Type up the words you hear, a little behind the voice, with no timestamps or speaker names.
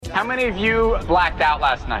How many of you blacked out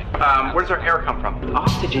last night? Where does our air come from?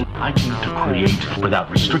 Oxygen. I need to create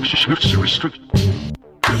without restriction.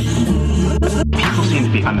 People seem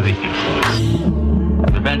to be under the influence.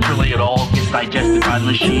 Eventually, it all gets digested by the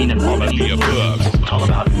machine and all of the above. It's all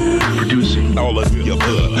about producing. All of the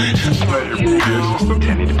above.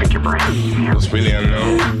 I need to pick your brain. It's really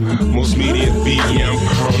unknown. Most media BM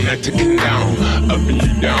prone not to condone. Up and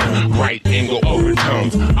you down, right angle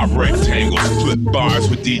overtones. I rectangles, flip bars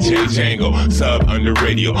with DJ Django. Sub under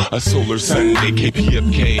radio, a solar Sunday.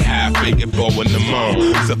 KPFK, half baked bow in the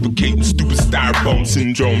moan. Suffocating stupid styrofoam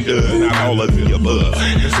syndrome. Not all of the above.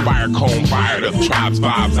 Inspire cone fired up, tribes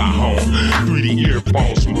vibes are home. 3D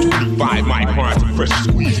earphones from 25 microns to fresh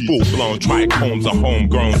squeeze, full blown trichomes are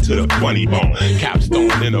homegrown to the funny bone.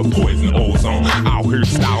 Capstone in a poison ozone. Out here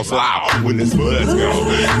styles loud when this bud's gone.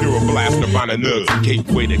 Neuroblast, Nirvana nugs,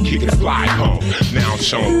 gateway to kick and fly home. Now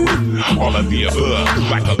shown with all of the above.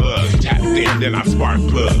 Like a lug, tapped in, then I spark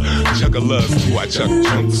plug. Chug a lug, too, I chuck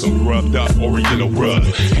chunks, some grubbed up oriental rug.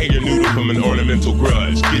 Hang your noodle from an ornamental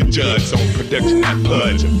grudge. Get judged on production that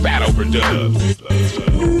pudge, fat overdub.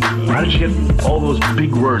 How did you get all those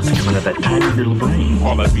big words coming out of that tiny little brain?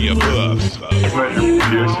 All of the above.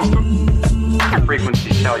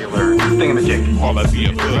 Frequency cellular thingamajig. All of the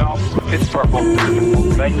above. It's purple.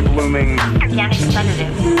 Night blooming. Organic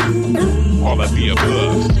sedative. All of the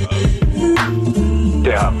above.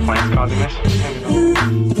 Yeah, plants causing this?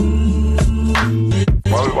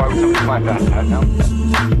 Why would somebody plant that now?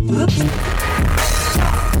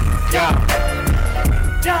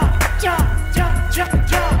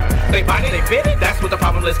 They bite it, they fit it, that's what the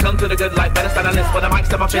problem is. Come to the good life, better start on this. When the mic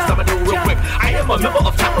step up, I'ma do it real quick. I am a member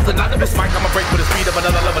of Chapels Anonymous. Mic, I'ma break with the speed of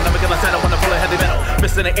another lover. Never gonna settle when I'm full of heavy metal.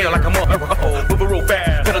 Mist in the air like I'm on move it real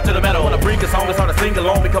fast. Pedal to the metal. When I bring a song, it's hard to sing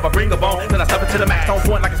along because I bring a bone. Then I step it to the max. On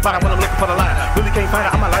point like a spider when I'm looking for the line. Really can't find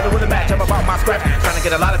it, I'm a lighter with a match. I'm about my scratch. Trying to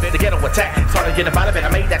get a lot of it to get on attack. It's hard to get out of it. I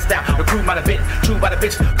made that style. The crew might have been true by the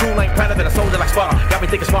bitch. Cool ain't proud of it. I sold it like Sparta. Got me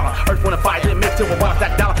thinking smaller. Earth, wind, and fire. Didn't mix till we want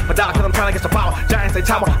that dollar for dollar. Cause I'm trying to get some power. Giants, they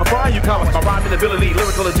tower. I'm frying you commas. My rhyme ability,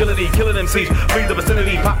 lyrical agility, killing MCs, leave the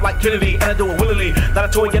vicinity, pop like Kennedy, and I do it willingly. Not a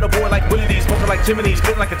toy, get a boy like Willie D, smoking like chimneys,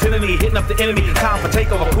 spitting like a tenony, hitting up the enemy. Time for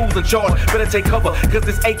takeover, who's in charge? Better take cover, cause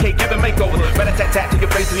this AK giving makeover. Better tat to your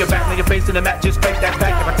face, to your back, now your face in the mat, just face that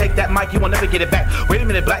fact. If I take that mic, you will never get it back. Wait a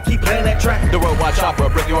minute, Black, keep playing that track. The worldwide chopper,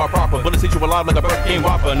 break you all proper, bullets hit you alive like a Burger King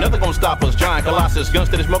Whopper. Never gonna stop us, giant colossus, guns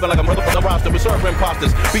to the smoking like a motherfucking roster. We serve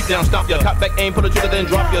imposters, beat down, stop ya, cop back, aim, pull the trigger, then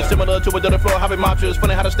drop ya. Similar to a dirty floor, how we mobster. It's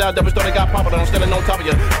funny how the style that we started got popular, I'm standing on top of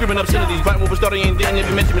ya. Screaming obscenities, black movers starting and then if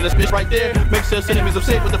you mention me, this bitch right there makes us enemies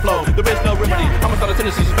upset with the flow. There is no remedy. I'ma start a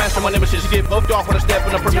tendency to smash on my nemesis. You get buffed off when I step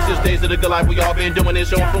in the purposes. Days of the good life, we all been doing this.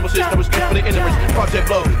 Showing influences, no excuse for the enemies. Project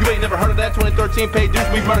Blow, you ain't never heard of that. 2013 paid dues,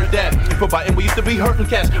 we murdered that. For biting, we used to be hurting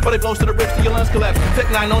cats, but it blows to the ribs till your lungs collapse. Tech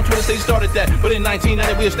 9 on Twitter say started that, but in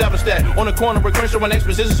 1990 we established that. On the corner, we're Crenshaw and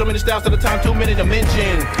exposition, so many styles at a time, too many to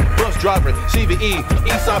mention. Bus driver, CVE,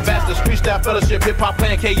 Eastside Bastard, Street Style Fellowship, hip hop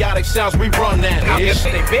playing chaotic sounds, we run that. Yes,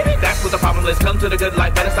 they fit it, that's what the problem is. Come to the good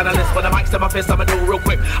life, better start on this. When the mic step my fist, I'ma do it real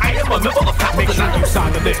quick. I am a member of Chapels. Make sure you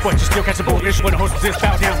sign the list, but you still catch a bullet. When the host was this,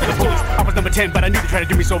 bow down to the police. I was number 10, but I knew they tried to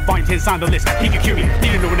do me, so Vine 10 signed the list. He could cue me,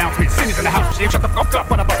 need a new announcement. Sin is in the house, shit, shut the fuck up,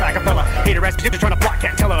 but I bust like a fella. Hater ass bitch trying to block,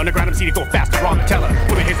 can't tell her. Underground MC to go faster, wrong to tell her.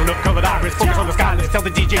 With a hazelnut colored iris, focus on the sky, let's tell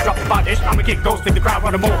the DJ drop the 5-ish. I'ma kick ghosts, make the crowd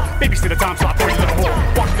running more. Babysit a time slot for you little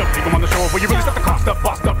whore. Washed up, leave 'em on the shore, where you really set the cost up,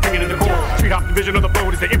 bossed up, bring it in the core. Street hop division of the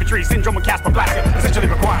boat is the infantry, syndrome and Casper blasted, essentially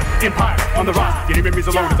required. Empire on the rise, getting memories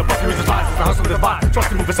alone is a bust who's the size, it's the hustle of the vibe. Trust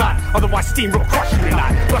to move aside, otherwise steamroll crush you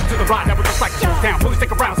tonight. Flush to the ride, never just like close down. Police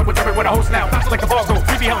stick around, someone tell me where the host now. Bounce like the ball goes,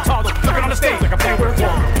 we be held taller, looking on the stage like a player where it's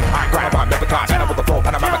war. I grab on the class, and over the floor,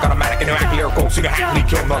 and I'm got a manic in the act, here goes, see the happily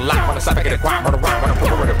kill the line. When I start to get a crime, on the rhyme, when I put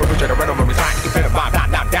her in the privilege, and the rhythm of his line, you can feel the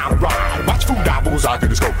vibe, not down the ride. Watch food die, bullseye to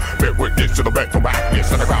the scope. Bear witness to the back from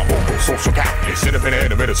practice, underground vocal, social tactics, sit up in the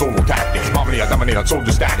innovative solo tactics. Harmony, I dominate on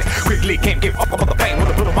soldier status. Quickly can't give up on the pain, with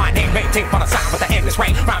a little my name, maintain for the sign with the endless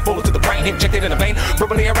rain. Rhyme bullet to the brain, injected in the vein.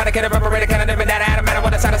 Verbally eradicated, evaporated, kind of never that atom matter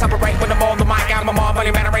what the side is operate. When I'm on the mic, I'm a mob,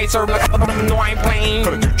 money man, I race, serve like a no, I ain't playing.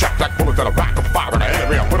 Cut a 2-track, like bullets at a back of fire, and the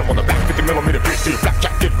enemy, I put him on the back, 50mm pierce, see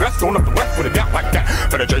blackjack, get blessed, going up the west with a gap like that.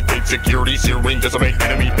 Penetrate gates security, searing, just make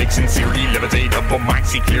enemy, fake sincerity, levitate, double mic,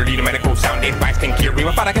 see clearly, the medical sound advice can cure me.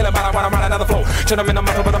 My father kill about I wanna run another flow. Turn them in the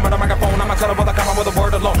muscle with a murder microphone. I'm a son of a come on with a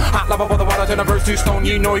word alone. Hot lava with the water, turn the verse to stone.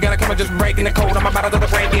 You know you gotta come and just breaking the code. I'm about to do the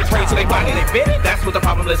brain, get prayed so they body, they fit it. That's what the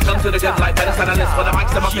problem is. Come to the good life, better sign a list. For the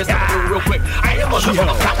mics, I'm a fist, I'm gonna do real quick. I am a number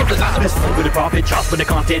of top of the anonymous. With the profit, chops with the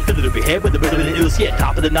content, fill it up your head with the rhythm of the ills. Yeah,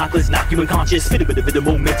 top of the knock, let's knock you unconscious. Fit it with the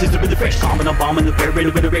moment, it's with the fresh. Calm and I'm bombing the fair,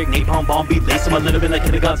 with the rig, napalm bomb, beat, lace them a little bit like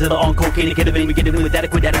the Godzilla on cocaine and ketamine. We get it in with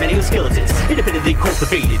adequate adamantium skeletons. Independently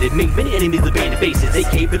cultivated, it made many enemies abandoned faces. They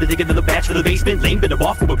came for the dig into the batch for the basement. Lame bit of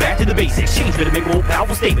off, we're back to the basics. Change better make a more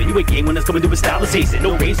powerful statement. You ain't game when it's coming to a style of season.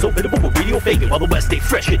 No rain, so pitiful, but video faking. While the West stay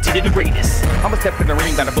fresh, continue to greatness. I'm a step in the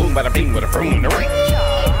ring, bada boom, bada bing, with a broom in the ring.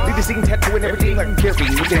 Lead the scene, tattoo and everything like a carefree.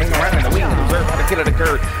 We can hang around in the wing and observe how the kid of the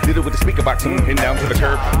curve. Did it with the speaker box and pinned down to the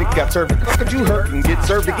curb. Nigga got served, the fuck did you hurt and get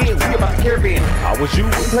served again? We about the caravan. How was you?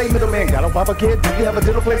 We play middleman. Got a Baba kid? Do you have a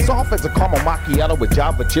dinner plate soft as a caramel macchiato with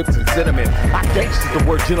Java chips and cinnamon? I gangsters the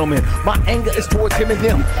word gentleman. My anger is towards him and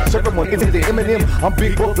them. Serving one into the Eminem. I'm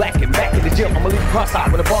big, bull, black, and back in the gym. I'ma leave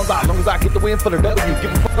cross-eyed with a ball out. Long as I get the win for the W.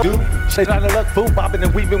 Give a fuck, dude. Straight out of luck, fool, bobbing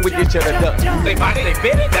and weaving with your cheddar duck. They body, they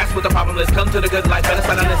fit it. That's what the problem is. Come to the good life, better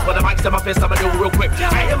sign a list. For the mics, I'm a fist, I'ma do real quick.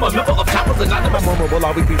 I am a member of Choppers Anonymous. My moment will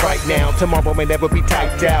always be right now. Tomorrow may never be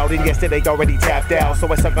typed out. And yesterday already tapped out.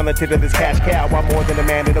 So I suck on the tit of this cash cow. I'm more than a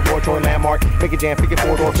man in a war-torn landmark. Make a jam, figure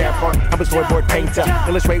four-door cat park. I'm a storyboard painter.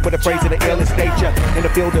 Illustrate with a phrase of the illest nature. In the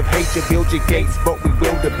field of hate, you build your gates, but we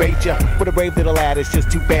will debate you. With a brave little lad, it's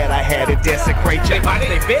just too bad I had to desecrate you. They body,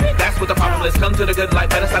 they fit it. That's what the problem is. Come to the good life,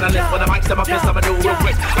 better sign a list. For the mics, I'm a fist, I'ma do real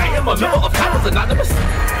quick. I am a member of Choppers Anonymous.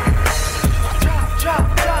 Chop,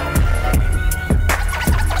 chop, chop.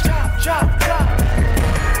 Chop, chop.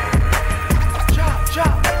 Chop,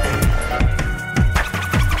 chop.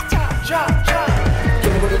 Chop, chop, chop.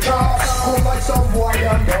 Get it with the chops, come like some boy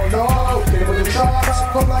I don't know. Get it with the chops,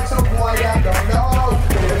 come like some boy I don't know.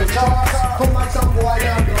 Get it with the chops, come like some boy I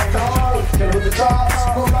don't know. Get it with the chops,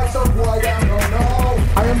 come like some boy I don't know.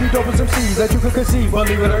 I am the dopest MC that you can conceive,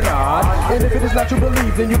 believe it or not. And if it is not you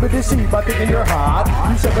believe, then you've been deceived by thinking you're hot.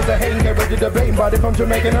 You suckers are hating, get ready to debate, but if I'm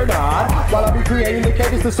Jamaican or not. While I be creating the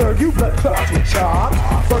cadence to serve you blood clots with chops.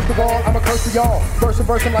 First of all, I'm a curse to y'all.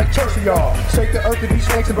 Versing like church to y'all. Shake the earth to these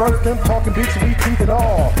snakes and birth them, talking beats and we teeth and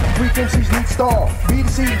all. Weak MCs need stall. Be the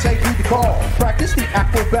seed and take heed to call. Practice the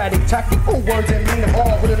acrobatic tactic, full words and mean them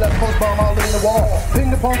all. With a left post bomb all in the wall. Ping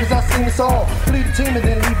the pong cause I seen it all. Lead the team and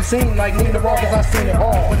then leave the scene like Nina Raw cause I seen it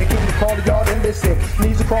all. When they give me the call to y'all, then listen.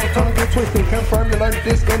 Knees across, tongue get twisted. Confirm you learned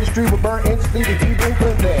this industry will burn instantly to keep in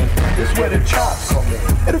Clinton. This where the chops come in.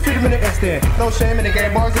 It'll fit them in an instant. No shame in the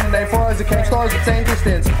game, bars in the name. Far as it came, stars the same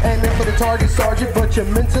distance. Aiming for the target, sergeant, but you're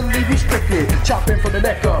mentally restricted. Chopping from the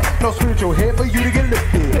neck up. No spiritual head for you to get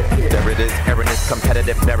lifted. There it is, erroneous,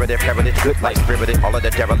 competitive, narrative, heritage, good life, spirited, all of the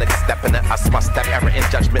derelicts stepping at us, must step, error in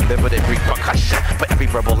judgment, limited repercussion. For every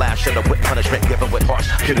verbal lash, should have with punishment, given with harsh,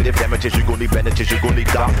 punitive damages, you gon' need bandages, you gon' need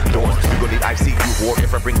doors, you gon' need ICU war,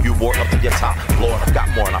 if I bring you war up to your top floor, I've got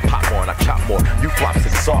more and I pop more and I chop more, you flops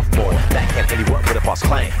and sophomore, that can't any work with a false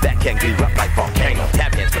claim, that can't get erupt like volcano,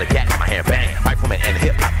 tap hands for the gat in my hand, bang, rifleman and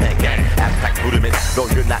hip-hop thing, gang, abstract rudiments, no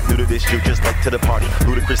you're not new to this, you're just late to the party,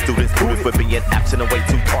 ludicrous students, booted for being absent and way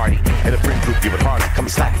too tardy, in a friend group you would hardly come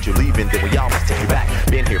slack at you leaving, then we all must take you back,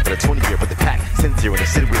 been here for the 20 year with the pack, sincere in the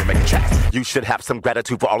city we're making tracks, you should have some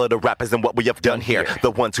gratitude for all of the rappers and what we have done here,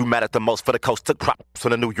 the ones who mattered the most for the coast took props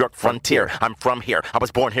on the New York frontier, I'm from here, I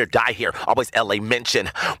was born here, die here, always LA mention,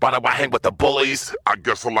 why do I hang with the bullies? I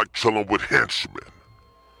guess I like chilling with henchmen.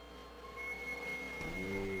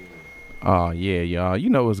 Oh yeah, y'all, you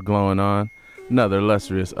know what's going on. Another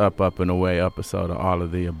illustrious up and away episode of All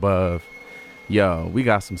of the Above. Yo, we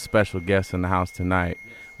got some special guests in the house tonight.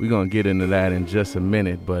 We're gonna get into that in just a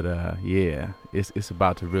minute, but yeah, it's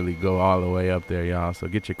about to really go all the way up there, y'all. So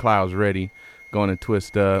get your clouds ready, go on and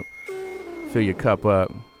twist up, fill your cup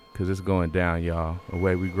up, cause it's going down, y'all.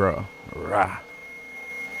 Away we grow. Rah.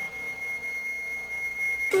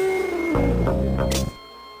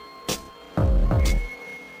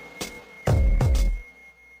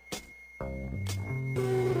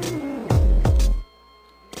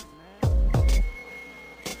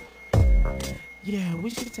 Yeah, we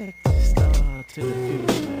should take this to the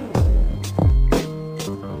future.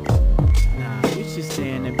 Nah, we should stay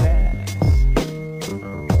in the past.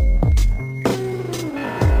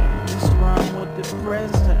 Just run with the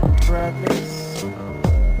present, brothers.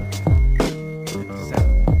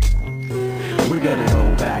 We're gonna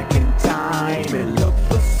go back in time and look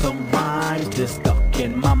for some rhymes that's stuck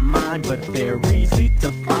in my mind, but they're easy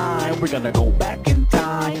to find. We're gonna go back in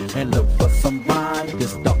time and look for some rhymes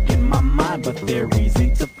that's stuck in my mind, but they're easy easy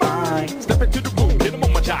to find. Step into the room, hit 'em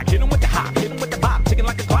on my jock, hit 'em with the hop, hit 'em with the pop, chicken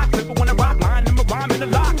like a clock, flip it when I rock, line in my rhyme in the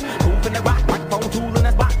lock, move in the rock, microphone tool in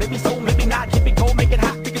that spot, maybe so, maybe not, keep it cold, make it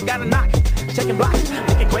hot, think it got a knock, checking blocks,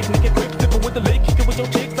 make it quick, flip it with the leg, kick it with your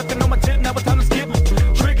chick, sucking on my tip, now it's time to skip,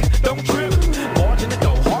 trick, don't trip, barge in the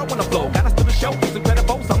dough, hard when I flow, gotta steal the show, it's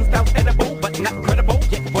incredible, some styles edible, but not credible,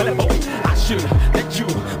 yet credible, I should let you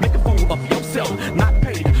make a fool of yourself, not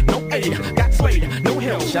paid, no aid, got slayed, no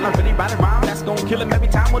help, shall I really ride around, that's gonna kill him every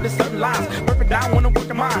time with his certain lines, perfect down when I'm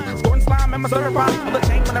working mine, scoring slime and my certified, on the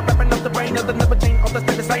chain when I'm rapping up the brain, of the never change, all the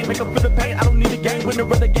stay the same, make them feel the pain, I don't need a game, winner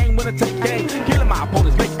of the game, winner take game, killing my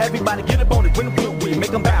opponents, make everybody get up on it, win the blue, we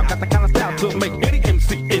make them bow, got the kind of style to make any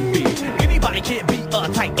MC envy, anybody can't be a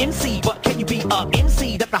tight MC, but can you be a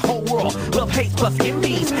MC that the whole world love, hates plus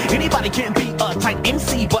envies, anybody can't be a tight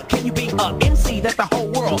MC, but can you be a MC that the whole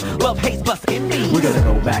world love, hates plus envies. We're gonna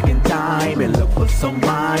go back in time and look for some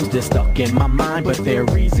rhymes that's stuck in my mind, but they're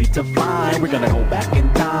easy to find. We're gonna go back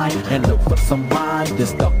in time and look for some rhymes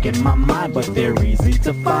that's stuck in my mind, but they're easy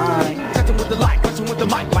to find. Touching with the light, touching with the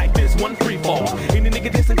mic, life is one free fall. Any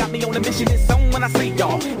nigga this and got me on a mission, it's on when I see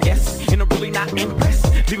y'all. Yes, and I'm really not impressed.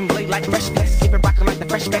 Leaving late like fresh fest, keep it rockin' like the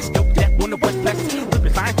fresh fest. Dope death, one of the West best. Rip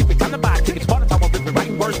it scientific, time to buy tickets. Part of time I'm ripping,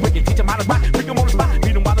 writing words, wicked. Teach 'em how to rock, freak 'em on the spot.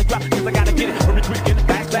 Beat 'em while they drop, cause I gotta get it. Hurry quick, get it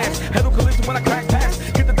fast, fast. Head on collision when I crash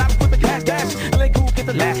past. Get the dollars with the cash dash. Lay cool, get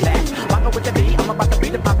the last laugh. Lock up with the D, I'm about to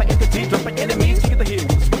beat the proper entity. Dropping enemies, kick the hill.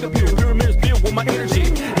 Swing the pure, pyramids, build with my energy.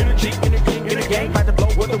 Energy, in a game, fight to blow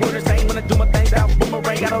what the word saying. When I do my things out,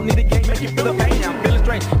 boomerang, I don't need a game, make you feel the pain. I'm feeling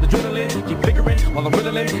strange, the adrenaline, keep figuring while I'm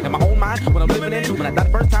riddling in my own mind. When I'm living in, when I die the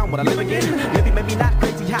first time, when I live again. Maybe not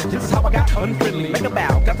crazy hot, this is how I got unfriendly. Make a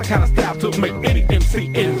bow, got the kind of style to make any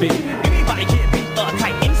MC envy. Anybody can't be a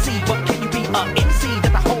tight MC, but can you be a MC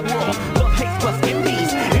that the whole world love, hates plus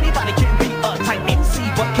envies? Anybody can't be a tight MC,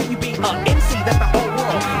 but can you be a MC that the whole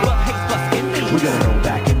world love, hates plus envies? We're gonna go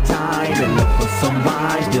back in time and look for some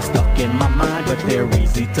rhymes that's stuck in my mind, but they're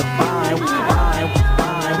easy to find.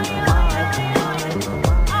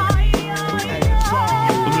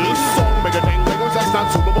 This song make a dang bangers that's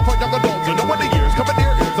not suitable for young adults. You know what the years coming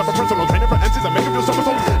near ears. I'm a personal trainer for MCs. I make them do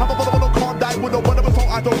somersaults. I'm a little calm died with a wonderful soul.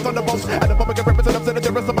 I throw thunderbolts and the public representatives in the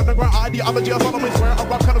difference of underground ideology. I solemnly swear a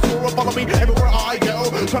rock kind of swirl follow me everywhere I go.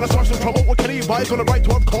 Trying to start some trouble with Kenny vibes on the right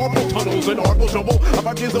 12 carpal tunnels and artful trouble.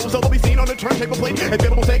 About these those will be seen on the turntable plate. And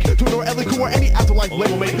get a mistake to nor Ellie Cool or any afterlife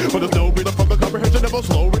label mate. But there's no reader from the comprehension of a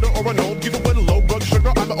slow reader or a gnome. Even with low blood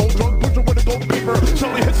sugar, I'm an old drug pusher with a gold beaver.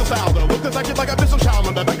 Slowly hits the sound. Look this acting like a missile child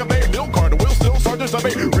on the back of a milk cart. Will still sergeants of a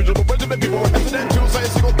regional regiment. People were hesitant to say a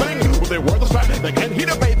single thing. Well, they were the strap. They can't heat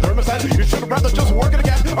a bait thermostat. You should have rather just work it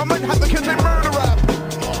again. I might have the kids a murder rap.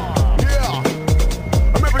 Yeah.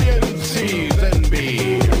 I'm every NC's NB.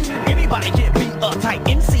 Anybody can't be a tight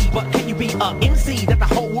MC, but can you be a MC that the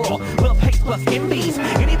whole world love, hates plus envies?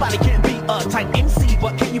 Anybody can't be a tight MC,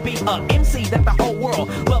 but can you be a MC that the whole world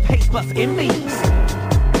love, hates plus envies?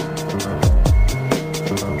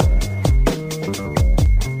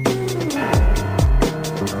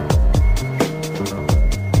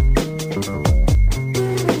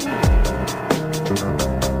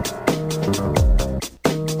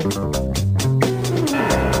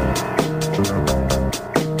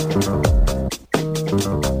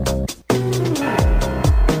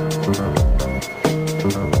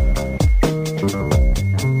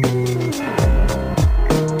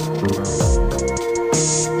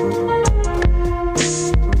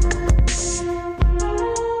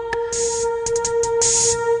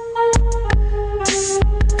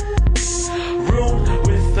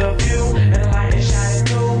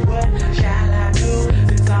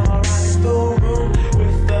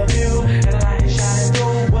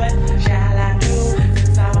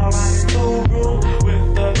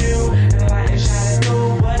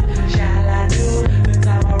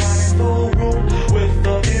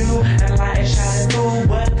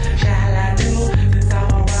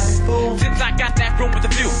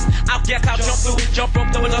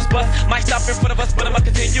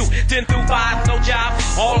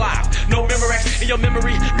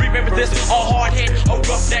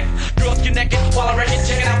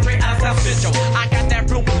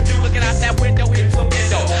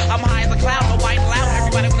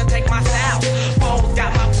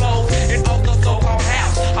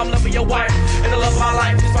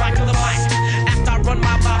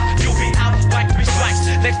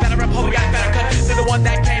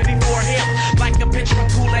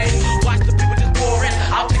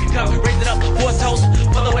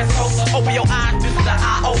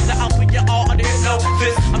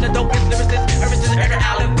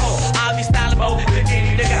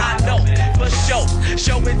 Show.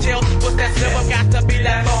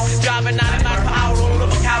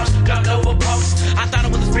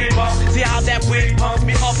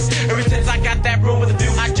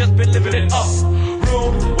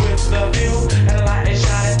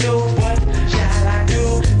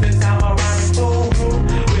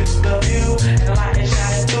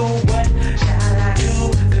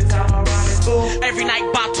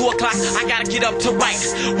 up to write.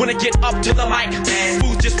 When I get up to the mic,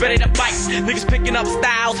 fools just ready to bite. Niggas picking up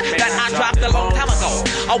styles that I dropped a long time ago.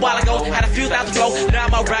 A while ago, had a few thousand flow, now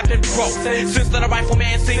I'm a rapping pro. Since the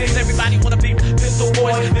rifleman sings, everybody wanna be pistol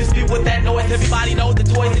boys. Let's be with that noise, everybody know the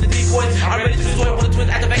toys and the decoys. I'm ready to destroy when the twins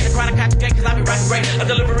activate the chronic catch again, cause I be rapping great. A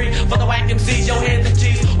delivery for the whack MCs, your hands and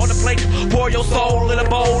cheese on the plate. Pour your soul in a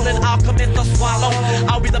bowl and I'll commence to swallow.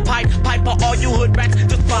 I'll be the piper, all you hood rats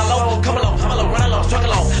just follow. Come along, run along,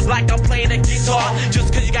 struggle along, like I'm playing a guitar.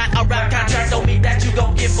 Just cause you got a rap contract don't mean that you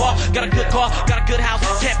gon' get far. Got a good car, got a good house,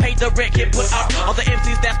 can't pay the rent, get put out. All the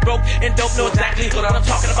MCs that's broke and don't know exactly what I'm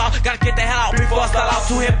talking about. Gotta get the hell out before I start out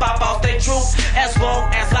to hip hop. I'll stay true as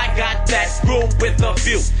long as I got that room with a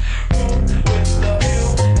view.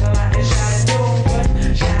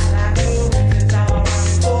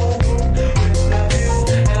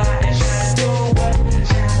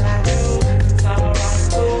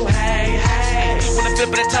 Flip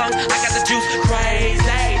of the tongue, I got the juice, crazy.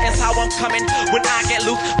 That's how I'm coming when I get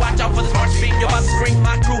loose. Watch out for this march beat, you're about to scream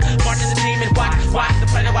my crew. March as a team and watch the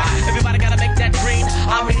planet watch. Everybody gotta make that dream.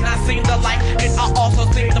 I mean, I seen the light and I also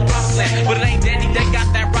seen the promised land. But it ain't Danny, they got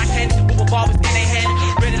that rock hand with revolvers in their hand.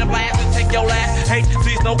 Ready to blast and take your last. Hate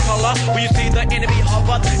sees no color. When you see the enemy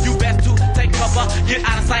hover, you best to take cover. Get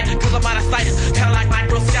out of sight, cause I'm out of sight. Kinda like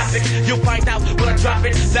microscopic. You'll find out when I drop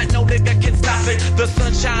it that no nigga can stop it. The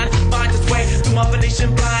sunshine finds its way through my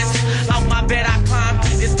Venetian blinds. Out my bed I climb.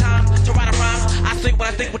 It's time to write a rhyme. I think what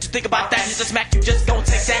I think, what you think about that. He's a smack, you just gon'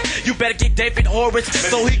 take that. You better get David Horowitz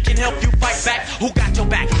so he can help you fight back. Who got your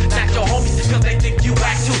back? Not your homies, cause they think you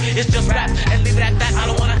whack too. It's just rap and leave it at that. I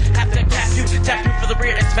don't wanna have to tap you for the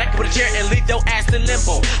rear and smack you with a chair and leave your ass in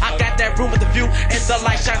limbo. I got that room with the view and the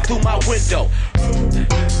light shines through my window.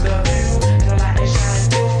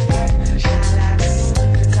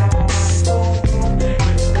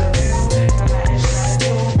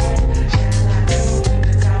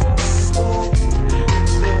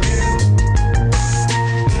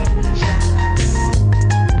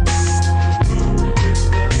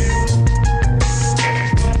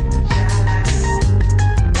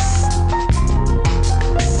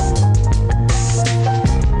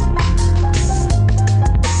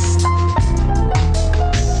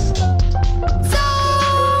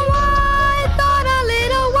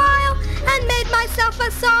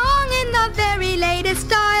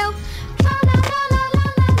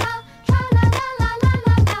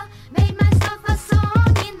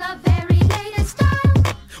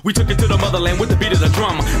 We took it to the motherland with the beat of the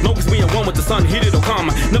drum. Long as we are one with the sun, heated or calm.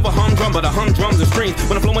 Never hum drum, but I hum drums and strings.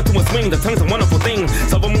 When I flow into a swing, the tongue's a wonderful thing.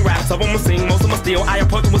 Some of them rap, some of them sing, most of them steal. I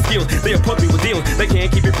approach them with skills, they approach me with deals. They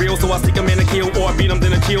can't keep it real, so I seek them in a kill. Or I beat them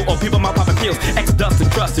then a chill, or people my poppin' pills. Exodus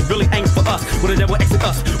and trust, it really ain't for us. When the devil exit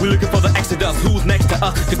us, we looking for the exodus. Who's next to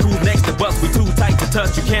us? Cause who's next to us? We too tight to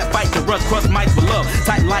touch, you can't fight the rust. Crust mics with love,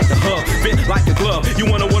 tight like a hug, fit like a glove. You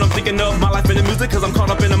wanna what I'm thinking of? My life in the music, cause I'm caught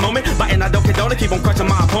up in the moment. Biting, I don't condone it, keep on crushing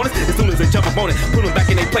my opponents. As soon as they jump up on it, put them back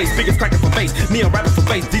in their place. Speakers cracking for bass, me I'm rapping for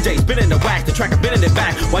bass. DJ spinning the whack, the track I'm bending it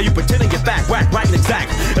back. While you pretending you're back, whack, right and exact.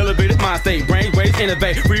 Elevated mind state, brain waves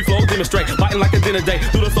innovate, free flow demonstrate. Biting like a dinner day,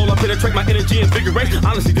 through the soul I penetrate my energy and invigorate.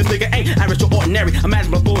 Honestly, this nigga ain't average or ordinary.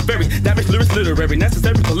 Imagine my flow is very damaged, lyrics literary.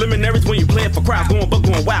 Necessary preliminaries when you playing for crowds. Going buck,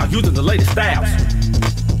 going wild, using the latest styles.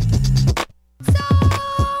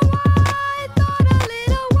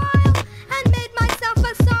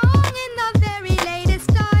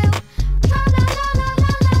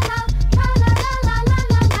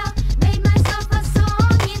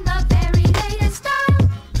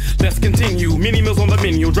 Mini meals on the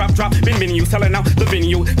menu, drop, bin menu, selling out the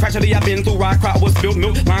venue. Tragedy I've been through, rock crowd was spilled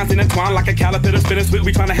milk. Lines intertwined like a caterpillar spinning swift.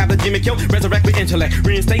 We tryna have the demon kill, resurrect with intellect.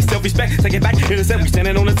 Reinstate self-respect, take it back, innocent. We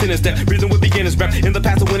standing on the tennis step, reason with beginners rep. In the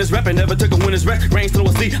past, the winners rep, and never took a winner's rep. Rain, snow,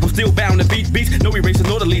 or sleet, I'm still bound to beat beats. No erasers,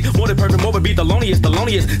 nor delete. More than perfect, more beat the loneliest.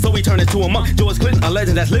 So we turn it to a monk. George Clinton, a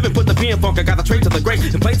legend that's living, put the P in funk. I got the traits of the great,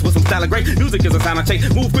 in place with some style of great. Music is a sound I take,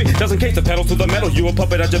 move quick, doesn't case the pedal to the metal. You a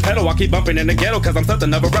puppet, I just pedal, I keep bumping in the ghetto, cause I'm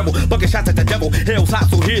something of a rebel. Bucket shots at the devil, hell's hot,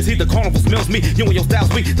 so here's he, the carnival smells me. You and your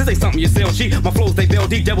style's weak, this ain't something you sell cheap. My flows, they bell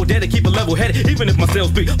deep, devil dead, to keep a level headed. Even if my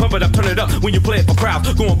sales beat, pump it up, turn it up. When you play it for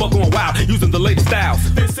crowds, going buck, going wild, using the latest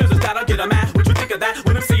styles. This is a style, I get a mad. What you think of that?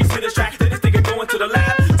 When MCs hit this track, they just think of going to the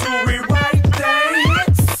lab to rewrite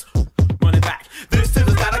things. Run it back. This is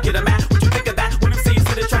a style, I get a mad. What you think of that? When MCs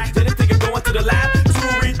hit this track, they just think of going to the lab to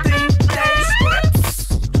rethink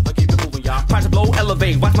things. I keep it moving, y'all. Try to blow,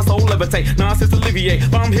 elevate, watch my soul levitate. levitate. Nonsense alleviate.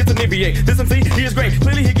 Bomb hits alleviate. This MC, he is great.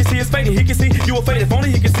 Clearly he can see his fading. He can see you are faded. If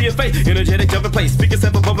only he can see a fate. Energetic, jumping place. Speak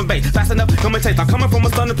yourself above and base. Fast enough, come and taste. I'm coming from a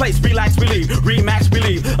stunning place. Relax, relieve. Rematch,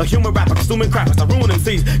 relieve. A human rapper, consuming crappers. I ruin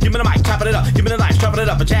MCs. Give me the mic, chopping it up. Give me the knife, chopping it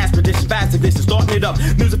up. A jazz tradition, fast ignition, starting it up.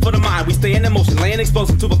 Music for the mind. We stay in emotion. Laying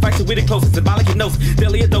explosive to perfection. We the closest. Symbolic hypnosis.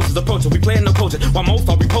 Daily doses approaching. We playing no coaching. While most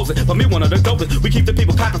are reposing. For me, one of the dopest. We keep the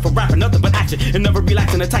people clapping for rapping. Nothing but action. And never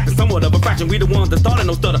relaxing, attacking somewhat of a fraction. We the ones that started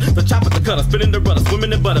no stutter. The chopper, the cutter. Spinning the rudder.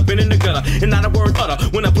 Swimming in butter. Been in the gutter. And not a word utter.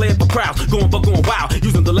 When I play it for crowds. Going wild.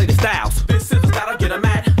 Using the latest styles. This is the style, get 'em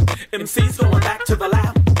mad. MC's going back to the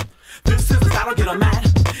lab. This is the style, get 'em mad.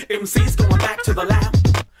 MC's going back to the lab.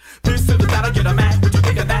 This is the style, get 'em mad. What you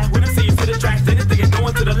think of that? When MC's to the tracks, then they get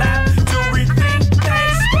going to the lab. To rethink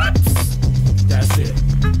their scripts. That's it.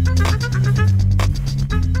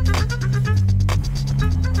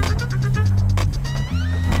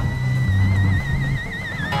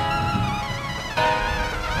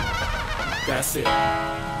 That's it.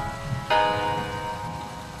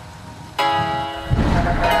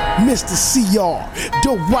 Mr. CR,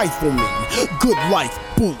 the rifleman, good life,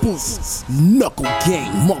 bulls, knuckle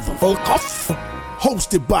game, motherfucker.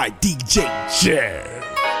 Hosted by DJ Jazz.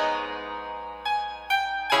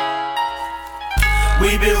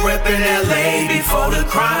 We been reppin' LA before the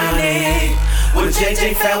chronic. When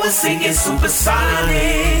JJ Fat was singing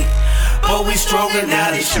Supersonic. But we stronger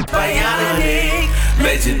now, this shit bionic.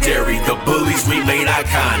 Legendary, the bullies we made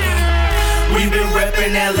iconic. We been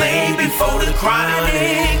reppin' LA before the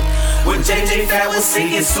chronic. When JJ Fat was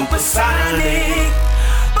singing Supersonic.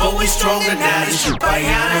 But we stronger now, this shit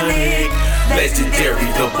bionic. Legendary,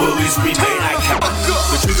 the bullies we made iconic.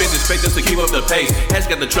 The truth is expect us to keep up the pace. Has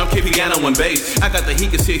got the drum kit, piano, and bass. I got the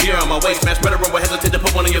heat, can sit here on my waist. Smash better run, hesitate to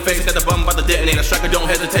put one in your face. Got the bum about to detonate, a striker don't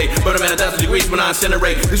hesitate. Burn them at 1,000 degrees when I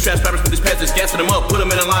incinerate. These trash rappers with these peasants, gassing them up. Put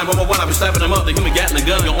them in a line, one by one, I be slapping them up. The human gatling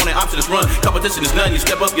gun, your only option is run. Competition is none, you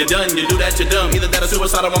step up, you're done. You do that, you're dumb. Either that or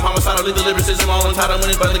suicidal, one homicidal, lead the lyricism, all entitled when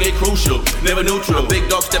it's about to get crucial. Never neutral, big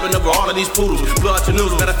dog stepping over all of these poodles. Blow out your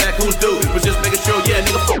noodles, matter of fact, who's due? Was just making sure, yeah,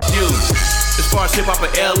 nigga, fuck you. As far as hip-hop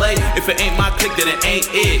in LA, if it ain't my clique, then it ain't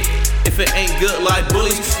it. If it ain't good like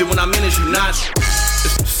bullies, then when I'm in it, you not.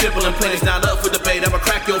 It's simple and plain, it's not up for debate. I'ma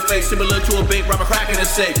crack your face, similar to a bait, robber cracking the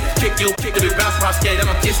safe. Kick you, kick it, bounce my skate,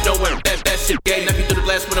 I'ma kiss nowhere. That shit gay, knock you through the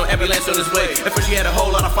glass window, every lance on his way. At first you had a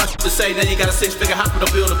whole lot of fun to say, now you got a 6-figure hospital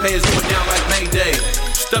bill to pay, it's going down like Mayday.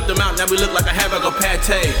 Stuffed them out, now we look like a hamburger pate.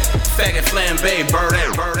 Faggot flambe, bird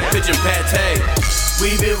pigeon pate.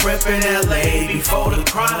 We been reppin' LA before the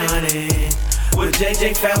chronic. When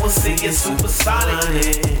JJ Fat was singing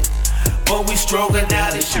Supersonic. But we stronger now,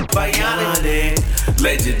 this shit bionic.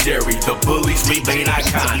 Legendary, the bullies we made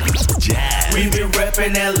iconic. We been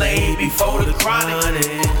reppin' LA before the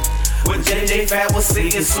chronic. When JJ Fat was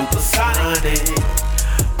singing Supersonic.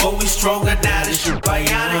 But we stronger now, this shit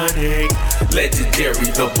bionic. Legendary,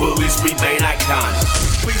 the bullies we made iconic.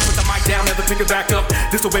 Please put the mic down, never pick it back up.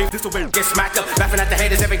 This way, get smacked up. Laughing at the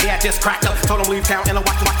haters every day, I just cracked up. Told them leave town and I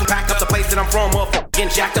watch them pack up. The place that I'm from, getting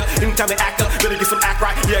jacked up. Anytime they act up, better get some act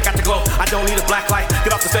right. Yeah, I got to go. I don't need a black light.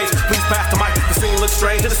 Get off the stage, please pass the mic. The scene looks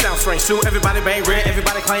strange and it sounds strange too. Everybody bang red,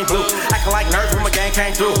 everybody claim blue. Acting like nerds when my gang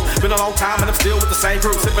came through. Been a long time and I'm still with the same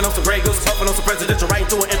crew. Sipping on some Grey Goose, puffing on some presidential, writing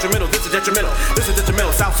through an instrumental. This is detrimental. This is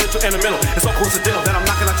detrimental. South Central and the middle. It's so coincidental that I'm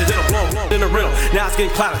knocking out your dental, blowing in the rental. Now it's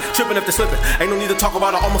getting clouded, tripping if they're slipping. Ain't no need to talk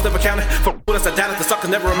about it, almost never counted. For bullets I doubted, the suckers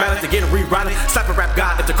never amounted to getting rewriting. Slap a rap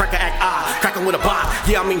god if the cracker act odd. Cracking with a bomb,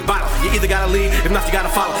 yeah, I mean bottle. You either gotta lead, if not you gotta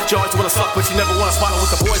follow. She always wanna suck, but she never wanna swallow.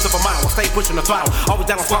 With the boys of a model, I'll stay pushing the throttle. Always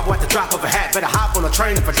down on swallow at the drop of a hat. Better hop on a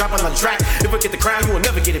train if I drop on the track. If I get the crown, you will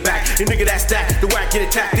never get it back. You nigga that's that, the whack get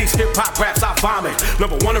attacked. These hip hop raps I vomit.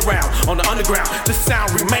 Number one around, on the underground. This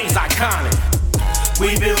sound remains iconic.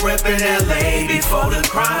 We been reppin' LA before the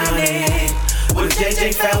chronic. When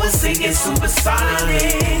JJ Fat was singing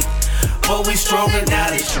Supersonic. But we stronger now,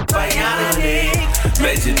 this shit bionic.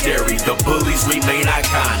 Legendary, the bullies we made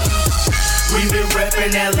iconic. We been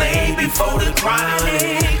reppin' LA before the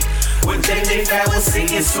chronic. When JJ Fat was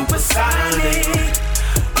singing Supersonic.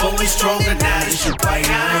 But we stronger now, this shit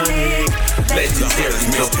bionic. Legendary,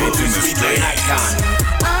 the bullies we made iconic.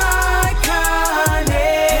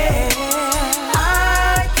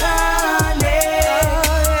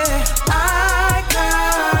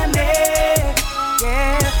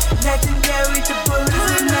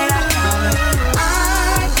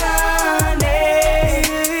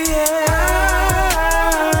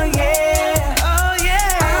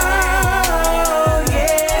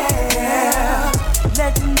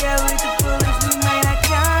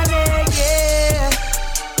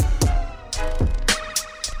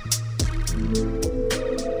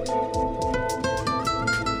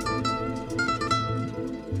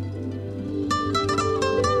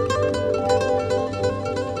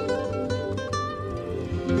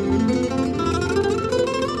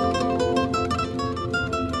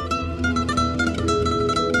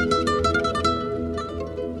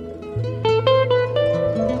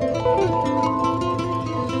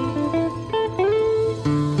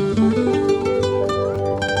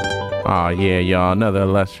 Oh, yeah, y'all. Another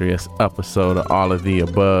illustrious episode of All of the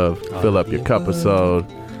Above. Fill up your cup episode.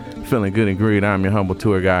 Feeling good and greed. I'm your humble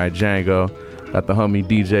tour guide, Django. Got the homie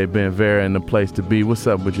DJ Ben Vera in the place to be. What's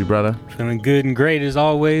up with you, brother? Feeling good and great as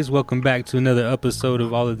always. Welcome back to another episode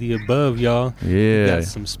of All of the Above, y'all. Yeah. We got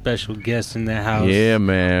some special guests in the house. Yeah,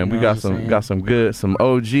 man. You know We got some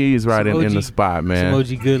OGs right in the spot, man. Some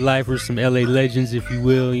OG good lifers, some LA legends, if you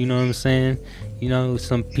will. You know what I'm saying? You know,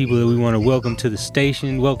 some people that we want to welcome to the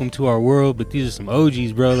station, welcome to our world. But these are some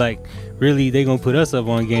OGs, bro. Like, really, they gonna put us up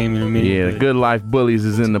on game in a minute. Yeah, the Good Life Bullies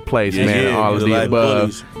is in the place, man. Yeah, All of the above.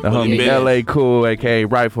 Bullies. The homie LA Cool, aka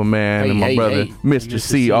Rifleman, and my brother Mr.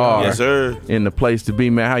 CR. Yes, sir. In the place to be,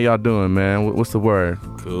 man. How y'all doing, man? What's the word?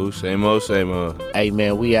 Cool. Same old, same old. Hey,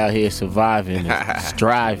 man, we out here surviving, and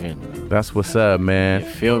striving. That's what's up, man. You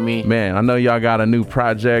feel me? Man, I know y'all got a new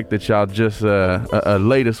project that y'all just a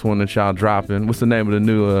latest one that y'all dropping. What's the name of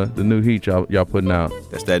the new heat y'all putting out?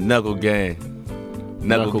 That's that Knuckle Gang.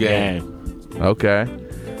 Knuckle Gang. Okay.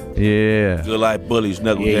 Yeah. Good Life Bullies,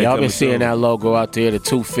 Knuckle Gang. Yeah, y'all been seeing soon. that logo out there, the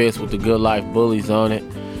 2 fists with the Good Life Bullies on it.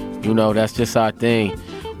 You know, that's just our thing.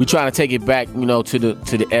 We trying to take it back, you know, to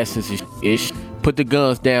the essence ish. Put the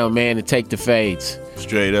guns down, man, and take the fades.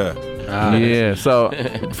 Straight up. Yeah, so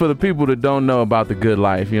for the people that don't know about the Good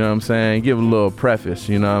Life, you know what I'm saying, give a little preface,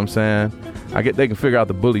 you know what I'm saying? They can figure out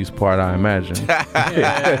the bullies part, I imagine. Well,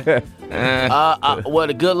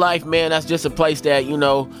 the Good Life, man, that's just a place that, you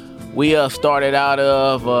know, we started out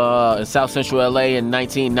of in South Central LA in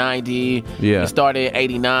 1990. Yeah. It started in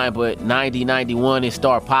 89, but 90, 91, it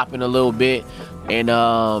started popping a little bit. And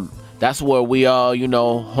that's where we all, you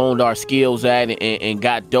know, honed our skills at and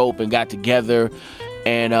got dope and got together.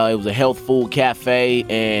 And it was a health food cafe,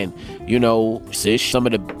 and you know, some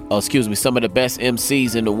of the best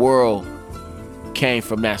MCs in the world came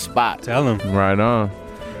from that spot. Tell them. Right on.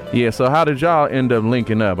 Yeah, so how did y'all end up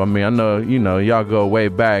linking up? I mean, I know, you know, y'all go way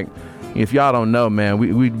back. If y'all don't know, man,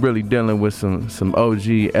 we really dealing with some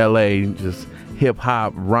OG LA just hip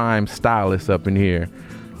hop rhyme stylists up in here.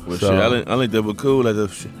 Well, shit, I linked up with Cool at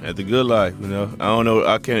the Good Life, you know. I don't know,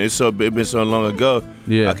 it been so long ago.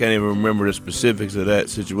 Yeah. I can't even remember the specifics of that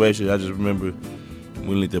situation. I just remember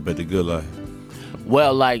we linked up at the Good Life.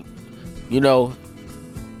 Well, like, you know,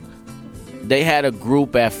 they had a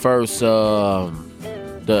group at first, the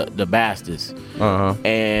Bastards.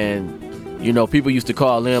 And you know, people used to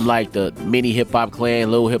call them like the mini hip hop clan,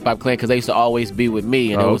 little hip hop clan, because they used to always be with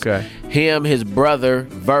me. And it was him, his brother,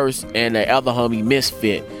 Verse, and the other homie,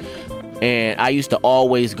 Misfit. And I used to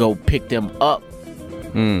always go pick them up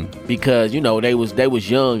because, you know, they was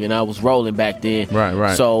young and I was rolling back then.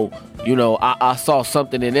 Right. So, you know, I saw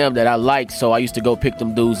something in them that I liked, so I used to go pick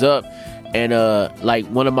them dudes up. And like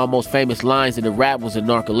one of my most famous lines in the rap was in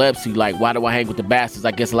Narcolepsy, like, why do I hang with the bastards?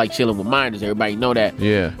 I guess I like chilling with minors. Everybody know that.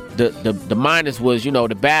 Yeah. The minors was, you know,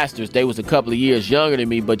 the bastards, they was a couple of years younger than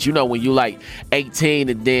me, but you know, when you like 18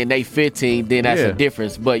 and then they 15, then that's a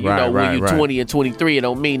difference. But you know, when you 20 and 23, it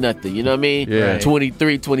don't mean nothing, you know what I mean? Yeah.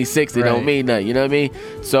 23, 26, it don't mean nothing, you know what I mean?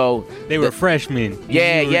 So they were freshmen.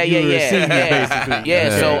 Yeah. Basically.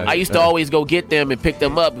 So I used to always go get them and pick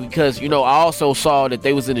them up because, you know, I also saw that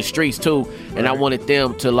they was in the streets too, and I wanted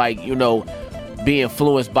them to, like, you know, be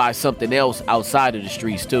influenced by something else outside of the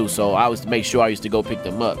streets too. So I was to make sure I used to go pick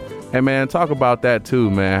them up. Hey, man, talk about that too,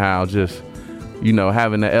 man, how just, you know,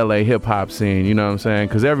 having the LA hip hop scene, you know what I'm saying?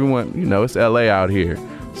 Because everyone, you know, it's LA out here.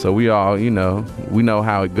 So we all, you know, we know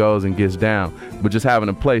how it goes and gets down. But just having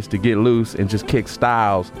a place to get loose and just kick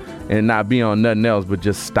styles and not be on nothing else but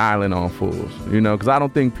just styling on fools, you know? Because I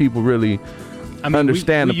don't think people really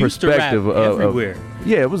understand the perspective of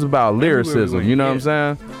yeah, it was about lyricism, you know what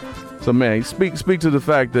I'm saying? So, man, speak to the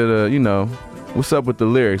fact that, you know, what's up with the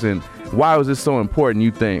lyrics and why was it so important, you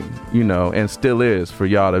think, you know, and still is for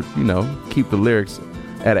y'all to, you know, keep the lyrics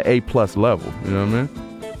at an A+ level, you know what I mean?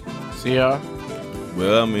 CR?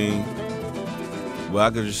 Well, I mean, I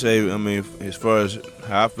could just say, I mean, as far as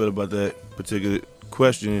how I feel about that particular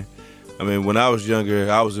question, I mean, when I was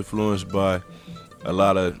younger, I was influenced by a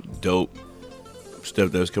lot of dope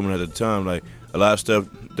stuff that was coming at the time. Like, a lot of stuff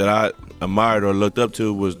that I admired or looked up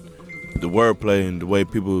to was the wordplay and the way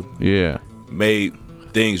people made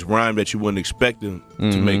things rhyme that you wouldn't expect them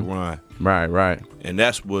to make rhyme. Right. And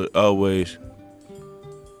that's what always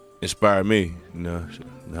inspired me. You know,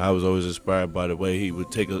 I was always inspired by the way he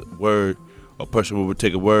would take a word, or a person would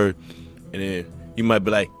take a word, and then you might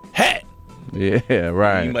be like, hat. Yeah,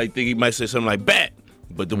 right. You might think he might say something like bat,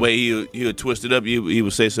 but the way he would twist it up, he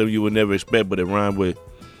would say something you would never expect, but it rhymed with.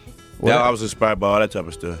 Well, I was inspired by all that type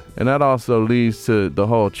of stuff. And that also leads to the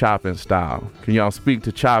whole chopping style. Can y'all speak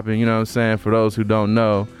to chopping, you know what I'm saying? For those who don't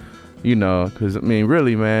know, You know, because, I mean,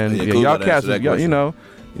 really, man, Yeah, cool, y'all gotta cats, answer that y'all, you question.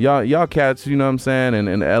 know, y'all cats, you know what I'm saying,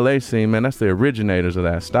 and the LA scene, man, that's the originators of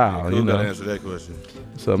that style, Cool, you know. gotta answer that question.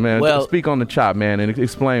 So, man, Well- speak on the chop, man, and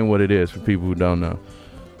explain what it is for people who don't know.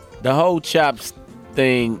 The whole chops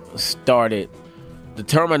thing started, the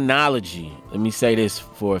terminology, let me say this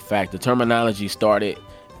for a fact, the terminology started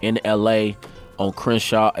in LA on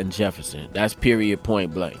Crenshaw and Jefferson. That's period,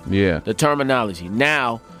 point blank. Yeah. The terminology.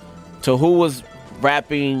 Now, to who was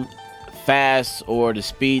rapping fast or the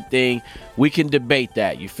speed thing, we can debate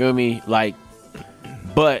that. You feel me? Like,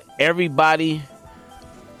 but everybody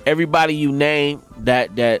you name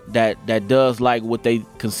that does like what they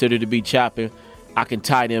consider to be chopping, I can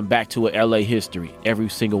tie them back to a LA history. Every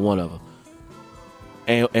single one of them.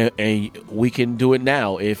 And we can do it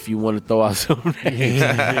now if you want to throw out some names.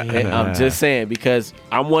 And I'm just saying, because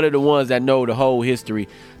I'm one of the ones that know the whole history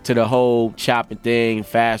to the whole chopping thing,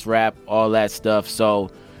 fast rap, all that stuff. So,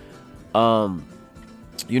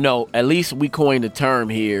 you know, at least we coined the term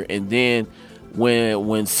here. And then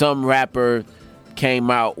when some rapper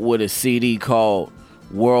came out with a CD called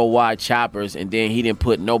Worldwide Choppers, and then he didn't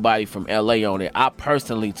put nobody from LA on it, I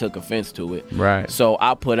personally took offense to it. Right. So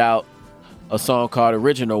I put out a song called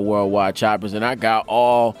Original Worldwide Choppers, and I got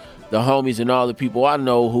all the homies and all the people I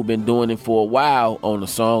know who've been doing it for a while on the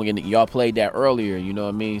song, and y'all played that earlier, you know what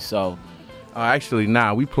I mean? So Actually,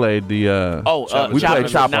 we played the we played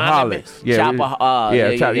Choppers Anonymous. Chopaholics.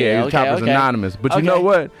 Yeah, Choppers okay. Anonymous. But you Okay. know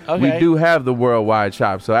what? We Okay. do have the worldwide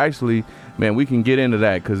chop. So actually, man, we can get into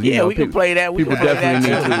that because Yeah, we can play that. We people can play definitely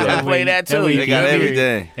that need too. to. We can play that too. way You you got can hear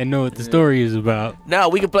everything. and know what the story is about. No,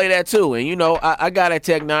 we can play that too. And you know, I got at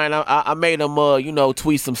Tech 9. I made him you know,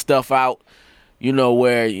 tweet some stuff out, you know,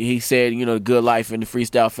 where he said, you know, the good life and the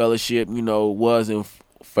Freestyle Fellowship, you know, was and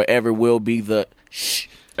forever will be the shh.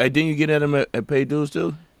 Hey, didn't you get at him at Pay Dues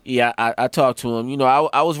too? Yeah, I talked to him. You know,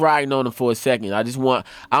 I was riding on him for a second. I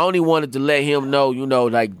only wanted to let him know, you know,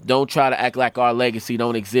 like, don't try to act like our legacy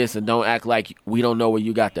don't exist, and don't act like we don't know where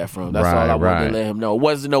you got that from. That's all I wanted to let him know. It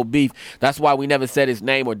wasn't no beef. That's why we never said his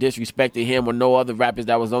name or disrespected him or no other rappers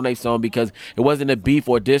that was on their song, because it wasn't a beef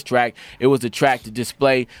or diss track. It was a track to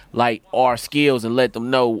display, like, our skills and let them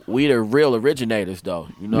know we the real originators, though,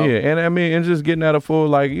 you know? Yeah, and I mean, and just getting at a full,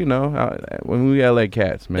 like, you know, when we LA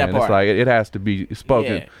cats, man, That part. it's like it has to be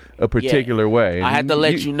spoken Yeah. a particular way. I had to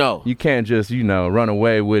let you know. You can't just, you know, run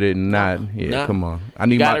away with it and not. Nah. Come on. I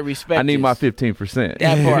need gotta respect I need my this. 15%.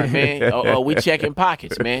 That part, man. We checking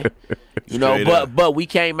pockets, man. You know, Straight but we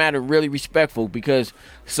came at it really respectful, because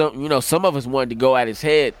some of us wanted to go at his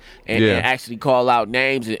head and actually call out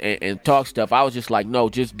names and talk stuff. I was just like, no,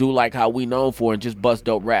 just do like how we known for and just bust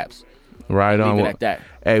dope raps. Right on. Leave it at that.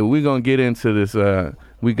 Hey, we're going to get into this.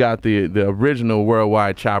 We got the original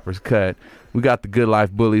Worldwide Choppers cut. We got the Good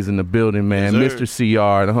Life Bullies in the building, man. Yes, Mr.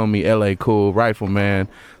 CR, the homie LA Cool, Rifleman.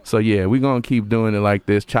 So, yeah, we're going to keep doing it like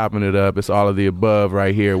this, chopping it up. It's all of the above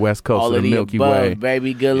right here, West Coast All of the Milky above, Way.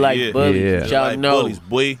 baby. Good life, Yeah. bullies. Yeah. But y'all Like know. bullies,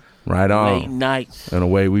 boy. Right Late on. nights. And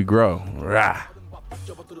away we grow. Rah.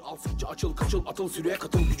 Sıkça açıl kaçıl atıl sürüye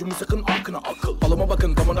katıl gücümü sakın akına akıl Alıma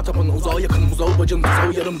bakın damına tapın uzağa yakın buzağı bacın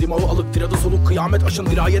buzağı yarım dimağı alık tiradı soluk kıyamet aşın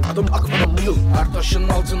dirayet adım akmadan bu yıl Her taşın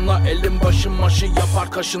altına elim başım maşı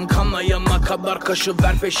yapar kaşın kanayana kadar kaşı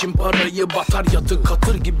ver peşin parayı batar yatı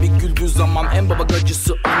katır gibi güldüğü zaman en baba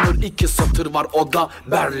gacısı anır iki satır var o da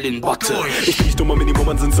Berlin Batı Ich bin nicht dumm, in dem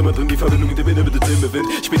Moment sind Zimmer drin, die Verbindung gewinne mit dem Filmwind.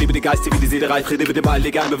 Ich bin wie die Geister, wie die Seele reif, rede mit dem Ball,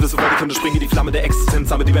 legal, wir wissen, wo ich springe die Flamme der Existenz,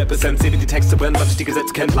 sammle die Rap-Essenz, sehe wie die Texte brennen, was ich die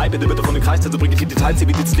Gesetze kennt, bleib bitte von den Kreis, also bringe die Details, sehe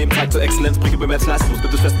wie dieses Leben zeigt zur Exzellenz, bringe Bemerz leistlos,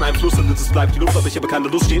 mit des festen Einfluss, und es bleibt die Luft, aber ich habe keine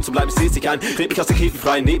Lust stehen zu bleiben, ich seh's nicht ein, red mich aus der Käfig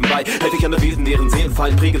frei, nebenbei, helfe ich an der Wesen, deren Seelen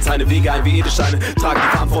fallen, prägen seine Wege ein wie Edelsteine, trage die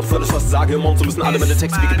Verantwortung für alles, was ich sage, im Mund, so müssen alle meine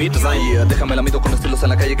Texte wie Gebete sein. Yeah, déjame la mito con estilos en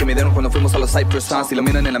la calle que me dieron cuando fuimos a los Cypress Sands. Si lo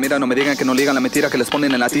miran en la mira, no me digan que no ligan la mentira que les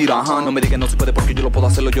ponen en la tira. Ajá, no me digan no se puede porque yo lo puedo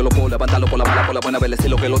hacerlo, yo lo puedo levantarlo por la mala, por la buena, ver el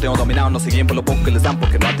estilo que lo tengo dominado. No se guíen por lo poco que les dan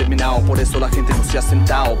porque no ha terminado. Por eso la gente no se ha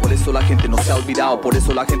sentado, por eso la gente no se ha olvidado, por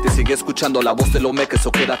eso la gente sigue escuchando la voz de lo que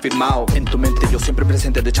eso queda firmado. En tu mente yo siempre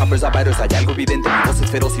presente, de choppers a batters, hay algo evidente. Mi voz es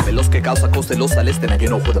feroz y veloz que causa costelos al este, now you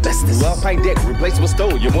know who the best is. Well, paint deck, replaceable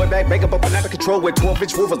stove. Your boy back up and out of control with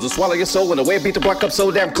 12-inch woofers to swallow your soul. And the way I beat the block up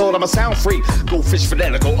so damn cold, I'm a sound freak. Go fish for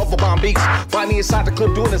that, I go up a bomb beats. Find me inside the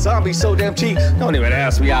club doing a zombie so damn cheap. Don't even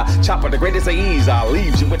ask me, I chop on the greatest of ease. I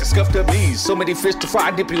leave you with the scuffed up knees. So many fish to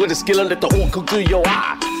fry, dip you with a skillet, let the oil cook through your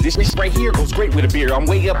eye. This right here goes great with a beer. I'm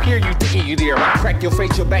way up here, you thinking you there. I crack your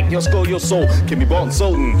face, your back, your skull, your soul. Can be bought and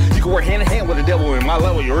sold, and you can work hand in hand with the devil. In my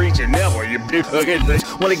level, you reach your never. You big ugly bitch.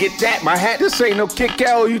 Wanna get that? My hat, this ain't no kick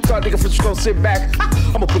out. You thought nigga for sure sit back.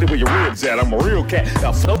 I'ma put it where your ribs at. I'm a real cat.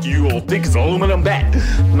 Now fuck you, old thick as aluminum bat.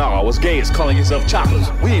 Nah, what's gay is calling yourself choppers.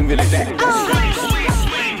 We invented that.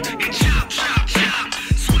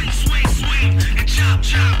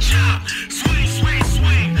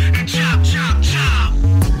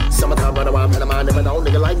 Summertime, but I'm never know,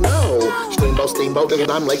 nigga, like no. Steamboat, nigga,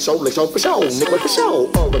 I'm like so for show. Nigga, for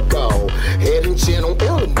show, all the go. Head and chin on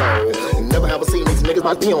elbow. Never ever seen these niggas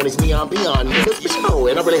like peonies, neon peon, niggas for show.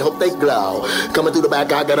 And I really hope they glow. Coming through the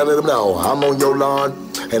back, I gotta let them know. I'm on your lawn,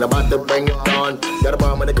 and I'm about to bring it on. Got a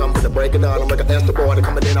bomb when it comes to the break it down. I'm like a Astro Boy, to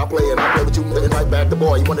coming in, I play with you, looking like back the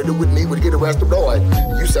boy. You wanna do with me, would get arrested, boy.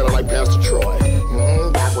 You sounded like Pastor Troy.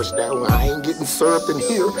 Backwards down, I ain't getting served in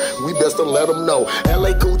here. We best to let them know.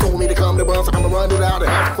 LA Cool told me to come to bus, I'ma run it out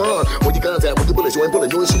and have fun. Where your guns at, with your bullets, you ain't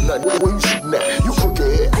pulling, you ain't shooting nothing. Where you shooting at? You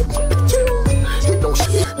crooked. Hit no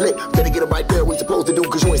shit, lit. Better get it right there, we supposed to do,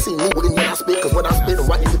 cause you ain't seen me when I spit, cause when I spit,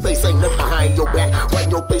 right in your face, ain't nothing behind your back. Right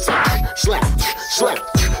in your face, slap, slap, slap.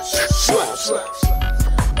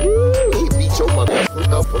 He beat your mother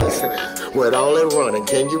up. With all that running,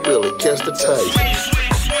 can you really catch the taste?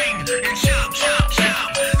 Swing, and chop, chop,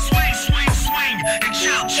 chop. Swing, and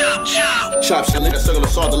chop, chop, chop. Chop shit like a circle of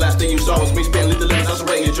salt. The last thing you saw was me spitting lethal limits,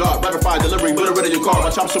 accelerating your jaw. Rapid fire delivery, build rid of your car. My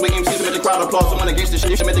chops away MCs to make the crowd applause. Someone against the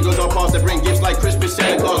shit, make the girls all pause that bring gifts like Christmas,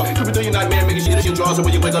 Santa Claus. Creeping through your nightmare, making shit your jaws. So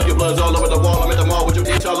when you wake up, your blood's all over the wall. I'm at the mall with your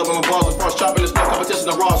bitch all over my balls. As far as chopping this stuff, competition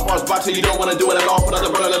of raw. As far as boxing, you don't wanna do it at all. Put out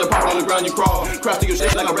the runner, let it pop on the ground, you crawl. Crash to your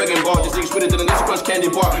shit like a wrecking ball. Just think sweeter than the next crunch candy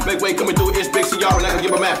bar. Make way coming through, it's Big CR, and I can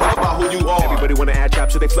give a map about who you are. Everybody wanna add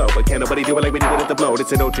chops to their flow, but can't nobody do it like we do it at the blow.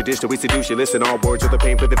 It's an old tradition, we seduce you. Listen, all words are the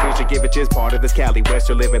pain for the fish. You give it just part of this Cali West.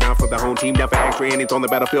 You're living out for the home team, never extra innings on the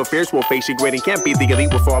battlefield. Fierce will face you gritty, can't be the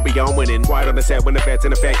elite, we're far beyond winning. Quiet on the set when the vet's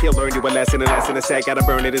in effect, he'll learn you a lesson, and less in a sec. Gotta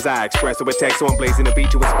burn it as I express it with text, so I'm blazing a beat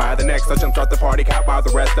to inspire the next. I jumpstart the party, caught by the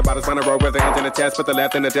rest. About us on the road with the hands in the test, put the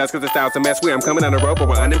left in the desk, cause the style's a mess. I'm coming on the road, but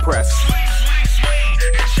we're unimpressed. Swing,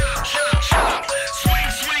 and chop, chop, chop. Swing,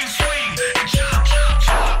 and chop, chop,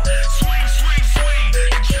 chop. Swing,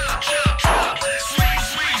 and chop, chop, chop. Swing,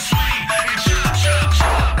 and chop, chop,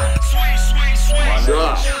 chop. Swing,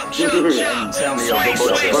 Tell me your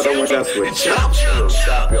brother was that switch. chop, chop,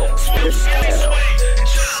 Stop yo.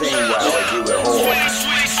 Sing while I do it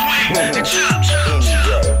swing, and chop, chop.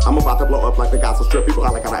 I'm about to blow up like the gospel strip. People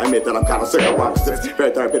are like, I admit that I'm kind of sick of rock. It's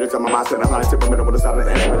very therapeutic on my mindset. I'm not a temperament with the side of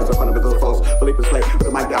the instrument. It's a fundamental false. Philippe Slay, with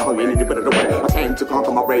the mic down, hungry, and you better away. I came to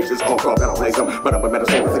conquer my rages. All call battle plays them. But I'm a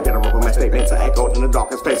medicine with a general. My statements are echoed in the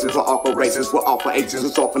darkest places. We're all for races. We're all for ages.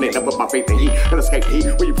 And soften it up with my faith in heat. And escape heat.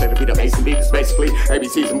 When you play the beat of Ace and B, it's basically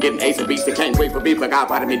ABCs. I'm getting A's and B's. They can't wait for beef. Like I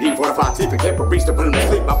vitamin D, fortified teeth. And can't reach to put them to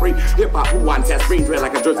sleep. I breathe hip hop, who wants test, green dread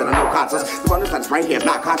like a drizzle and no conscience. The runners that's right here,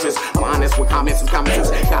 not conscious. I'm honest with comments and comments.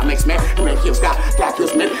 God makes man, and man kills God. God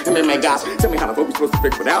kills men, and men make gods. Tell me how the fuck we supposed to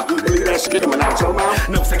figure it out. Believe that shit coming out your mouth.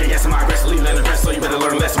 No second guessing my aggressively let it rest, so you better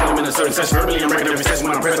learn less when I'm in a certain session. Verbally, I'm wrecking every session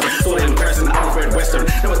when I'm present. So in comparison, I'm afraid of Western.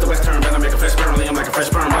 No, it's the West term, then I make a fresh burn. I'm like a fresh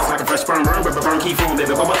sperm, bust like a fresh sperm. Burn, keep on,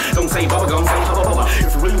 baby, bubba. Don't say bubba, gon' say hubba, bubba.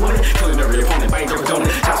 If you really want it, kill it, never your opponent. Bang, don't condone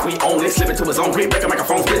it. Just we own it, slip it to his own grip. Break a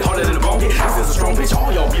microphone, spit harder than a bone hit. This is a strong bitch,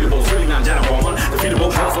 all y'all beatable. Really not general,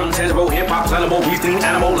 undefeatable, hustle, intangible, hip hop, flammable, beasting,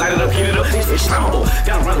 animal, light it up, heat it up. It's flammable.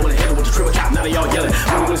 Gotta run with a head with the triple chop. None of y'all yelling.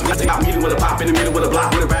 When we was got meeting with a pop in the middle with a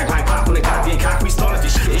block with a bag like pop. When they got the cock, we started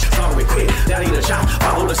this shit. Started with quick. Down in the chop,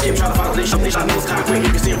 follow the skip, try to follow this shit. I know it's concrete.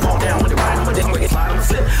 You can see him fall down with the ride on the dick, like it's slide on the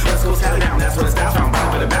slip. Let's go sally down. That's what it's down. Found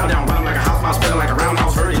better bow down, run like a house mouse, spinning like a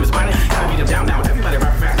roundhouse. Heard he was biting. Gotta beat him down now. Everybody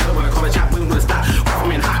rap fast. Never wanna call it chop. We wanna stop.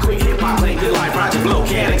 I'm in hot, quick hip hop, playing good life, Project Blow,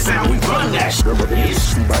 chaotic sound. We run that shit.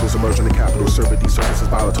 Street bodies emerge in the capital, serving these services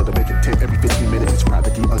volatile to make it 10 every 15 minutes. It's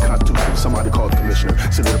privately unconstitutional. Somebody call the commissioner.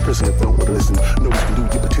 Sit in a prison if they don't want to listen. Know what you can do,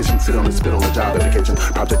 your petition. Sit on and spit on the job application.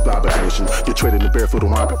 Project Blob definition. You're traded in barefoot on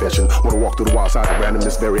my profession. Wanna walk through the wild side of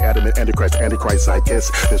randomness, very adamant. Antichrist side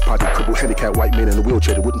kiss. There's Project Cripple, handicapped white men in a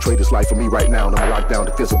wheelchair that wouldn't trade his life for me right now. And I'm locked down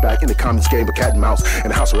to fizzle back in the commons game of cat and mouse. In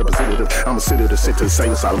the House of Representatives, I'm a senator sent to the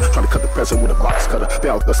same asylum. Trying to cut the president with a box cutter. They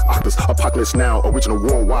all us octopus, apocalypse now. Original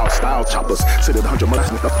war wild style choppers. Sit at 100 months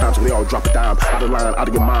and enough times when they all drop a dime. Out of line, out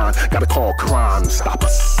of your mind. Gotta call crime, stop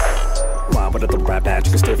us. Why would the rap patch?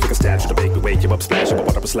 You can stiff, you can statue to make me wake you up, splash you, but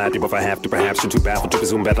whatever slap you if I have to. Perhaps you're too baffled to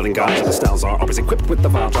presume battling gods. The styles are always equipped with the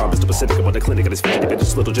vile charm. Mr. Pacific about the clinic at his feet.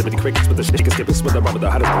 Bitches, little jibbity crickets with the shit. You can skip it, with the rubber, the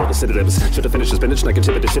hottest world, the sedatives. Should have finished the spinach, like a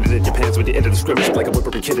tip of the shit in your pants when you enter the scrimmage. Like a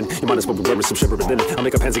whippery kitten. You might as well be wearing some shiver, and then I'll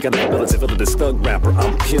make a pansy kind of ability. Fill this thug rapper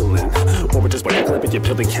I'm killing. Or just by your clipping, you're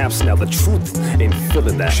peeling caps. Now the truth ain't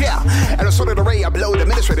feeling that. Yeah, and a sort of array of below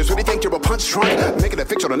administrators really think you're a punch drunk. Making a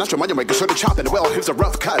fix on a natural money maker, sort of chopping. Well, here's a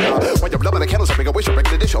rough cut. When you're blood on the candles, I make a wish, I break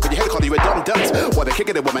the dish, open your head, call you a dumb dunce. While they're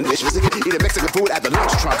kicking it, woman, dishes, eating Mexican food at the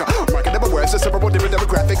lunch trunk. Marking number words, the several different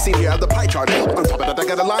demographics seen here on the pie chart. On top of that, I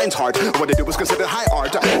got a lion's heart. What they do was considered high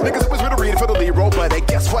art. Niggas was gonna read for the lead role, but hey,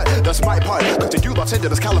 guess what? That's my part. Cause to you, Los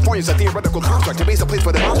Angeles, California's a theoretical construct. To base a place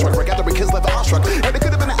for the monstruct, where gathering kids left awestruck. And it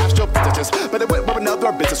could have been an astrophysicist, but it went with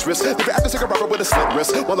another business risk. If you're after cigar rubber with a slit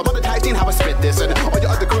wrist, while I'm monetizing how I spit this, and all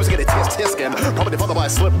your other crews get a tisk and probably followed by a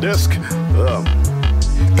slip disc.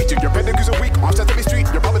 Each of your pedicures a week on Sesame Street,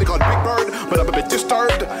 you're probably called Big Bird, but I'm a bit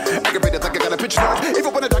disturbed. Aggravated like I got a pitch nerd.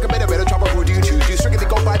 Even when I talk about a better chopper, who do you choose? You strictly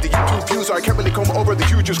go by the YouTube views, or I can't really comb over the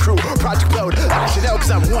hugest crew. Project Load, I should know,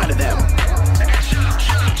 cause I'm one of them. Chop,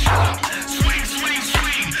 chop, chop. Swing, swing,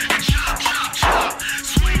 swing. And chop, chop, chop.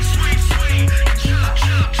 Swing, swing, swing. And chop,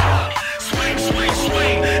 chop, chop. Swing, swing,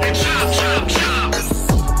 swing. And chop, chop, chop.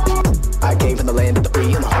 I came from the land of the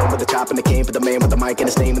free and the home of the chop, and I came for the man with the mic and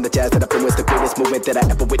his name and the jazz that I bring was the greatest movement that I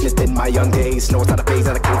ever witnessed in my young days. Snorts out of phase,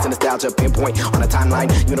 out of case, and nostalgia, pinpoint on a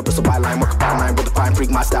timeline, universal byline, work a fine line with a fine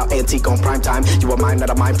freak, my style antique on prime time. You are mine,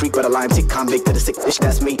 not a mind freak, but a lime sick convict to the sick fish.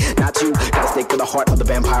 That's me, not you. Got a stake to the heart of the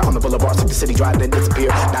vampire on the boulevard, so the city drive then disappear.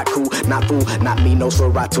 Not cool, not fool, not me, no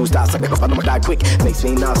Soratu style. Suck up on them, die quick, makes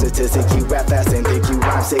me narcissistic. You rap fast and think you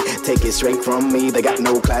rhyme sick. Take it straight from me, they got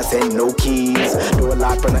no class and no keys. Do a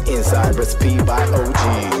lot from the inside, recipe by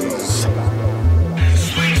OGs.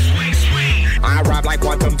 I arrive like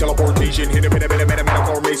quantum teleportation. Hit a bit of metal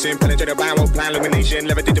formation. Penetrate a blind with blind illumination.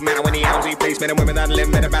 Levitate the matter when the energy placement. And women that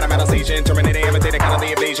live in a matter station. Terminate the imitate the kind of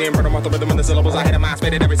the evasion. Burn them off the rhythm and the syllables. I hit a mind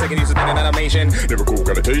spit it every second. Use it in an animation. Lyrical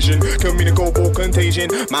connotation. Communicable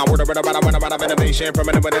contagion. My word about innovation.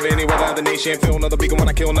 Permanent whatever any other nation. Feel another beacon when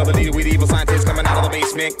I kill another leader with evil scientists coming out of the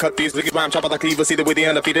basement. Cut these wicked rhyme chop out the cleaver. See the with the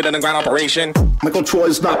undefeated underground operation. Michael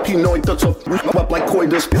Troy's not Pinoy. That's a up like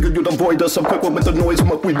coitus. Bigger you avoid us. I'm quick with the noise.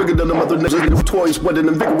 Muck we bigger than the mother niggas. Toys wedded and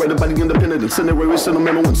invigorated by the independent incendiary,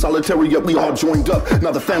 sentimental and solitary, yet we all joined up.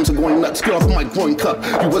 Now the fans are going nuts, get off my groin cup.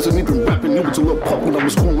 You wasn't even rapping, you was a little pup when I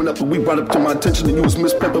was growing up, but we brought up to my attention that you was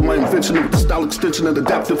mispepper my invention with the style extension and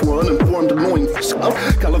adaptive for uninformed, annoying stuff.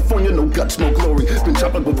 California, no guts, no glory. Been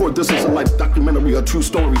chopping before this is a life documentary, a true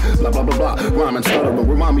story. Blah blah blah blah. Rhyme and stutter, but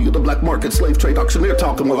remind me of the black market, slave trade auctioneer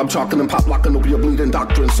talking while I'm chalking and pop locking over your bleeding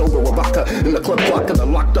doctrine. Sober or vodka in the club clocking, I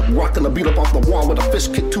locked up, rocking, I beat up off the wall with a fish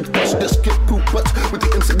kick, toothbrush, this kick, poop butts with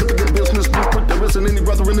the insignificant business blueprint. There isn't any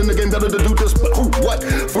brethren in the game better to do this, but who, what?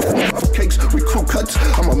 For cakes, recruit cuts.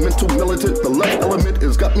 I'm a mental militant. The left element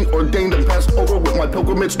has got me ordained and passed over with my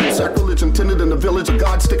pilgrimage. No sacrilege intended in the village of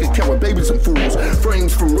God, taking care of babies and fools.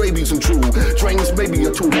 Frames from rabies and true. Drains maybe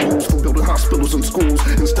a tool to use for building hospitals and schools.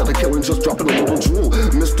 Instead of killing, just dropping a little jewel.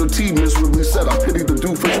 Mr. T miserably said, I pity the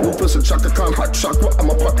doofus, Rufus, and Chaka Khan, hot chakra. I'm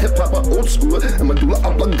a part hip-hop, old school, and medulla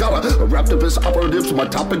oblongata. A raptivist operative, so my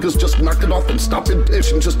topic is just knock it off and stop it,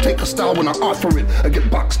 dish, and just take a style when I offer it. I get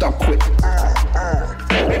boxed out quick. Chop,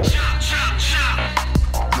 chop,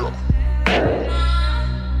 chop.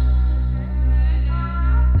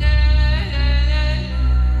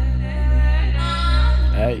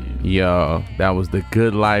 Hey. Yo, that was the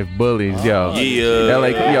Good Life Bullies, yo. Yeah. LA,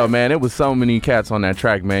 yo, man, it was so many cats on that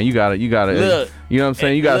track, man. You gotta, look, you know what I'm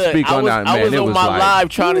saying? You gotta speak on that, man. I was on my like, live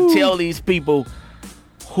trying to tell these people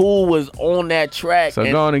who was on that track. So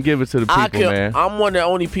go on and give it to the people, man. I'm one of the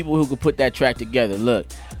only people who could put that track together. Look,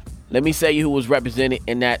 let me say who was represented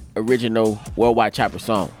in that original Worldwide Chopper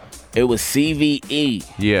song. It was CVE.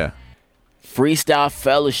 Yeah. Freestyle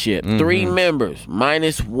Fellowship. 3 members,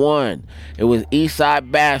 -1. It was Eastside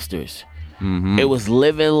Bastards. It was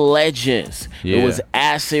Living Legends. It was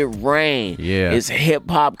Acid Rain. It's Hip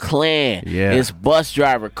Hop Clan. It's Bus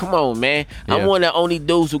Driver. Come on, man. I'm one of the only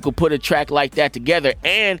dudes who could put a track like that together.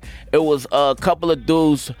 And it was a couple of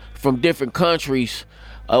dudes from different countries.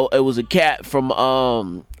 It was a cat from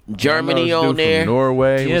Germany on there. From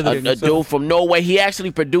Norway. Yeah, a dude from Norway. He actually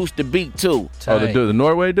produced the beat too. Oh, the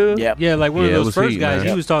Norway dude? Yep. Yeah, like one of those first guys. Man.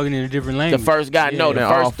 He was talking in a different language. The first guy, no, the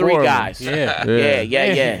first 3 guys.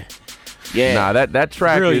 Yeah. Nah, that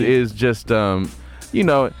track is just, you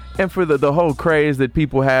know, and for the whole craze that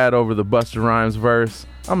people had over the Busta Rhymes verse,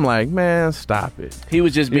 I'm like, man, stop it. He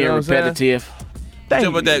was just being repetitive.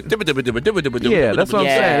 Yeah, that's what I'm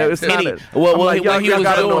saying. It's not y'all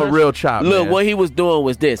gotta know a real chop. Look, what he was doing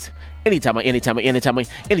was this. Anytime I gotta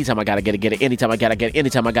get it. Anytime I gotta get it.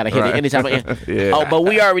 Anytime I gotta hit it. Anytime I. Oh, but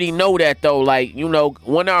we already know that though. Like, you know,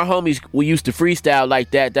 one of our homies we used to freestyle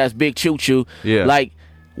like that. That's Big Choo Choo. Yeah. Like,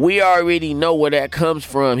 we already know where that comes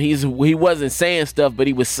from. He wasn't saying stuff, but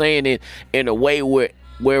he was saying it in a way where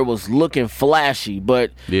it was looking flashy.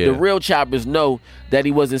 But the real choppers know that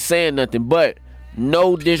he wasn't saying nothing. But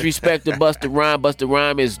no disrespect to Busta Rhyme. Busta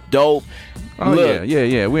Rhyme is dope. Oh Look,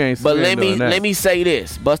 yeah. We ain't. But we ain't doing that. let me say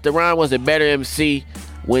this: Busta Rhymes was a better MC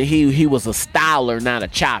when he was a styler, not a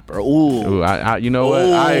chopper. Ooh, you know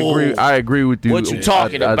what? I agree with you. What you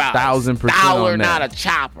talking about? 1,000% Styler, on not that. a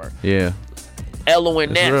chopper. Yeah. Elo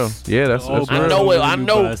and That's real. Ness. Yeah, that's real. I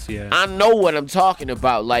know what I'm talking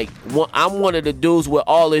about. Like, I'm one of the dudes with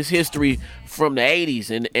all his history from the 80s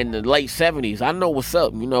and the late 70s. I know what's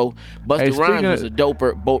up. You know, Busta Rhymes was a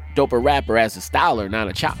doper rapper as a styler, not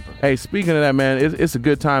a chopper. Hey, speaking of that, man, it's a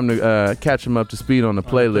good time to catch him up to speed on the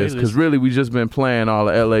playlist, because really we just been playing all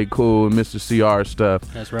the LA Cool and Mr. CR stuff.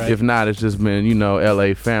 That's right. If not, it's just been, you know,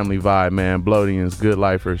 LA family vibe, man. Bloodians, Good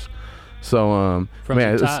Lifers. So,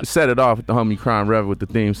 man, set it off with the homie Crime Rev with the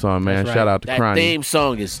theme song, man. Right. Shout out to that Crime. That theme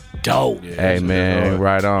song is dope. Hey, man,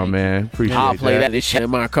 right on, man. Appreciate I'll play that. This shit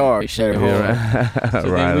in my car. Shut it So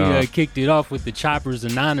right then we on. kicked it off with the Choppers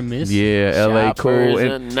Anonymous. Yeah, LA Cool.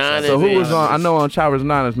 Anonymous. So who was on? I know on Choppers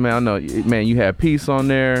Anonymous, man. I know, man. You had Peace on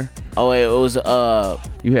there. Oh, it was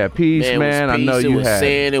You had Peace, man. It was I know Peace, you it was had.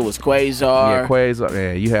 Sin, it was Quasar. Yeah, Quasar.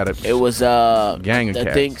 Yeah, you had a. It was gang of I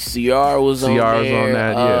cats. think CR was on there. CR was on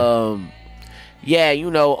that. Yeah. Yeah, you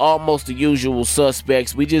know, almost the usual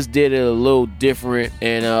suspects. We just did it a little different,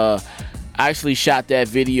 and I actually shot that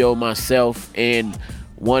video myself. And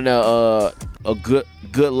one a good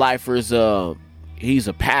lifers. He's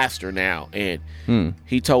a pastor now, and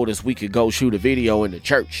he told us we could go shoot a video in the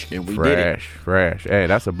church, and we did it. Fresh. Hey,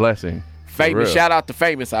 that's a blessing. Famous. Shout out to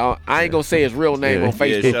Famous. I ain't gonna say his real name on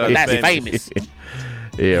Facebook, but that's Famous.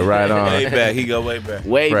 Yeah, right on. Way back. He go way back.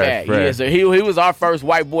 Way back. Fresh. Yeah, so he was our first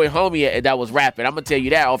white boy homie that was rapping. I'm gonna tell you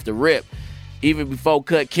that off the rip. Even before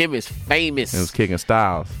Cut Chemist, Famous. It was kicking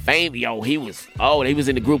styles. He was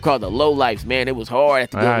in the group called the Low Lifes, man. It was hard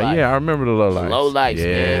at the Low Life. Yeah, I remember the Low Lives. Low Lifes,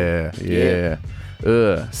 man. Yeah.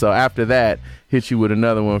 So after that, hit you with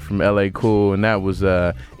another one from LA Cool, and that was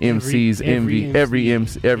MC's Envy. Every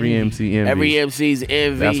MC Envy. Every MC's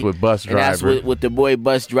Envy. That's with Bus Driver. And that's with the boy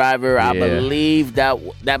Bus Driver. I believe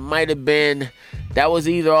that might have been. That was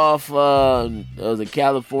either off the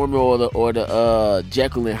California or the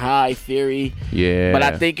Jekyll and Hyde Theory. Yeah. But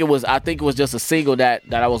I think it was just a single that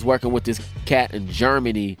I was working with this cat in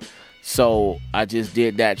Germany. So I just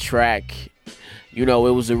did that track. You know,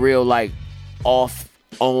 it was a real like off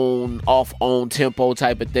on tempo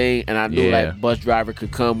type of thing, and I knew like Bus Driver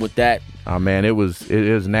could come with that. Oh man, it was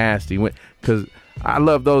nasty. Because I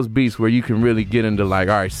love those beats where you can really get into like,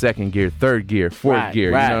 all right, second gear, third gear, fourth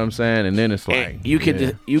gear. Right. You know what I'm saying? And then it's like and you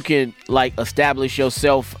can like establish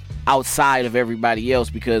yourself outside of everybody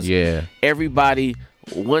else, because everybody.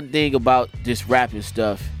 One thing about this rapping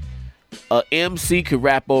stuff, a MC could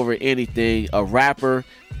rap over anything. A rapper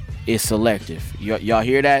is selective. Y'all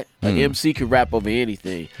hear that? An MC could rap over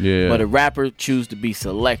anything. Yeah. But a rapper choose to be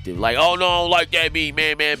selective. Like, oh no, I don't like that beat,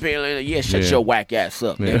 man. Yeah, shut your whack ass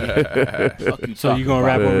up. So you gonna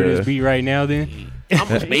rap over this beat right now then? I'm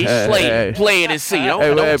gonna be play it and see.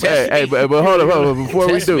 Don't test me. But hold on.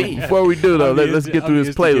 Before we do though, let's get through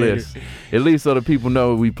this playlist. At least so the people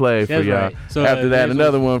know what we play for y'all. Right. So after that,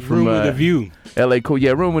 another one from Room with a View. LA Cool.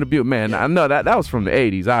 Yeah, Room with a View. Man, I know that was from the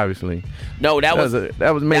 80s, obviously. No, that was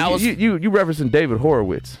you referencing David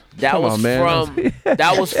Horowitz. That Come was on,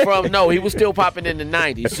 man. No, he was still popping in the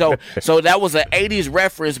 90s. So that was an 80s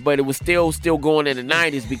reference, but it was still going in the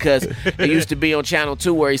 90s, because it used to be on Channel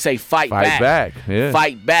 2 where he say fight back. Yeah.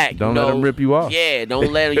 Fight back. Don't let him rip you off. Yeah,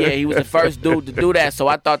 don't let him. Yeah, he was the first dude to do that. So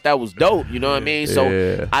I thought that was dope. You know what I mean?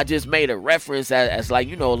 So I just made a reference as like,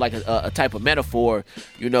 you know, like a type of metaphor.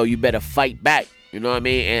 You know, you better fight back. You know what I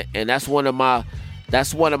mean? And that's one of my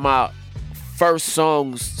first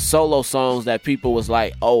solo songs that people was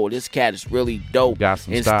like, oh, this cat is really dope and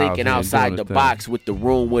styles, thinking outside the box with the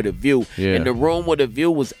Room with a View. Yeah. And the Room with a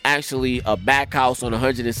View was actually a back house on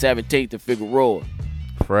 117th and Figueroa.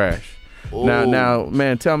 Fresh. Now,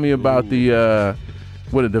 man, tell me about the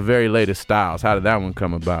what are the very latest styles? How did that one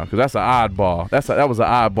come about? Because that's an oddball. That was an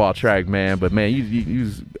oddball track, man. But man, you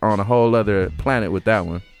was on a whole other planet with that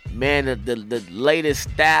one. Man, the latest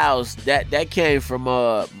styles that came from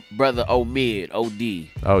brother Omid, OD.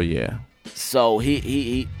 Oh yeah. So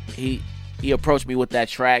he approached me with that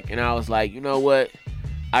track, and I was like, you know what,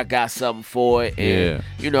 I got something for it, and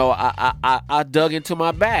you know, I dug into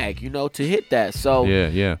my bag, you know, to hit that. So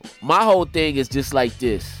my whole thing is just like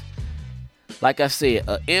this. Like I said,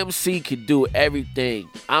 a MC could do everything.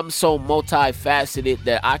 I'm so multifaceted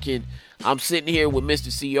that I'm sitting here with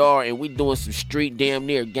Mr. CR and we doing some street damn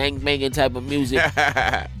near gangbanging type of music.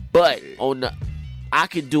 But I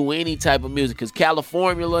could do any type of music, because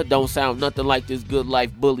California don't sound nothing like this Good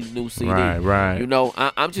Life Bully new CD. Right. You know,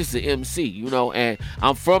 I'm just an MC, you know, and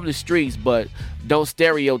I'm from the streets, but don't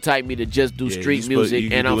stereotype me to just do street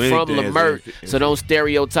music. And I'm from Lamert, so don't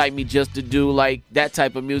stereotype me just to do like that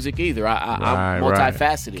type of music either. I'm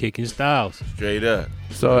multifaceted. Kicking styles. Straight up.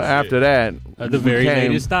 So after that, the very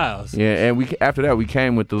latest styles. Yeah, and after that we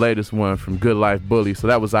came with the latest one from Good Life Bully. So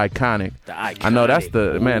that was Iconic. I know that's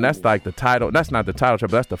that's like the title. That's not the title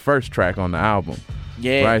track, but that's the first track on the album.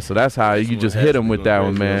 Yeah. Right. So that's how you just hit him with that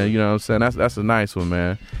one, man. You know what I'm saying? That's a nice one,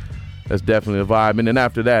 man. That's definitely a vibe. And then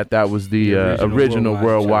after that was the original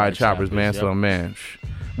Worldwide Choppers, man. So man,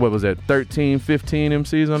 what was that? 13, 15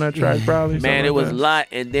 MCs on that track, probably. Man, it was a lot,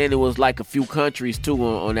 and then it was like a few countries too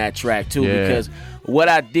on that track too. Yeah. Because what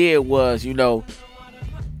I did was, you know,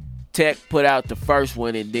 Tech put out the first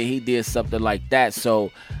one, and then he did something like that.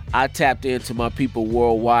 So I tapped into my people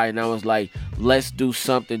worldwide, and I was like, let's do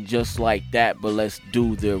something just like that, but let's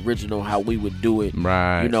do the original how we would do it,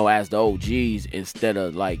 right? You know, as the OGs instead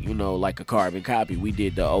of like, you know, like a carbon copy. We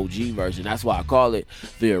did the OG version. That's why I call it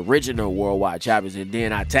the original Worldwide Choppers, and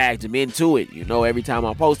then I tagged him into it. You know, every time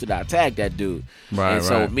I posted, I tagged that dude. Right. And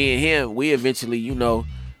so me and him, we eventually, you know,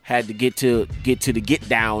 had to get to the get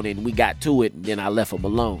down, and we got to it, and then I left him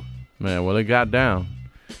alone. Man, well, it got down.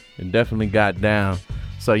 It definitely got down.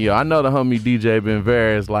 So, yo, I know the homie DJ Ben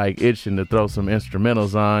Vera is like itching to throw some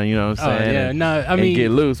instrumentals on, you know what I'm saying? Yeah, no, I mean, and get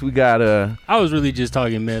loose. We got I was really just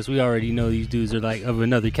talking mess. We already know these dudes are like of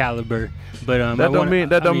another caliber, but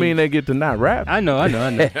that don't mean they get to not rap. I know. I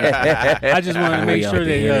just wanted to make sure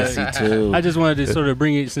that I just wanted to sort of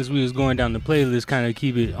bring it, since we was going down the playlist, kind of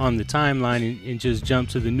keep it on the timeline and just jump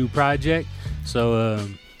to the new project. So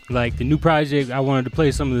like the new project, I wanted to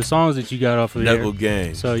play some of the songs that you got off of Knuckle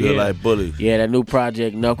Gang. So Good Life Bully. Yeah, that new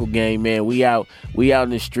project, Knuckle Gang, man. We out in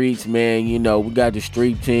the streets, man. You know, we got the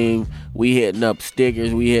street team. We hitting up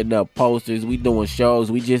stickers. We hitting up posters. We doing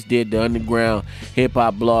shows. We just did the Underground Hip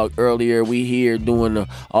Hop blog earlier. We here doing the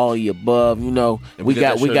all the above. You know, we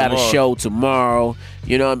got a show tomorrow.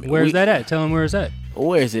 You know, where's that at? Tell them where it's at.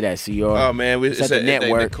 Where is it at, CR? Oh man, it's at the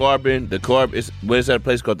network. The Carbon. Where's that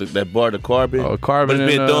place called? That bar, the Carbon. Oh, Carbon. But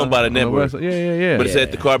it's being done by the network. Yeah. But it's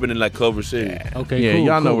at the Carbon in like Culver City. Okay. Yeah, cool,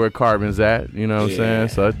 y'all know where Carbon's at. You know what I'm saying?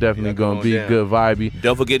 So it's definitely gonna be good vibey.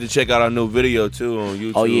 Don't forget to check out our new video too on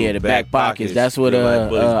YouTube. Oh yeah, the back pockets. That's what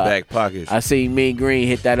back pockets. I see Mean Green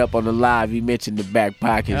hit that up on the live. He mentioned the back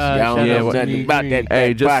pockets. Y'all don't know nothing about that.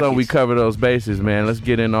 Hey, just so we cover those bases, man. Let's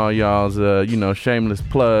get in all y'all's shameless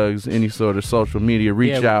plugs, any sort of social media.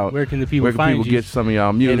 Reach out. Where can the people find you? Get some of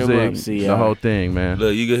y'all music, the whole thing, man?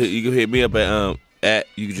 Look, you can hit me up at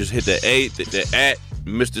you can just hit the at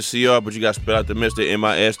Mr. CR, but you got to spell out the Mr.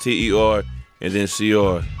 MISTER and then CR.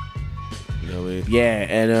 You know what I mean? Yeah,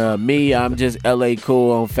 and me, I'm just LA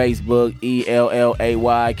Cool on Facebook, ELLAYKHULE.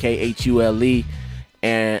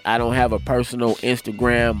 And I don't have a personal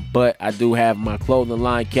Instagram, but I do have my clothing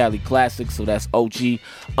line, Cali Classics. So that's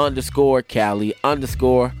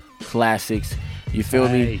OG_Cali_Classics. You feel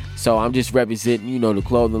me? So I'm just representing, the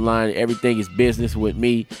clothing line. Everything is business with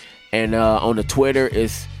me. And on the Twitter,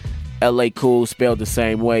 it's LA Cool, spelled the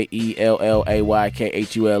same way,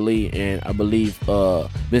 ELLAYKHULE. And I believe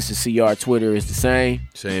Mr. CR Twitter is the same.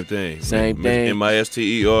 Same thing. And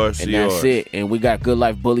MISTER, that's it. And we got Good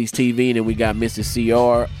Life Bullies TV, and then we got Mr.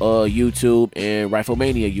 CR YouTube and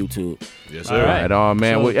Riflemania YouTube. Yes, sir. All right,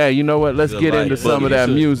 man. So, well, hey, you know what? Let's get into some of that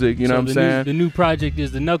music. You know what I'm saying? The new project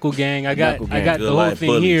is the Knuckle Gang. I got the whole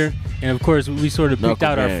thing here, and of course we sort of picked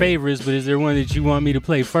out our favorites. But is there one that you want me to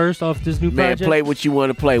play first off this new project? Man, play what you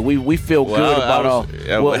want to play. We feel good about all.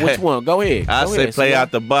 Which one? Go ahead. I say play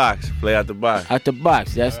out the box. Play out the box. Out the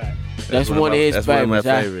box. That's one of his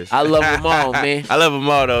favorites. I love them all, man. I love them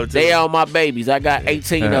all though. Too. They all my babies. I got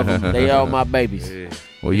 18 of them. They all my babies. Yeah.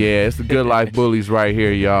 Well, yeah, it's the Good Life Bullies right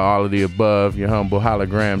here, y'all. All of the above. Your humble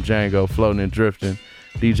hologram Django, floating and drifting.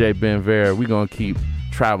 DJ Ben Vera. We gonna keep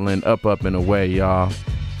traveling up and away, y'all.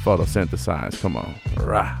 Photosynthesize. Come on.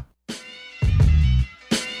 Rah.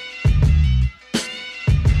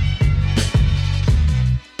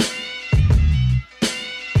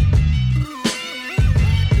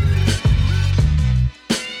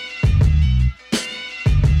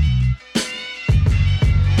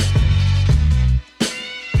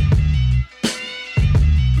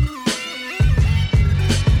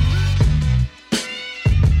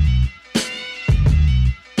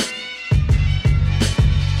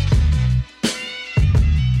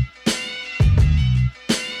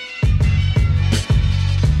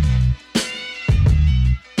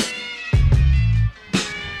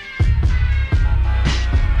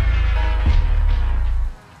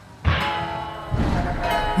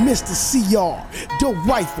 Mr. CR, the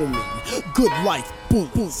Rifleman, Good Life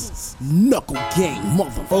Bullies, Knuckle Gang,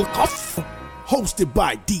 motherfucker. hosted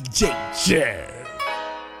by DJ Jazz.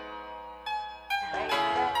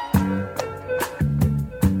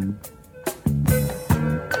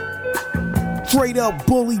 Straight up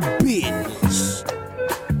bully business.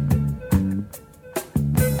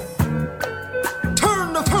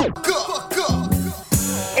 Turn the fuck up.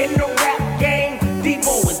 In the rap game,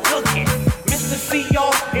 Debo is cooking. Mr.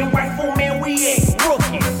 CR and Rifleman, we ain't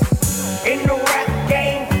rookies. In the rap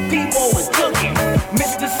game, Debo is cooking.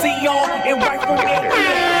 Mr. CR and Rifleman, we ain't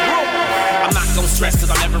rookies. I'm not gon' stress cause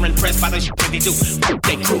I'm never impressed by the shit they do.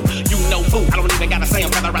 They crew, you know who. I don't even gotta say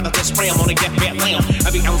them, rather just spray 'em on a deathbed lamb.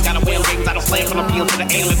 Every ounce got a whale, games I don't slam from the PM to the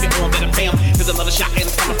AM. If you're on, better fam. Here's another shot and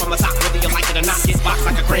it's coming from the top. Whether you like it or not, get boxed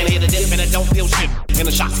like a granny at a dip and it don't feel shit. And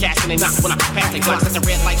the shots cash and they knock when I pass they glass at the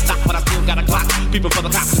red light stop, but I still got a clock. People for the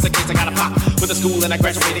cops just in case I got a pop. With the school and I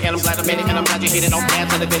graduated and I'm glad I made it. And I'm glad you hit it on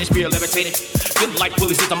pads and the finish beer levitated. Good like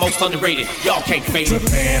bullies is the most underrated. Y'all can't fade it.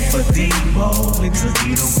 Prepare for Debo into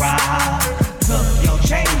the ride. Tuck your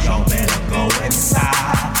change, y'all better go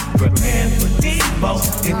inside. Prepare for Debo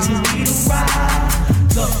into the ride.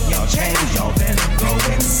 Tuck your change, y'all better go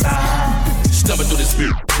inside. Stumbling through this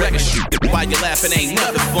spirit, ragged shit. Why you laughing ain't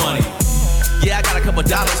nothing funny. Yeah, I got a couple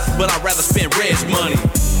dollars, but I'd rather spend Red's money.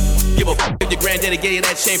 Give a f if your granddaddy gave you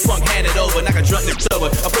that chain, punk, hand it over. Knock a drunk nigga sober.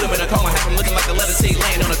 I put him in a coma, have him looking like a letter C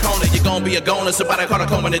laying on the corner. You gon' be a goner, somebody call a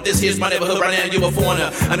coma. That this here's my neighborhood right now, you a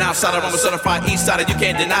foreigner. An outsider, I'm a certified east sider, you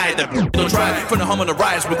can't deny it. Don't try it. From the home of the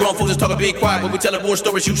riots, we're grown folks just talking, be quiet. When we tell war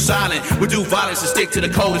stories, you silent. We do violence and stick to the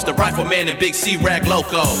code. It's the Rifleman and Big C Rag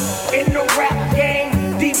Loco. In the rap game,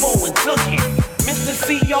 Debo and Tookie. Mr.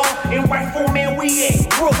 CR and Rifleman, we ain't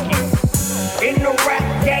rookies. In the rap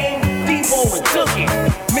game, Debo and Tookie.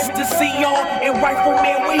 Mr. CR and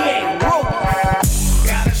Rifleman, we ain't rookies.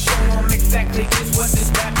 Gotta show them exactly just what this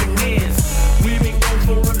rapping is. We've been going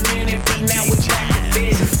for a minute, but now we're back in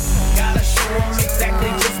biz. Gotta show them exactly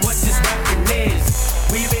just what this rapping is.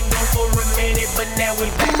 We've been going for a minute, but now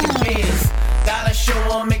we're back in biz. Gotta show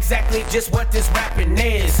them exactly just what this rapping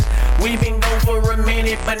is. We've been going for a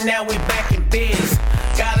minute, but now we back in biz.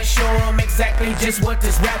 Gotta show them exactly just what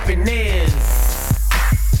this rapping is.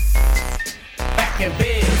 Back in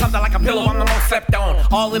biz. Something like a pillow, I'm the most slept on.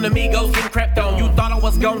 All in amigos getting crept on. You thought I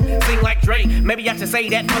was gon' sing like Dre. Maybe I should say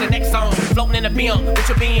that for the next song. Floating in the BM with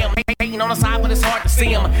your BM. Hating on the side, but it's hard to see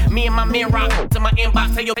him. Me and my men rock to my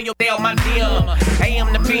inbox. Hey, yo, they on my DM.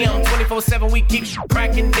 AM to PM, 24/7, we keep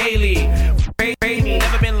cracking daily. Baby,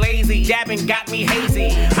 never been lazy. Jabbing got me hazy.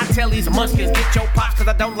 I tell these munchkins, get your pops, cause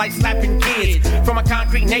I don't like slapping kids. From a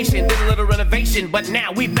concrete nation, did a little renovation, but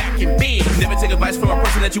now we back in big. Never take advice from a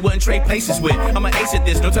person that you wouldn't trade places with. I'm an ace at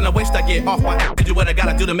this, no time to waste, I get off my ass. Do what I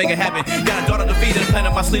gotta do to make it happen. Got a daughter to feed and a plan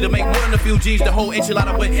up my sleeve to make more than a few G's. The whole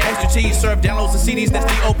enchilada with extra cheese. Serve downloads and CDs, that's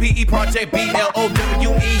DOPE Project BLOWED.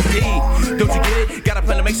 Don't you get it? Got a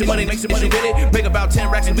plan to make some money with it. Make about 10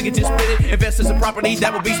 racks and we can just spit it. Invest in some property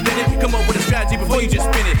that will be spinning. Come up with a strategy before you just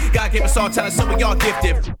spin it. God gave us all talent, some of y'all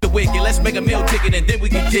gifted. The wicked, let's make a meal ticket and then we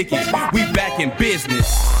can kick it. We back in business.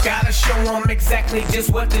 Gotta show them exactly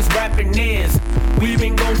just what this rapping is. We've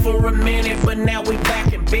been going for a minute, but now we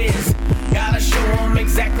back in biz. Gotta show them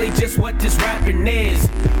exactly just what this rapping is.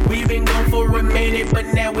 We've been going for a minute, but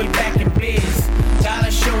now we back in biz.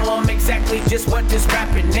 Gotta show them exactly just what this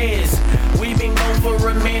rapping is. We've been going for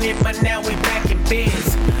a minute, but now we back in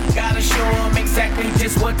biz. Gotta show them exactly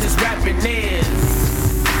just what this rapping is.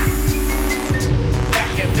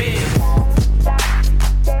 Back in biz.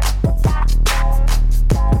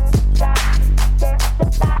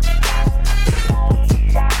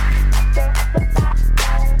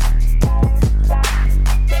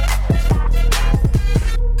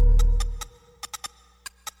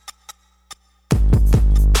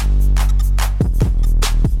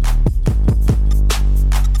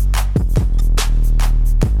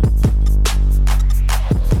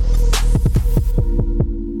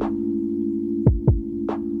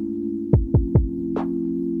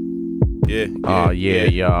 Yeah,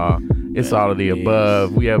 y'all. It's all of the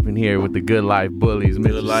above. We up in here with the Good Life Bullies,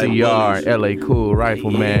 Mr. CR, LA Cool,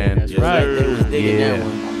 Rifleman. That's right. They was digging that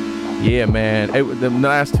one. Yeah, man. The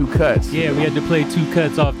last two cuts. Yeah, we had to play two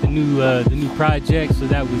cuts off the new project. So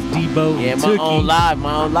that was Debo. Yeah, and my Tookie. own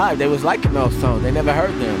live. They was liking those songs. They never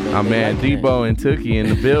heard them. Oh man, Debo and Tookie in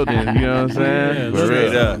the building. You know what I'm saying? Yeah,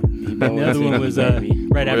 Straight up. And the other one was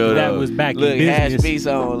right after that was Back in Business. Hash Beats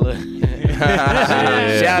on. Look.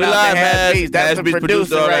 Shout out to Hash Beats. That's the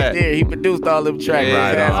producer right there. He produced all them tracks.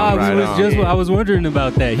 I was wondering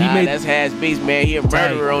about that. That's Hash Beats, man. He a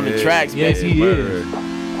murderer on the tracks, man. Yes, he is.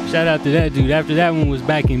 Shout out to that dude. After that one was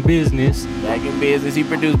Back in Business. Back in Business. He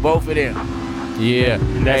produced both of them. Yeah.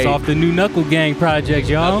 And that's off the new Knuckle Gang project,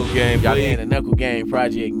 y'all. Yeah, the Knuckle Gang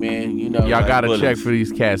project, man. You know, y'all gotta check for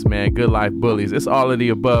these cats, man. Good Life Bullies. It's all of the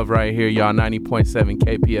above right here, y'all. 90.7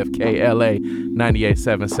 KPFK LA,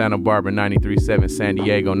 98.7 Santa Barbara, 93.7 San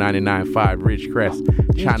Diego, 99.5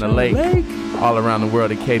 Ridgecrest, China Lake. All around the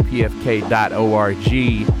world at kpfk.org.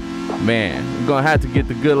 Man, we're gonna have to get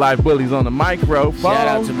the Good Life Bullies on the microphone. Shout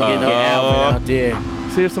out to Alvin out there.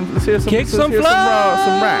 Let's hear some Kick some flow.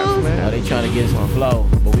 Some raps, man. Oh, they trying to get some flow,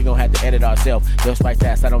 but we gonna have to edit ourselves. Just right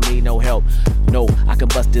fast, I don't need no help. No, I can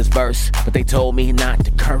bust this verse, but they told me not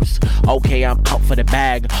to curse. Okay, I'm out for the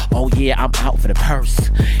bag. Oh yeah, I'm out for the purse.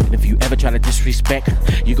 And if you ever try to disrespect,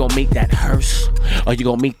 you gonna meet that hearse, or you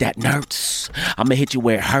gonna meet that nurse. I'ma hit you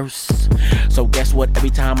where it hurts. So guess what? Every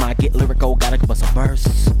time I get lyrical, gotta bust a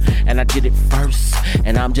verse. And I did it first,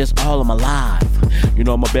 and I'm just all of my life. You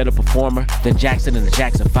know I'm a better performer than Jackson and the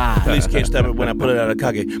Jackson 5. Police can't stop it when I pull it out of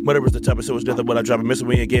cocky. Murder is the topic, so it's nothing when I drop it. Missing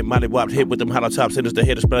me and get molly whopped. Hit with them hollow top senders to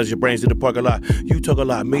hit to splatters your brains in the parking lot. You talk a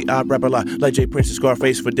lot, me, I rap a lot. Like Jay Prince and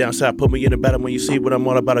Scarface for downside. Put me in the battle when you see what I'm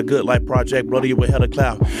on about. A Good Life project, bloody you with hella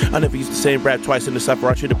cloud. I never used the same rap twice in the cypher.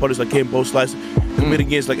 I treat the police like Kimbo Slice.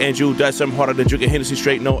 Comedians like Andrew Dice, I'm harder than drinking Hennessy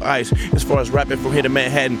straight, no ice. As far as rapping from here to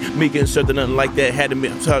Manhattan, me getting something nothing like that. Had to be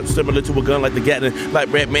similar to a gun like the Gatling.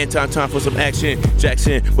 Like Red Man, time for some action.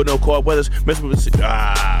 Jackson with no car weathers, messing with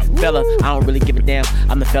Fella, I don't really give a damn.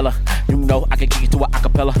 I'm the fella. You know, I can kick it to an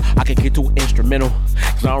acapella. I can get to an instrumental.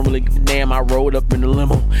 Cause I don't really give a damn. I rolled up in the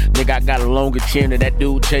limo. Nigga, I got a longer chin than that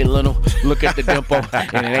dude, Jay Leno. Look at the dimple,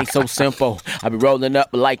 and it ain't so simple. I be rolling up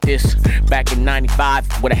like this. Back in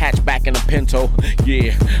 95 with a hatchback and a Pinto.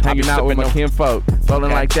 Yeah, hanging out with my kinfolk.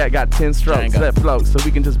 Rolling like that, got 10 strokes. Let float, so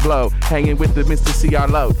we can just blow. Hanging with the Mr. C.R.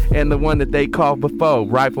 Low. And the one that they called before.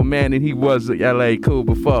 Rifleman, and he was LA cool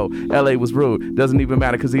before. LA was rude. Doesn't even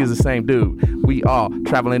matter because he's the same dude. We all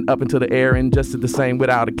traveling up into the air and just the same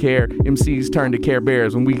without a care. MCs turn to Care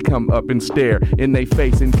Bears when we come up and stare in they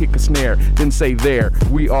face and kick a snare. Then say there,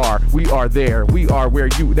 we are there. We are where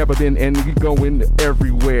you never been and we going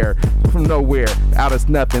everywhere. From nowhere, out of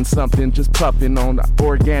nothing, something just puffing on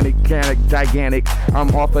organic, gigantic.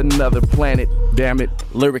 I'm off another planet, damn it.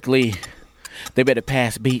 Lyrically, they better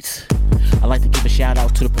pass beats. I like to give a shout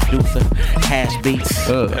out to the producer, Hash Beats.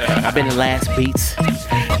 I've been in Last Beats.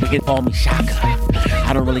 You can call me Shaka.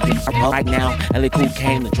 I don't really get right now. LA Cool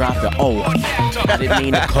came to drop the O. I didn't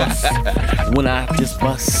mean to cuss when I just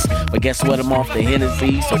bust. But guess what? I'm off the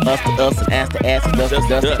Hennessy. So us to us and ass to ass and dust to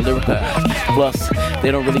dust. Lyrical plus. They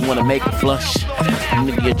don't really want to make a flush.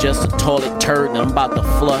 Nigga, you're just a toilet turd and I'm about to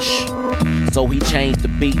flush. So he changed the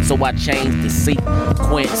beat, so I changed the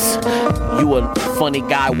sequence. You a funny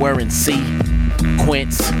guy wearing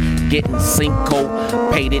sequence, getting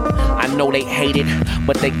syncopated. I know they hate it,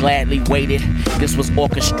 but they gladly waited. This was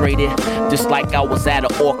orchestrated, just like I was at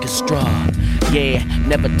an orchestra. Yeah,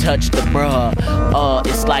 never touched the bruh.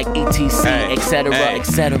 It's like ETC, etc.,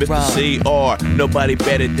 etc. Mr. C.R., nobody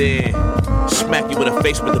better than smack you in the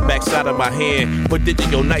face with the backside of my hand. Predicted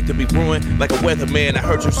your night to be ruined like a weatherman. I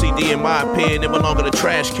heard your CD in my pen, it belong in a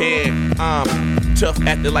trash can. I'm tough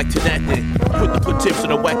acting like Tinactin. Put tips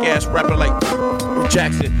in a whack ass rapper like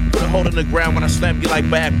Jackson. Put a hole in the ground when I slam you like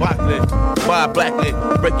bad boxing. Bob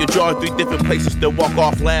Blackman, break your jaw in 3 different places, then walk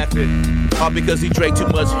off laughing. All because he drank too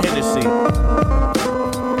much Hennessy.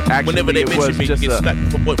 Actually, whenever they mention me, get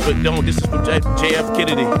slapped for what don't. This is from JF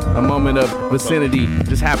Kennedy. A moment of vicinity,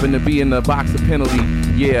 just happened to be in the box of penalty.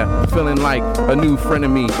 Yeah, feeling like a new friend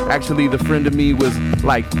of me. Actually, the friend of me was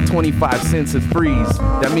like 25 cents of freeze.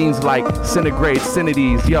 That means like centigrade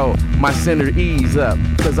centities. Yo, my center ease up,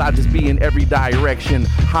 cause I just be in every direction.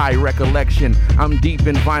 High recollection, I'm deep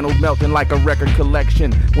in vinyl melting like a record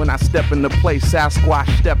collection. When I step in the place, Sasquatch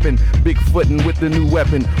stepping, Bigfootin' with the new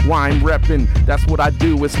weapon, wine reppin'. That's what I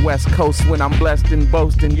do, it's West Coast when I'm blessed and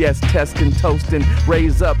boasting. Yes, testing, toasting,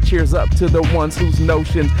 raise up, cheers up to the ones whose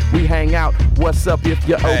notions we hang out. What's up if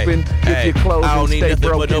you're open, if you're closed I don't and need stay nothing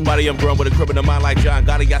broken. but nobody. I'm grown with a criminal mind like John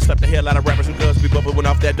Gotti. Got slapped the hell out of rappers and guns. Be bumping went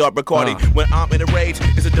off that dark Bacardi. When I'm in a rage,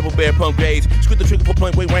 it's a double bear pump gauge. Screw the trigger for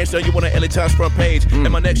point weight range. So you want an LA Times front page.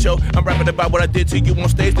 In my next show, I'm rapping about what I did to you on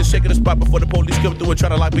stage. Then shaking the spot before the police come through and try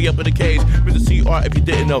to lock me up in the cage. Mr. CR, if you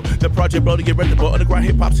didn't know, the project bro to get reputable. Underground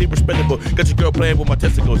hip hop, see respectable. Got your girl playing with my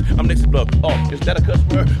testicles. I'm next to blow. Oh, is that a cuss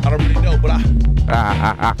word? I don't really know. but I.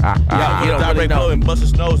 Yo, you don't really know. And bust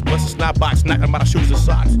his nose, bust his snot box, knock him out of shoes and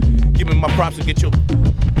socks. Give me my props and get you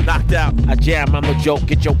knocked out. I jam, I'm a joke,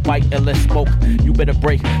 get your bite and let's smoke. You better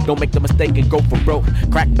break, don't make the mistake and go for broke.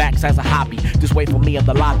 Crack backs as a hobby, just wait for me in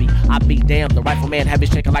the lobby. I be damned, the rifleman have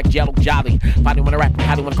it shaking like Jello Jolly. Probably wanna rap,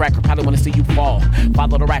 probably wanna crack, probably wanna see you fall.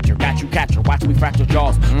 Follow the ratchet, got you catcher, watch me fracture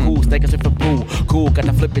jaws. Cool, snake us from pool, cool, got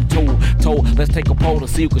the flipping tool. Told, let's take a poll to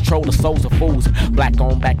see who control the souls of fools. Black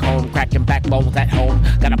on, back home, cracking backbones at home.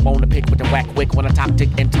 Got a bone to pick with the whack wick when I talk tick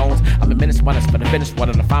and tones. I'm a menace runners for the finish, one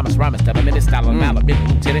of the finest rhymers that I'm in this style of now. I've been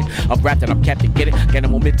lieutenant of rap that I'm captain, get it? Getting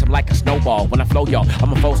momentum like a snowball. When I flow y'all,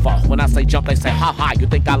 I'm a foe's fall. When I say jump, they say ha ha. You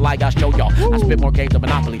think I lie, I'll show y'all. I spit more games than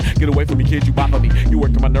Monopoly. Get away from me, kids, you bop on me. You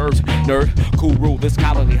working my nerves, nerd. Cool rule, this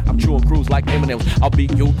colony. I'm chewing crews like Eminem. I'll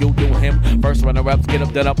beat you doing him. First runner-ups, get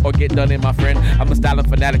them done up or get done in, my friend. I'm a styling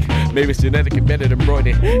fanatic. Maybe it's genetic and better than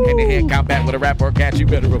embroidered. Hand-to-hand combat with a rap or catch, you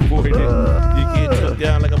better avoid it. You get took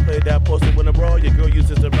down like I played that poster when I brawl. Your girl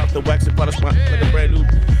uses the rock to wax and polish my like a brand new.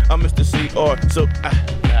 I'm Mr. CR, so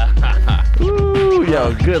Ooh,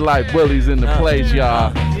 yo, good life bullies in the place,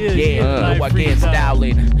 y'all. Yeah, again,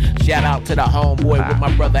 styling. Shout out to the homeboy with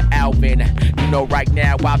my brother Alvin. You know, right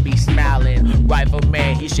now I be smiling.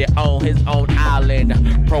 Rifleman, he should own his own island.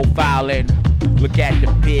 Profiling. Look at the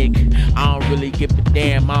pig. I don't really give a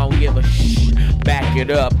damn. I don't give a shh. Back it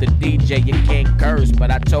up. The DJ, you can't curse. But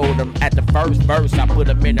I told him at the first verse, I put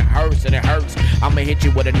him in a hearse and it hurts. I'ma hit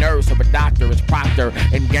you with a nurse or a doctor. It's Procter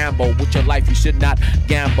and Gamble. With your life, you should not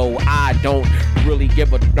gamble. I don't really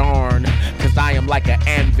give a darn. Cause I am like an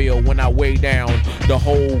anvil when I weigh down. The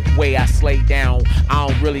whole way I slay down. I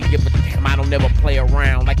don't really give a damn. I don't ever play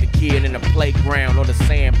around like a kid in a playground or the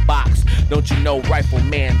sandbox. Don't you know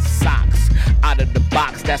Rifleman socks? Out of the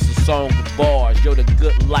box, that's a song of bars. Yo, the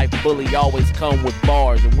good life bully always come with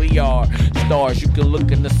bars. And we are stars, you can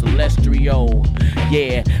look in the celestial.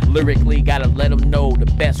 Yeah, lyrically gotta let them know the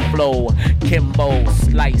best flow. Kimbo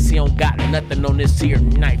Slice, he don't got nothing on this here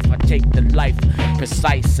knife. I take the life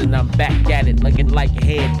precise and I'm back at it looking like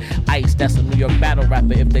head ice. That's a New York battle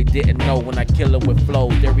rapper if they didn't know. When I kill him with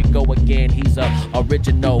flows, there we go again. He's a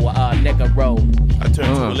original Negro. I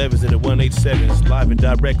turned 211s into 187s, live and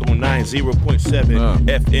direct on 90.7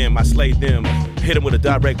 FM. I slayed them, hit him with a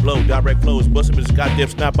direct blow, direct flows, bust him in his goddamn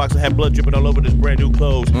snot box. I had blood dripping all over this brand new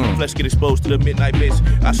clothes. Flesh get exposed to the midnight mist.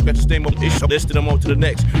 I scratch his name on the issue, listed him on to the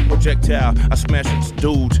next projectile. I smash his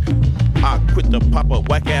dudes. I quit the pop-up,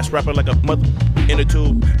 whack-ass rapper like a mother in a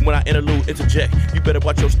tube. When I interlude, interject. You better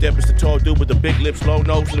watch your step. It's the tall dude with the big lips, long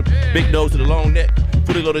nose, and the big nose and the long neck.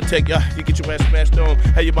 Fully loaded take, you get your ass smashed on.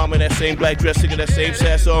 Have your mama in that same black dress, singing that same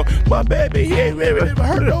sad song. My baby, he ain't really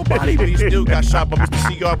hurt nobody. But he still got shot by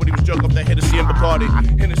Mr. CR when he was drunk off that Hennessy and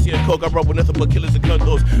Bacardi. Hennessy and Coke, I rub with nothing but killers and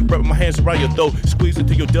condos. Wrapping my hands around your throat, squeeze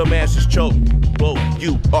until your dumb ass is choked. Blow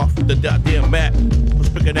you off the goddamn map. Who's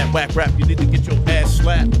picking that whack rap? You need to get your ass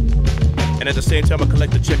slapped. And at the same time, I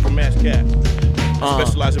collect a check from ASCAP.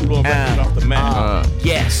 Specialize in blowing records off the map.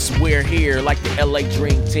 Yes, we're here like the LA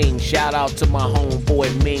Dream Team. Shout out to my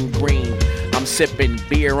homeboy Mean Green. I'm sipping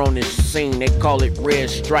beer on this scene. They call it Red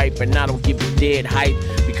Stripe, and I don't give a dead hype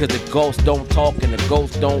because the ghosts don't talk and the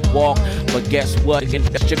ghosts don't walk. But guess what?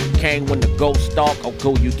 The sugar cane when the ghosts stalk. Oh,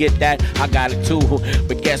 cool, you get that? I got it too.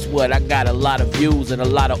 But guess what? I got a lot of views and a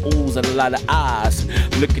lot of oohs and a lot of eyes.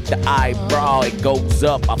 Look at the eyebrow, it goes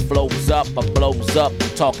up. I flows up, I blows up. I'm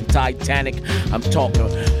talking Titanic, I'm talking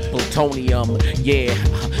plutonium. Yeah,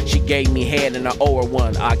 she gave me head and I owe her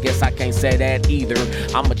one. I guess I can't say that either.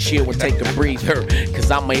 I'ma chill and take a breather,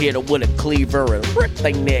 cause I'ma hit her with a cleaver and rip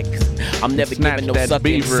they neck. I'm never giving no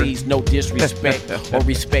sucking MCs no disrespect or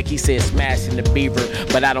respect. He said smashing the beaver,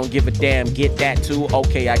 but I don't give a damn. Get that too?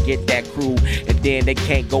 Okay, I get that crew. And then they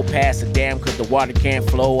can't go past the dam cause the water can't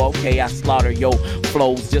flow. Okay, I slaughter your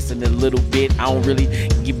flows just in a little bit. I don't really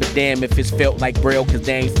give a damn if it's felt like Braille cause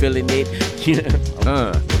they ain't feeling it.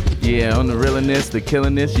 Yeah, on the realness, the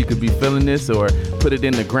killingness, you could be feeling this or put it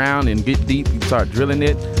in the ground and get deep, you start drilling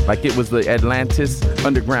it like it was the Atlantis,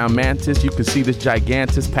 underground mantis. You can see this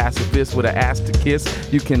gigantus pacifist with an ass to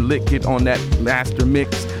kiss. You can lick it on that master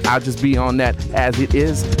mix. I'll just be on that as it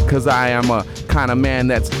is, cause I am a kind of man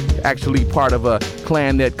that's actually part of a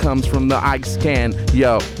clan that comes from the ice can.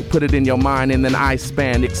 Yo, put it in your mind and then I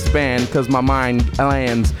expand, cause my mind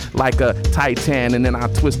lands like a titan and then I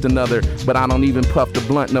twist another, but I don't even puff the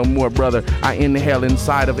blunt no more, brother. I inhale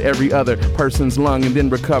inside of every other person's lung and then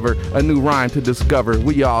recover a new rhyme to discover.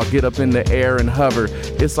 We all get up in the air and hover.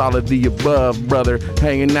 It's all of the above, brother,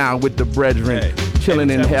 hanging out with the brethren. chilling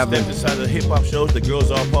in heaven. Inside the hip hop shows, the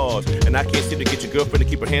girls all pause, and I can't seem to get your girlfriend to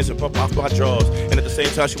keep her hands up off my drawers. And at the same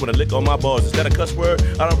time, she wanna lick on my balls. Is that a cuss word?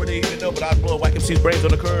 I don't really even know, but I blow White MC's brains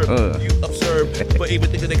on the curb. You observe, but even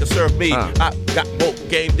thinking they can serve me. I got more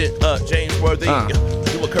game than James Worthy.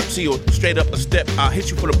 Do a curtsy or straight up a step. I'll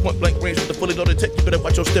hit you from the point blank range with the fully loaded tech. You better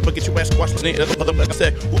watch your step or get your ass squashed. Like I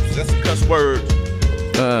said, oops, that's a cuss word.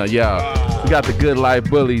 Yeah, we got the Good Life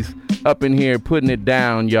Bullies up in here putting it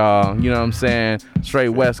down, y'all. You know what I'm saying? Straight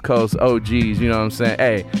West Coast OGs. You know what I'm saying?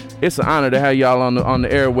 Hey, it's an honor to have y'all on the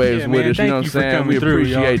airwaves with us. You know what I'm saying? We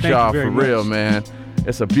appreciate y'all for real, man.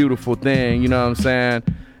 It's a beautiful thing. You know what I'm saying?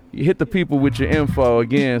 You hit the people with your info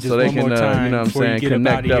again, so they can, you know what I'm saying,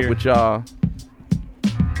 connect up with y'all.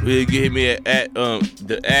 You can hit me at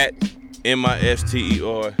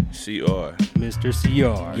MISTERCR. Mr.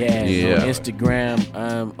 CR. Yeah. On Instagram,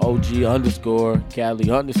 I'm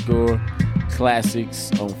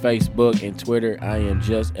OG_Cali_Classics. On Facebook and Twitter, I am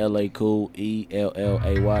just LA Cool,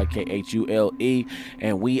 ELLAYKHULE.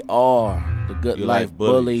 And we are the Good Life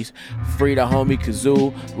Bullies. Free the homie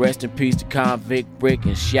Kazoo. Rest in peace to Convict Brick.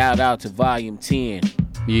 And shout out to Volume 10.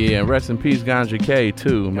 Yeah, rest in peace Ganja K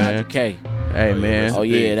too, man. Ganja K. Hey, man. Oh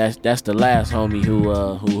yeah, that's the last homie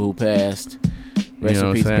who passed. Rest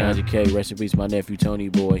in peace, Ganja K. Rest in peace, my nephew Tony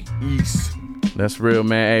Boy. East. That's real,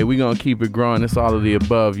 man. Hey, we gonna keep it growing. It's all of the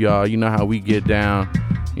above, y'all. You know how we get down.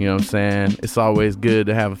 You know what I'm saying? It's always good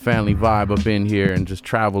to have a family vibe up in here and just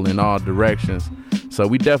travel in all directions. So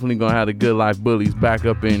we definitely gonna have the Good Life Bullies back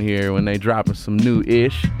up in here when they dropping some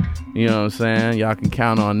new-ish. You know what I'm saying? Y'all can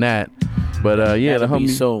count on that. But yeah, that'll the homie. Be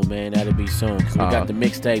soon, man. That'll be soon. Cause we got the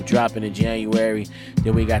mixtape dropping in January.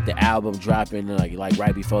 Then we got the album dropping like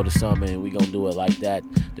right before the summer, and we gonna do it like that.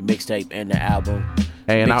 The mixtape and the album.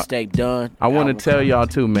 Hey, and mixtape done. I want to tell y'all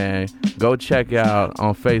too, man. Go check out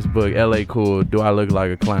on Facebook, LA Cool. Do I look like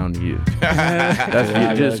a clown to you?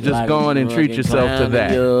 That's just go on and treat yourself to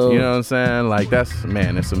that. You know what I'm saying? Like that's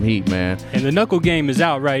some heat, man. And the Knuckle Game is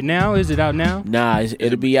out right now. Is it out now? Nah,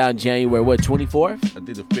 it'll be out in January. What, 24th? I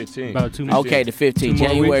think the 15th. About 2 months. Okay, the 15th.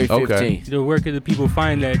 January 15th. Okay. So where can the people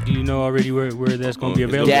find that? Do you know already where that's going to be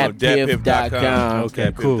available? DatPiff.com.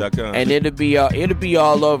 Okay, cool. And it'll be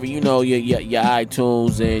all over. You know, your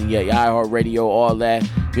iTunes and your iHeartRadio, all that.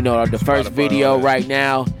 You know, the first video right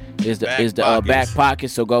now is the Back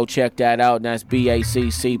Pockets. So go check that out. And that's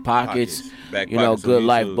BACC Pockets. You know, Good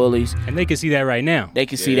Life Bullies. And they can see that right now. They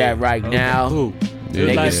can see that right now. Cool.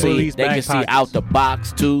 They can see Out the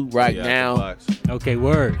Box too now. Okay,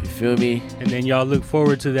 word. You feel me? And then y'all look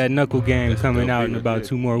forward to that Knuckle Game coming out in about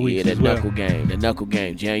 2 more weeks. Yeah, the Knuckle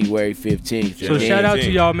Game, January 15th. So shout out to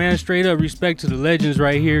y'all, man. Straight up respect to the legends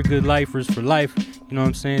right here. Good lifers for life. You know what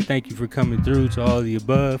I'm saying? Thank you for coming through to all of the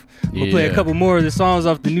above. We'll play a couple more of the songs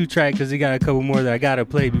off the new track because they got a couple more that I gotta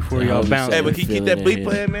play before y'all bounce. Hey, but can you keep that beat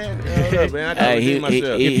playing, man? Hold up, man. I gotta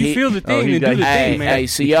myself. If you feel the thing, then do the thing, man. Hey,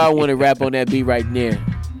 so y'all want to rap on that beat right there?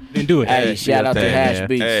 Then do it. Hey, shout out to Hash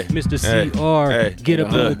Beats. Mr. CR, get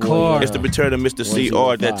up in the car. It's the return of Mr.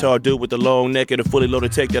 CR, that tall dude with the long neck and a fully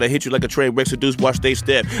loaded tech that I hit you like a train wreck, seduce, watch they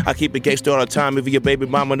step. I keep it gangster all the time, if your baby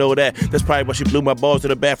mama know that. That's probably why she blew my balls in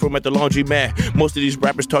the bathroom at the laundry mat. Most of these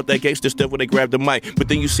rappers talk that gangster stuff when they grab the mic, but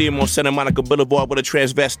then you see him on Santa Monica Boulevard with a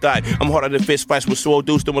transvestite. I'm harder than fist fights with swole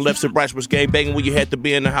dudes than lefts and rights. Was gang banging when you had to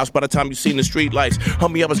be in the house by the time you seen the street lights.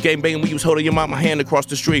 Homie, I was gang banging when you was holding your mama hand across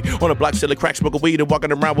the street on the block selling crack, smoking weed and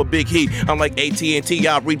walking around with big heat. I'm like AT&T,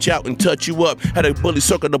 I'll reach out and touch you up. Had a bully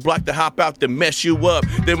circle the block to hop out to mess you up.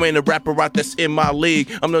 There ain't a rapper out that's in my league.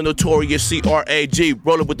 I'm the notorious CRAG,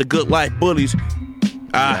 rolling with the Good Life Bullies.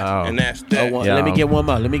 And that's that. Let me get one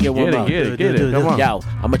more. Get it. Come on. Yo,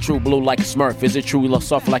 I'm a true blue like a smurf. Is it true you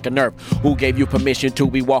soft like a nerf? Who gave you permission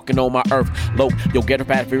to be walking on my earth? Low, you'll get a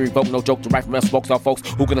path if you revoke. No joke to right from us folks. All folks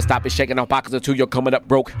who gonna stop it shaking our pockets until you're coming up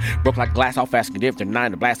broke. Broke like glass, all fast and different.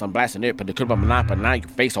 9 to blast, I'm blasting it. But the clip of a 9.9, your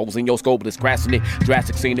face holes in your skull, but it's crashing it.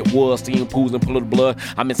 Drastic scene it was, seeing pools and pulling blood.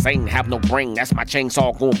 I'm insane, have no brain. That's my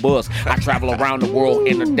chainsaw going buzz. I travel around the world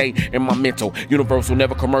in a day in my mental. Universal,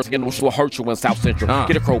 never commercial, and which will hurt you in South Central.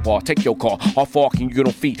 Get a crowbar, take your car. How far can you get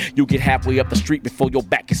on feet? You get halfway up the street before your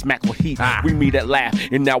back gets smacked with heat. We meet at laugh,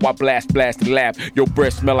 and now I blast and laugh. Your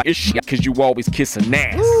breath smell like shit, cause you always kissing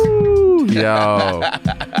ass. Ooh, yo,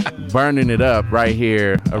 burning it up right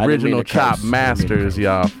here. Original Chop Masters,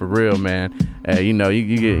 y'all, for real, man. Hey, you know,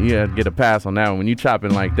 you have to get a pass on that one when you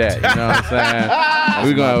chopping like that. You know what I'm saying?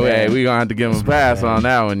 we gonna have to give him a pass on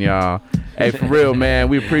that one, y'all. Hey, for real, man,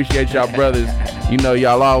 we appreciate y'all brothers. You know,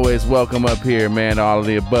 y'all always welcome up here, man, all of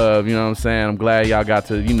the above. You know what I'm saying? I'm glad y'all got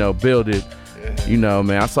to, build it You know,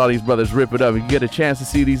 man, I saw these brothers rip it up. You get a chance to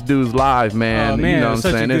see these dudes live, man. Oh, man, you know it was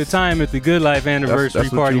such a good time at the Good Life anniversary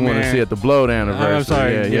that's what party, you man. want to see at the Blowed anniversary. I'm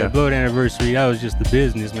sorry, yeah, Blowed anniversary. That was just the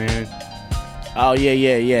business, man. Oh,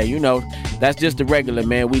 yeah. You know, that's just the regular,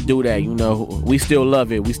 man. We do that, you know. We still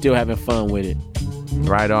love it. We still having fun with it.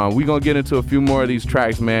 Right on. We're going to get into a few more of these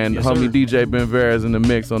tracks, man. Yes, Homie sir. DJ Ben Vera's in the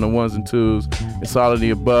mix on the ones and twos. It's all of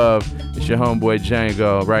the above. It's your homeboy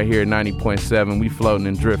Django right here at 90.7. We floating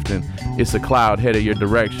and drifting. It's a cloud headed your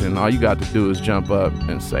direction. All you got to do is jump up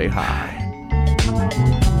and say hi.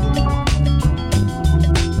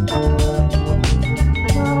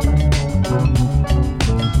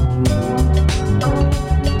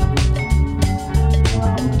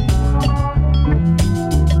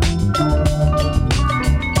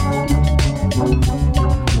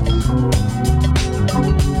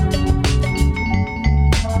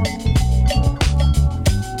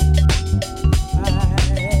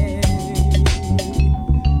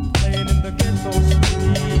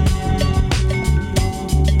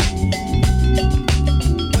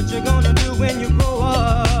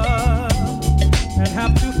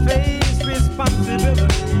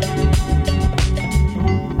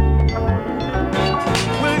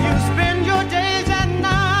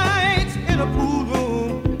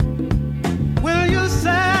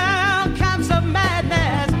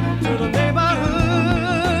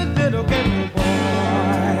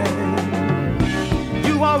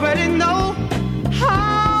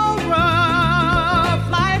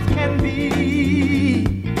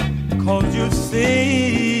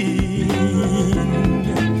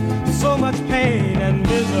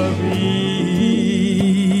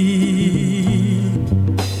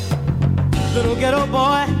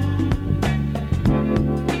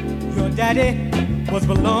 Was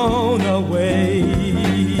blown away.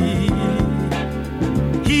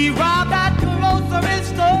 He robbed that grocery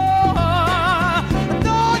store.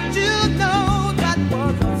 Don't you know that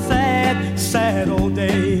was a sad, sad old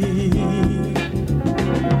day?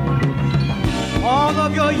 All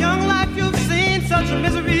of your young life you've seen such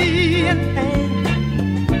misery and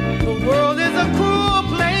pain. The world is a cruel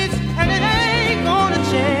place and it ain't gonna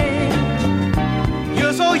change.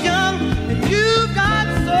 You're so young and you've got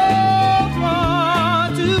so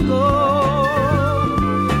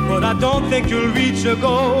but I don't think you'll reach your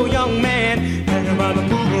goal, young man. Hanging by the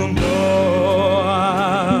moving door.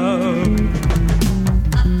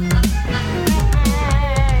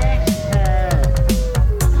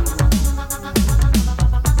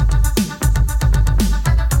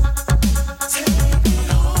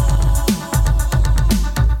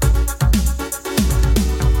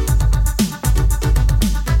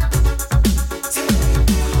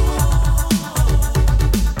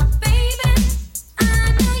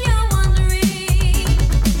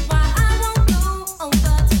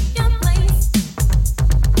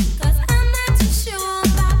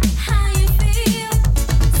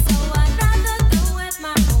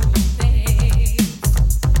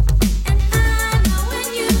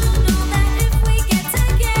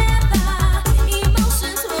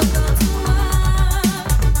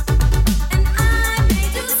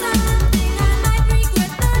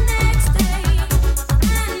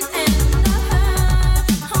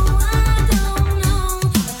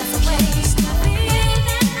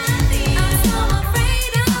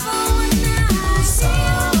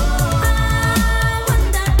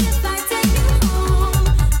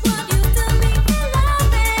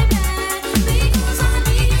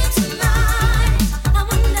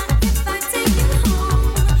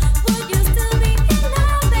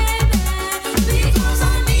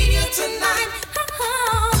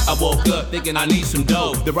 Thinking I need some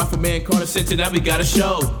dough. The Rifleman Carter said tonight we got a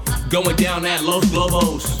show going down at Los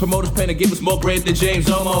Globos. Promoters plan to give us more bread than James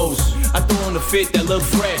Omos. I throw on the fit that look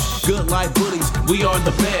fresh. Good life bullies, we are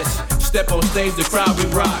the best. Step on stage, the crowd we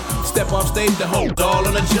rock. Step off stage, the whole all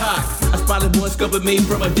on a jock. I spotted one scuffing me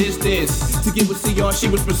from a distance. To get with C on, she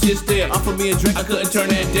was persistent. Offered me a drink, I couldn't turn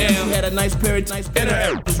that down. She had a nice pair of nice and her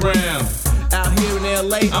hair was round. Out here in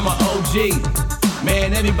LA, I'm an OG.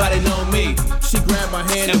 Man, everybody know me. She grabbed my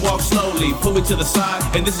hand and walked slowly, pulled me to the side,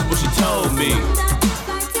 and this is what she told me.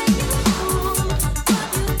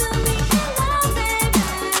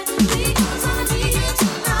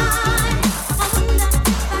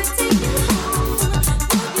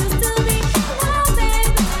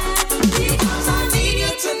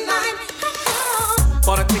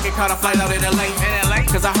 Bought a ticket, caught a flight out in LA.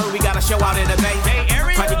 Cause I heard we got a show out in the Bay.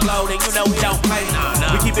 Caught the flow, then you know we don't play.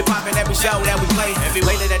 We keep it poppin' every show that we play.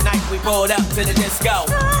 Later that night, we pulled up to the disco.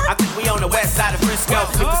 I think we on the west side of Frisco.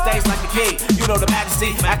 Took the stage like the king, you know the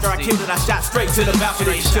majesty. After I killed it, I shot straight to the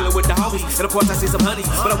balcony. Chillin' with the homies, and of course I see some honey.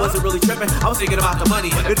 But I wasn't really trippin', I was thinking about the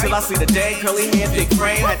money. Until I see the day, curly hair, big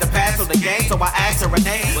frame. Had to pass on the game, so I asked her her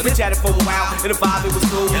name. We chatted for a while, and the vibe, it was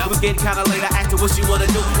cool. It was getting kinda late, I asked her what she wanna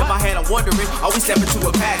do. In my head, I'm wondering, are we stepping to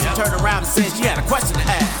a pass? She turned around and said she had a question to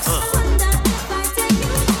ask.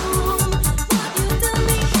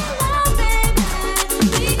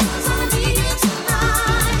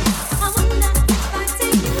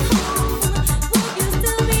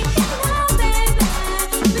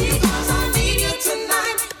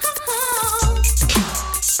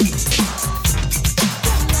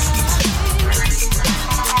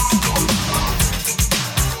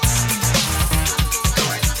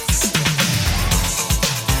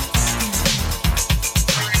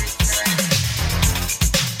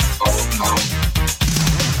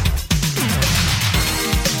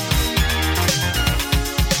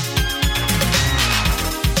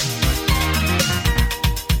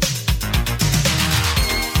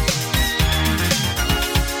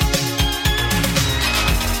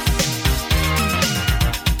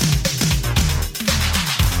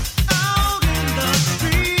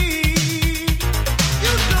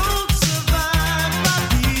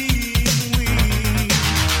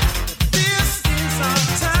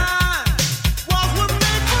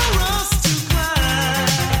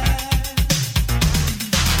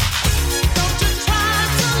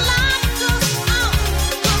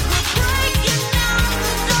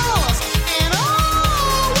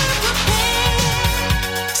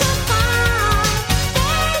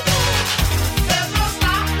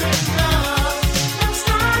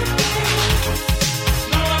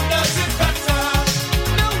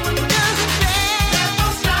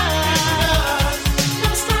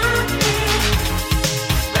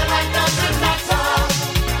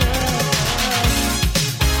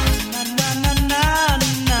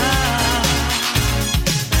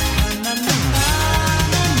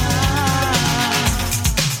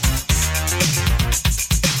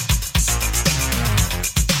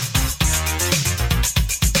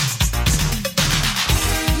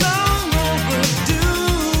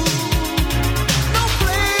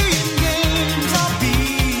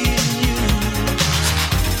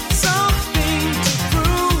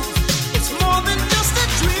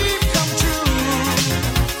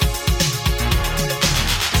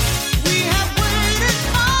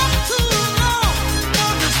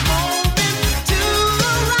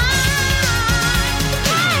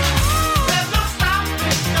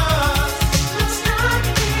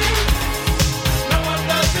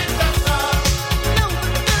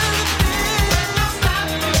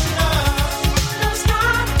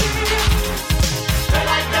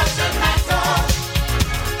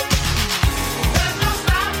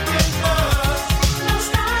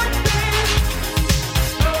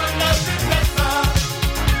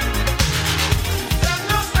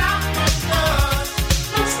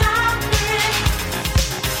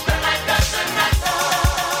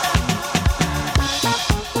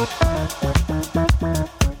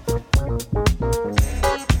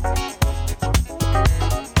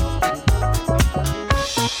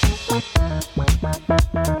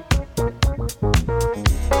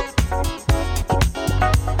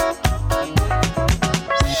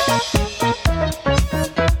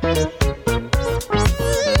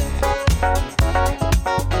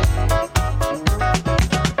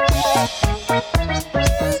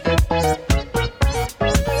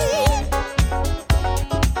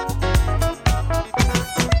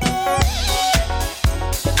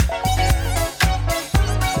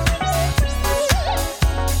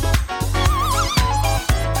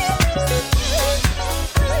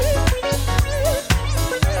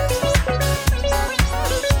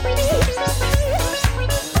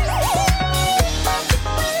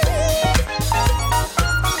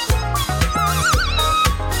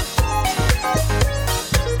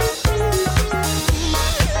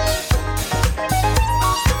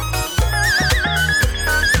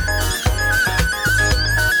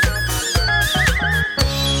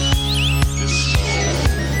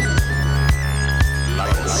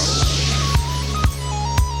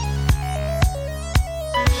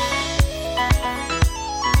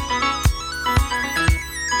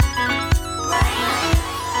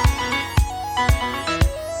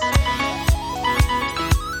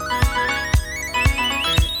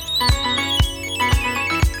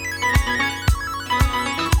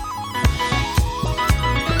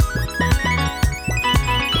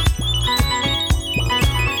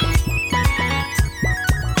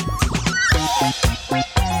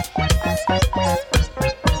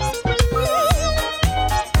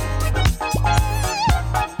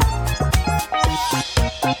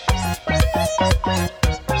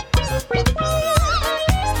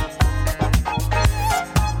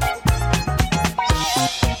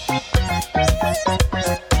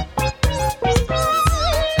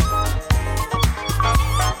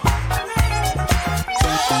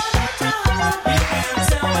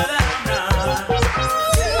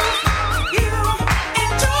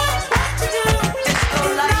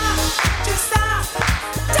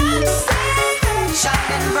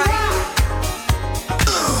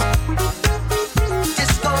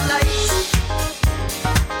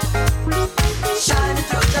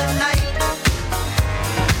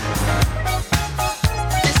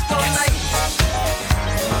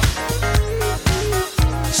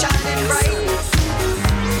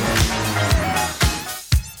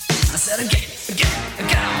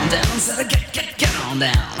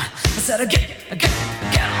 said get on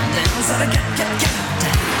down, said get on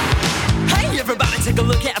down. Hey everybody, take a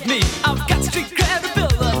look at me. I've got street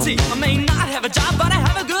credibility. I may not have a job, but I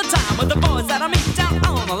have a good time with the boys that I meet down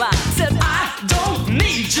on the line. Said I don't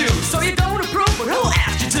need you, so you don't approve, but who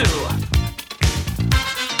asked you to?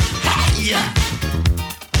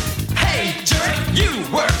 Hey jerk, you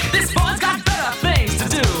work. This boy's got better things to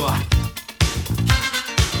do.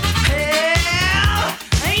 Hell,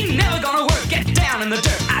 ain't never gonna work. Get down in the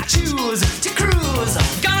dirt. I choose to cruise.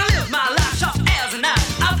 Gonna live my life sharp as a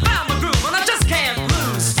knife. I found my groove and I just can't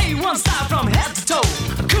lose. A1 style from head to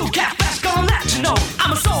toe. A cool cat flash gonna let you know.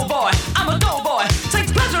 I'm a soul boy, I'm a doughboy.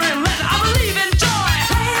 Takes pleasure in leisure, I believe in joy.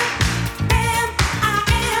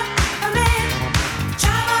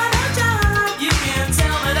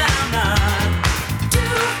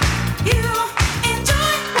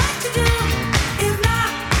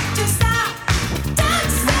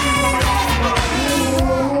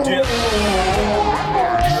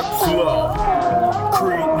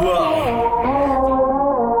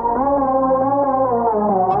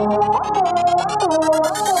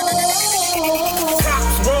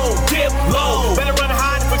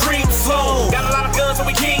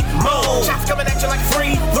 Coming at you like a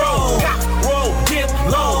free throw. Cock, roll, dip,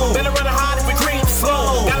 low. Better run and hide if we creep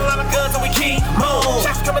slow. Got a lot of guns and we keep more.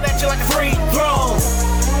 Shots coming at you like a free throw.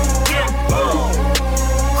 Dip low,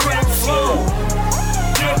 creep slow.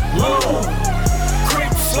 Dip low,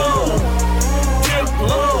 creep slow. Dip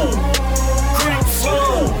low, creep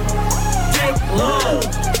slow. Dip low,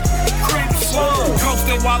 creep slow.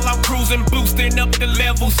 Coasting while I'm cruising, boosting up the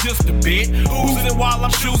levels just a bit. Oozing while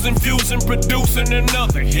I'm choosing, fusing, producing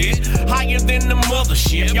another hit. Higher than the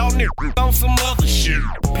mothership. Y'all niggas on some other shit.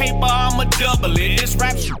 Paper, I'ma double it. This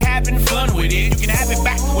rap shit, having fun with it. You can have it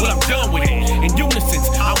back when I'm done with it. In unison,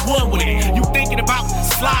 I won with it. You thinking about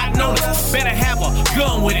sliding on us? Better have a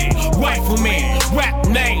gun with it. Rifleman, rap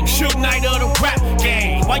name, Suge Knight of the rap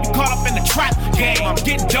game. Why you caught up in the trap game? I'm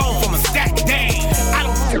getting dome from a stack dame. I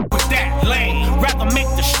don't f with that lane. Rather make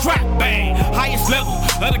the strap bang. Highest level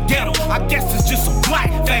of the ghetto. I guess it's just a black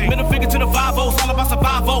thing. Middle finger to the 5-0, all about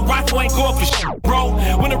survival. Rifle ain't going for shit, bro.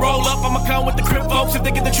 When I roll up, I'ma come with the crib folks. If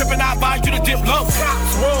they get the trip and I advise you to dip low.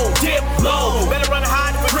 Cops roll, dip low. Better run and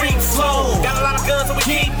hide if we creep slow. Got a lot of guns and we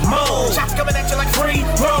keep more. Shots coming at you like free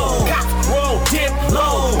throw. Cops roll, dip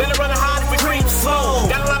low. Better run and hide if we creep slow.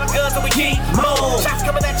 Got a lot of guns and we keep more. Shots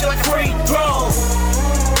coming at you like free throw.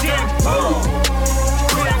 Dip low,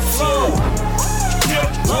 creep slow.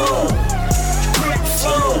 Dip low, creep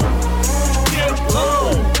slow. Dip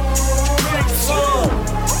low, creep slow.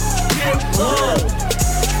 Dip low.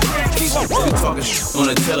 Talking on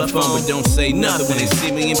the telephone, but don't say nothing when they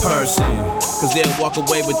see me in person. Cause they'll walk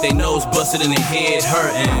away with their nose busted and their head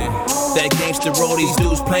hurting. That gangster role these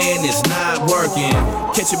dudes playing is not working.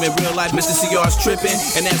 Catch him in real life, Mr. CR's tripping.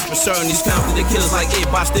 And that's for certain, these confident killers like it,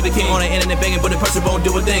 Bob Stevie King on the internet banging, but the person won't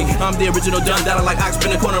do a thing. I'm the original done dollar like Ox,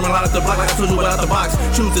 spin the corner and lot of the block like I told you without the box.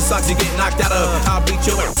 Choose the socks, you get knocked out of. I'll beat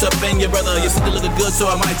your ass up and your brother. Your sister looking good,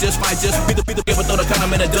 so I might just beat the giver, throw the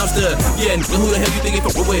condom in a dumpster. Yeah, and who the hell you think you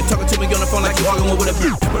fucking with? Talking to me on the phone like you arguing with a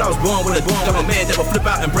bitch. But I was born with a gun. Got my man that will flip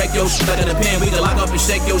out and break your shit. Like in a pen, we can lock up and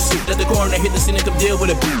shake your shit. Let the coroner hit the scene and come deal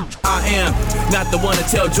with it. I am not the one to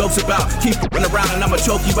tell jokes about. Keep running around and I'ma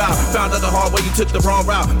choke you out. Found out the hard way you took the wrong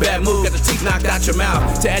route. Bad move, got the teeth knocked out your mouth.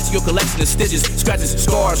 To add to your collection of stitches, scratches,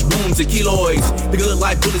 scars, wounds, and keloids. The good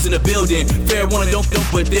life bullies in the building. Fair warning, don't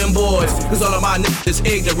with them boys. Cause all of my niggas is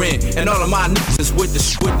ignorant. And all of my niggas is with the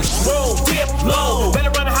roll, dip, low. Better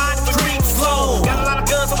run and hide if we creep slow. Got a lot of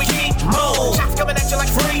guns and we keep more. Shots coming at you like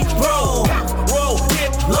free throw. Roll, dip,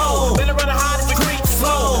 low. Better run and hide if we creep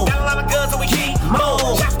slow. Got a lot of guns and we keep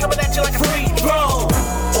more. Shots coming at you like a free throw.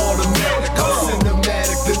 Automatic,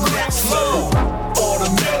 cinematic, the next level.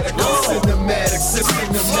 Automatic, cinematic,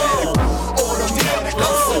 cinematic. Automatic,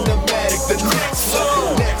 cinematic, the next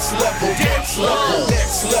level. Next level, next level,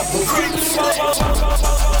 next level. Creep slow.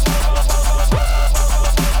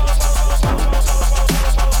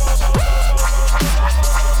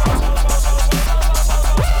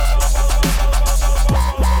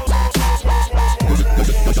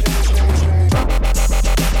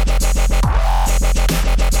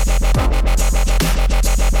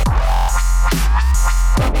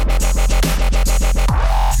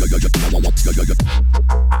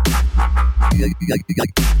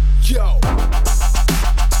 Yo.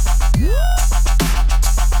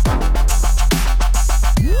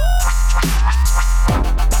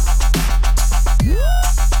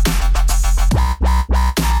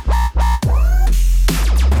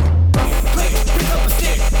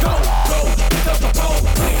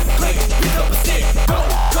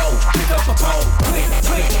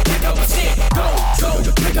 Pick up a stick,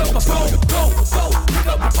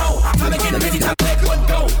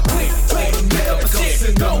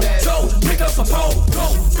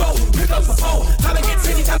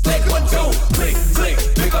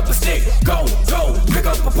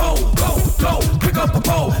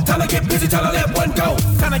 get busy, trying to let one go.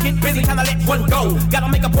 Time to get busy, time to let one go. Gotta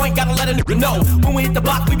make a point, gotta let a nigga know. When we hit the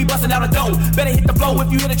block, we be busting out a dough. Better hit the flow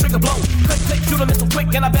if you hit a trigger blow. Click, click, shoot a missile quick,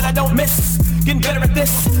 and I bet I don't miss. Getting better at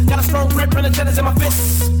this. Got a strong grip, and the cheddars in my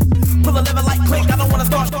fists. Pull a lever like click, I don't wanna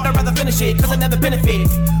start, I'd rather finish it, cause I never benefit.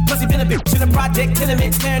 Plus he been a bitch in a project,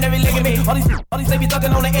 tenement, staring every leg at me. All these ladies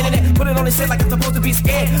thugging on the internet, put it on his head like I'm supposed to be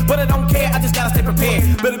scared. But I don't care, I just gotta stay prepared.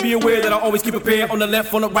 Better be aware that I always keep a pair on the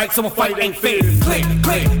left, on the right, so a fight ain't fair. Click,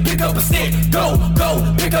 click, pick up a stick, go,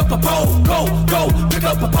 go, pick up a pole, go, go, pick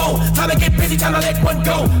up a pole. Time to get busy, time to let one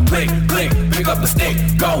go. Click, click, pick up a stick,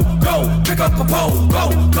 go, go, pick up a pole, go,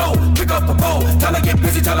 go, pick up a pole. Time to get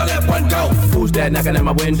busy, time to let one go. Who's that knocking at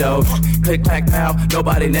my window? Click, clack, pow,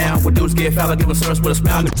 nobody now. When dudes get foul, I give them service with a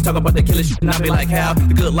smile. Niggas talk about the killer shit, and I be like, how?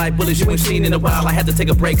 The good life bullets you ain't seen in a while. I had to take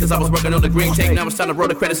a break, cause I was working on the green tape. Now it's time to roll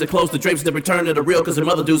the credits and close the drapes to return to the real, cause the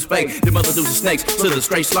mother dudes fake. The mother dudes are snakes, so the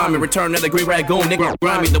straight slime and return to the green ragoon. Nigga,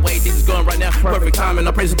 grimy, the way things is going right now, perfect timing.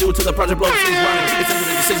 I praise the dude to the project blow, she's rhyming. It's into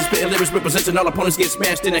the decision, spitting lyrics, representing all opponents get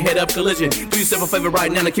smashed in a head up collision. Do yourself a favor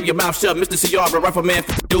right now to keep your mouth shut, Mr. CR, but rifleman,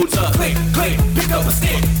 dudes up. Click, click, pick up a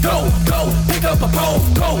stick, go, go, pick up a pole,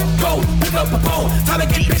 go, go, pick up a pole. Time to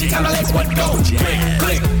get busy, time to let one go. Click,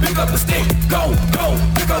 click, pick up a stick, go, go,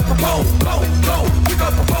 pick up a pole, go, go, pick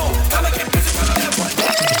up a pole. Time to get busy, time to let one go.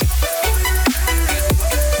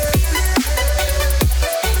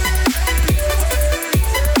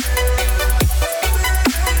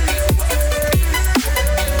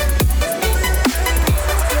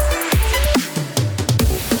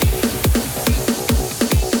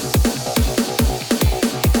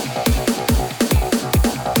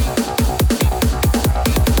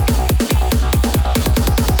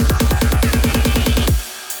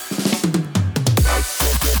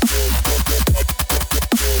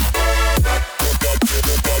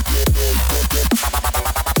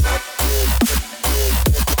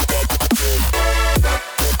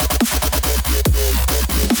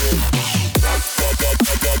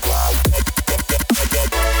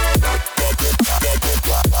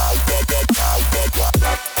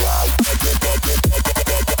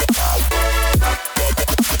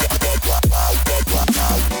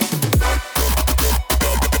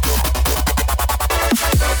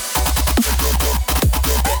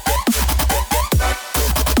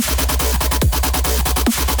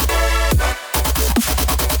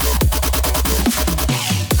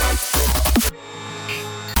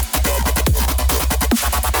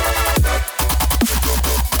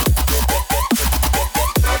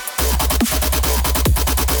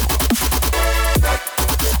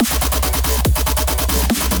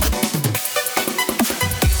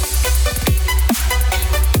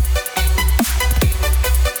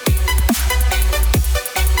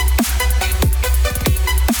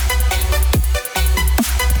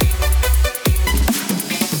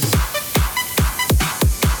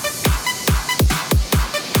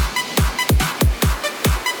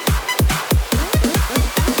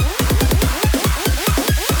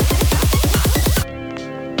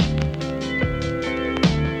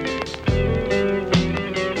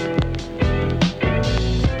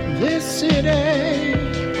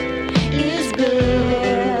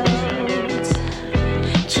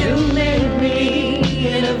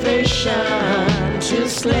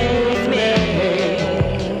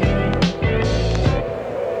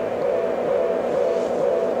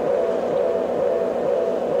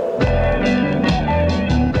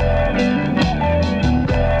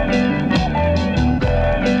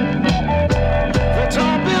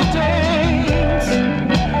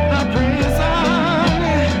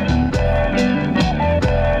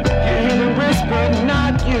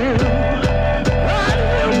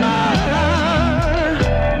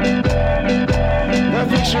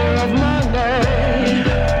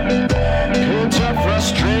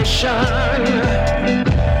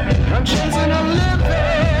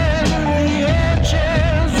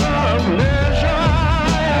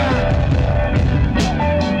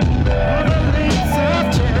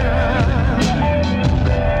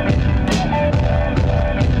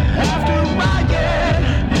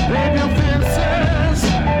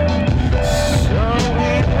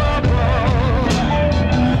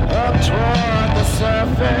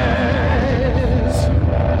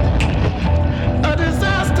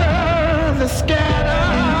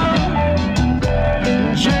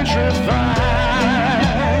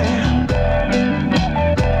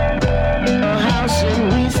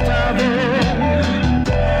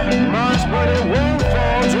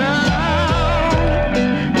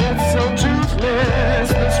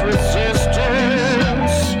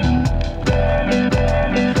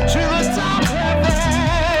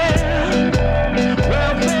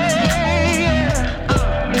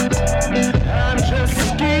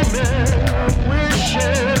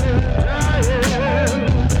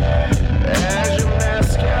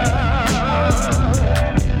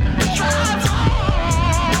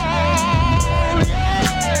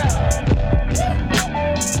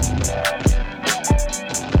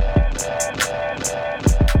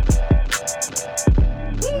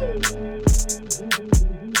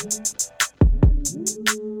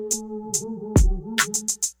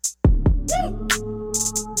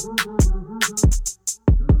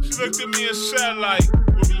 looked at me and said like,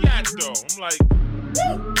 where we at though? I'm like,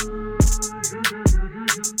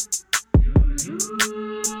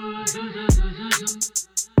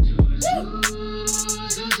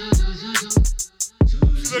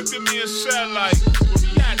 she looked at me and said like, where we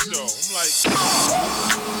at though? I'm like,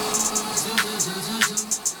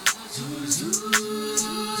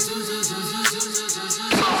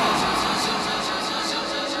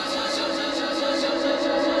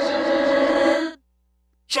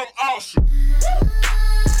 I'm awesome.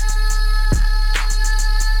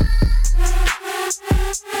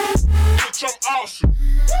 Bitch, I'm awesome.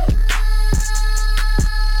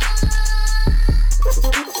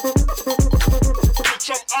 Bitch,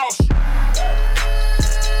 I'm awesome.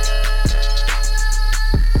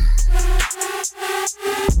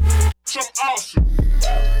 Bitch, I'm awesome.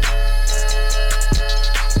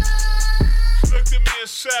 She looked at me and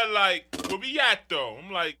said like, where we at though?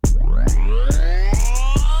 I'm like, bitch,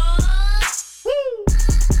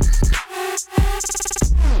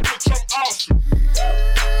 I'm awesome.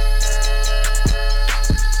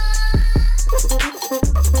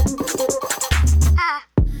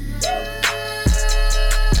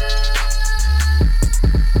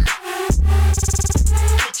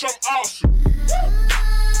 Bitch, I'm awesome.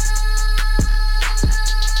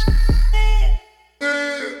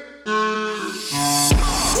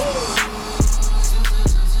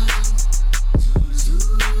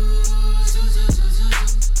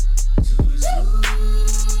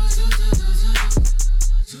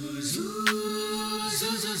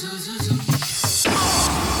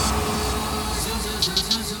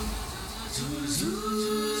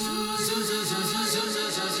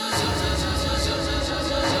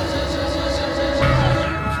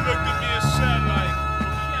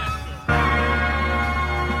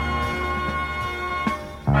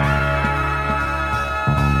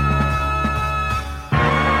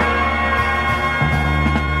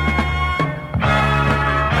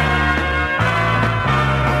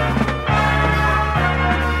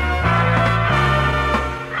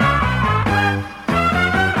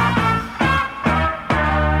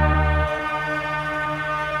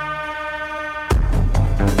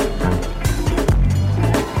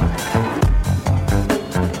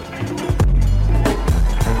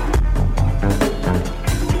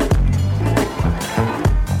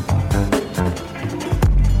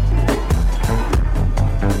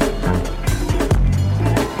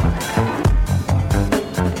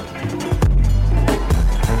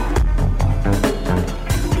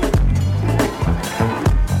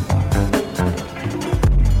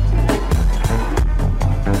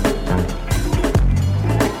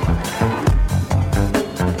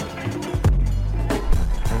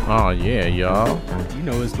 Yeah, y'all. You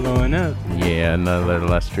know what's blowing up. Yeah, another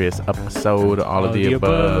illustrious episode. All of the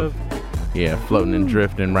above. Yeah, floating and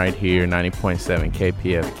drifting right here. 90.7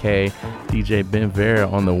 KPFK. DJ Ben Vera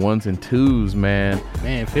on the ones and twos, man.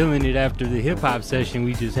 Man, feeling it after the hip hop session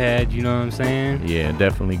we just had. You know what I'm saying? Yeah,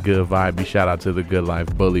 definitely good vibe. Shout out to the Good Life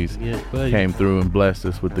Bullies. Yes, buddy. Came through and blessed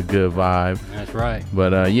us with the good vibe. That's right.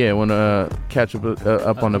 But yeah, want to catch up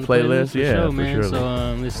on the playlist? Yeah, sure, man. Sure.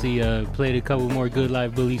 So let's see. Played a couple more Good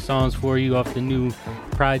Life Bully songs for you off the new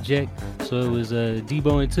project. So it was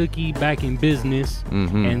Debo and Tookie, Back in Business,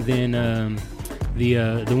 and then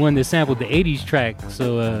the one that sampled the 80s track.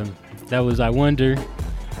 So that was I Wonder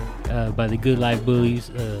by the Good Life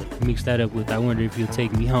Bullies. Mixed that up with I Wonder If You'll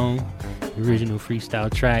Take Me Home, the original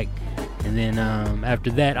freestyle track. And then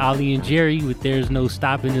after that, Ollie and Jerry with There's No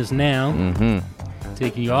Stopping Us Now.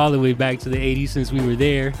 Taking you all the way back to the 80s since we were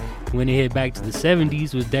there. When they head back to the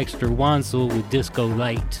 70s was Dexter Wansel with Disco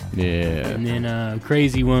Light. Yeah. And then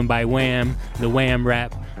crazy one by Wham, the Wham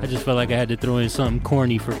rap. I just felt like I had to throw in something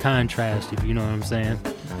corny for contrast, if you know what I'm saying.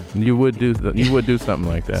 You would do something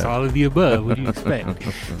like that. It's all of the above. What do you expect?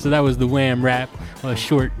 So that was the Wham rap, a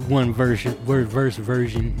short verse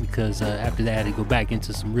version, because after that I had to go back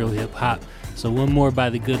into some real hip hop. So one more by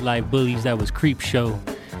the Good Life Bullies, that was Creep Show.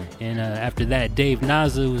 And after that, Dave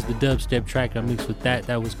Naza was the dubstep track I mixed with that.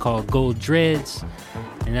 That was called Gold Dreads.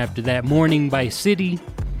 And after that, Morning by City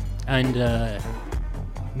and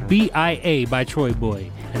BIA by Troy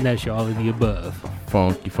Boy. And that's your all of the above.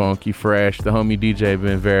 Funky, fresh. The homie DJ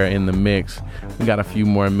Ben Vera in the mix. We got a few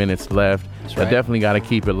more minutes left. That's I right. definitely got to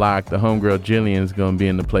keep it locked. The homegirl Jillian's going to be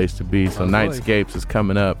in the place to be. So Nightscapes is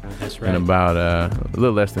coming up in about a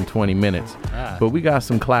little less than 20 minutes. But we got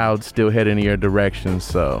some clouds still heading in your direction.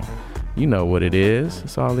 So you know what it is.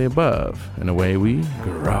 It's all the above. And away we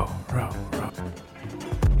grow.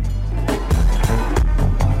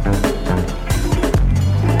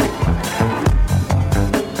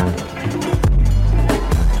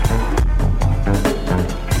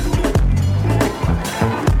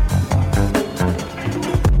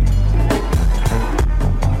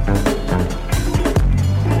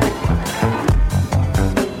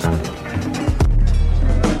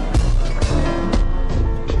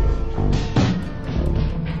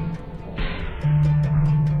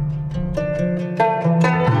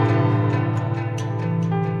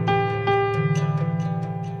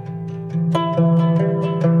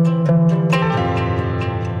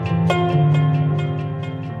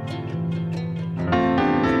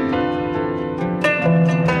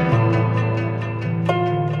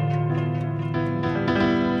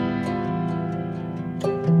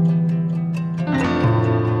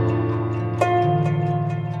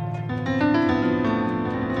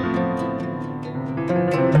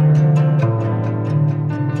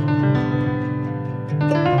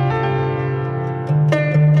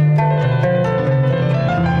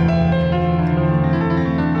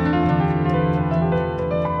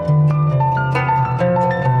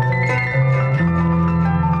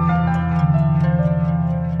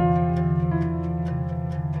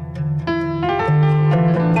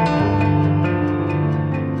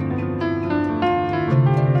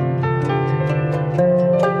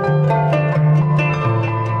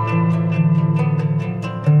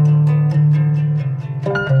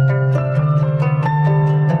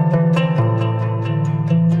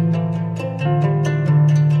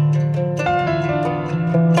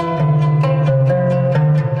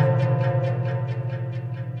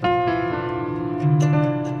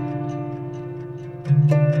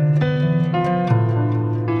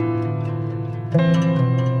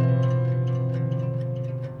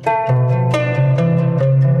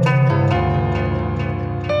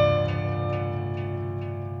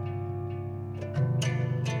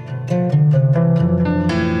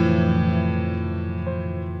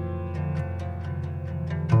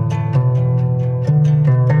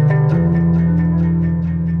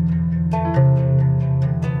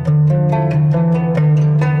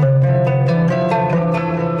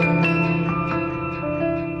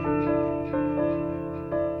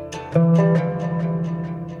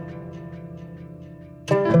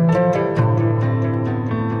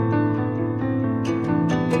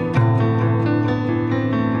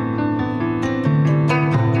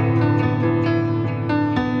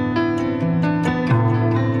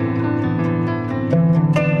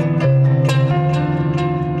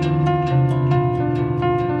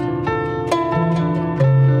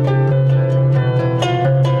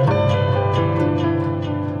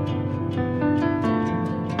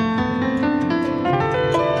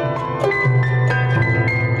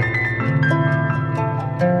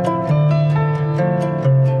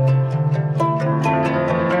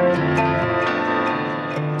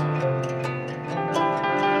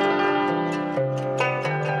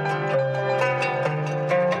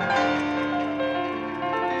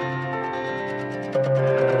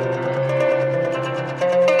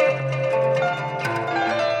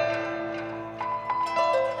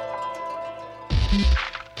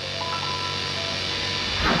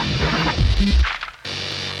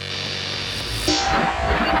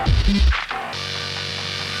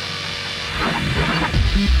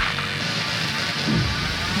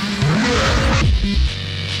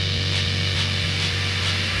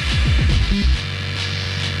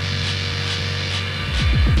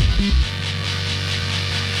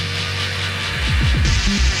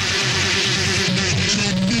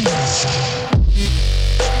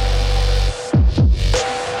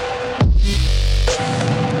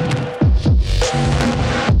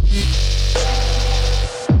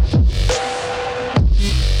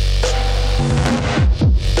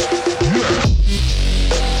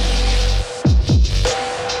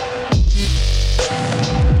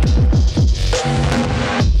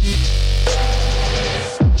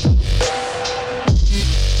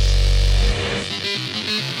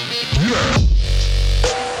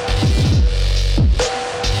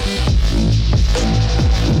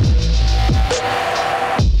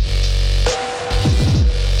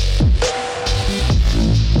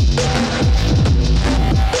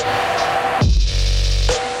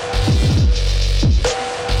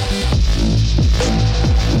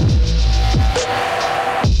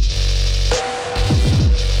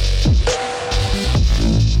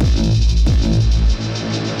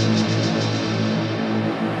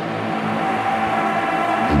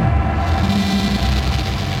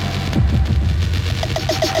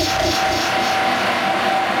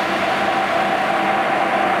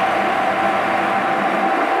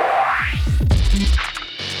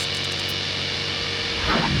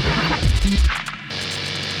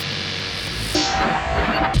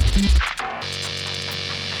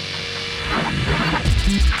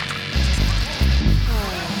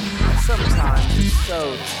 Sometimes it's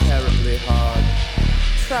so terribly hard,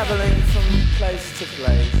 traveling from place to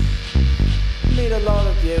place. Meet a lot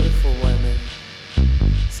of beautiful women.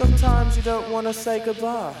 Sometimes you don't want to say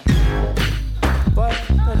goodbye, but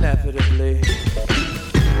inevitably,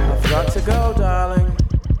 I've got to go, darling.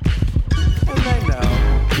 And they know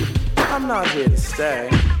I'm not here to stay.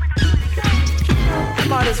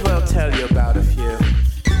 Might as well tell you about a few.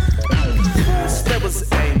 First there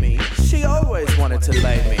was Amy, she always wanted to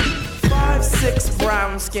lay me. 5'6",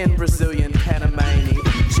 brown-skinned Brazilian Panamanian.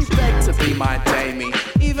 She begged to be my damie,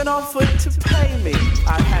 even offered to pay me.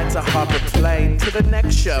 I had to hop a plane to the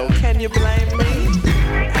next show, can you blame me?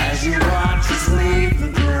 As you watch us leave the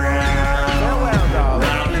ground, farewell, darling.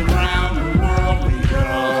 Round and round the world we go.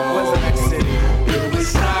 Where's the next city? Will we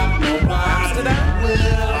stop? Nobody Amsterdam? will.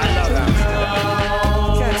 I love Amsterdam.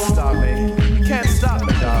 You can't stop me. You can't stop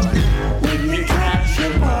me, darling. When you catch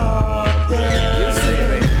him up there, you see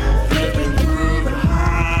me. Flipping through the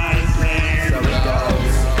highs there. So it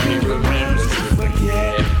goes. He remembers to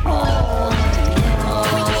forget all.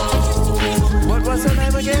 What was her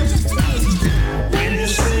name again? When you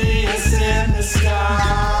see us in the sky,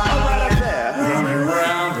 oh, right up there. Running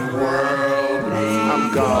around the world, I'm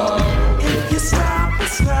gone. If you stop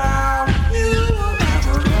us now, you will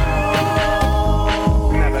never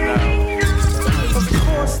know. Never know. Of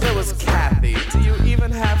course there was Kathy. Do you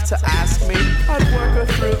even have to ask me? I'd work her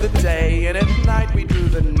through the day, and at night we do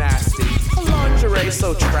the nasty. Her lingerie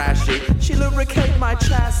so trashy, she lubricate my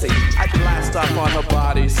chassis. I'd blast off on her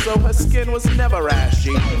body, so her skin was never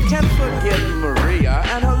ashy. Can't forget Maria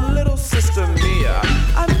and her little sister Mia.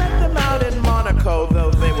 I met them out in Monaco,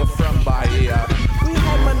 though they were from Bahia. We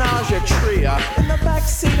had menage a tria in the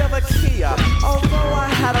backseat of a Kia. Although I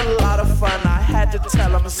had a lot of fun, I had to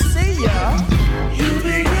tell them, see ya. You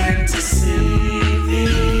begin to see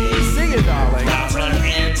you, darling. Not run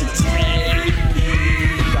in to take me.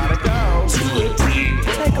 Gotta go to a deep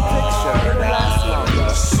take a picture. It'll last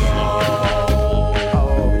longer.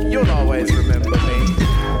 Oh, you'll always remember me.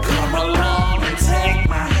 Come along and take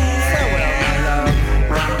my hand. Farewell, my love.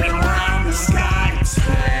 Round and round the sky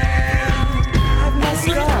expand.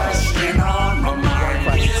 Only question on my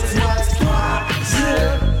mind is what's possible.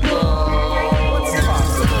 What's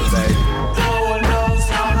possible, babe? No one knows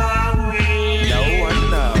how high we No one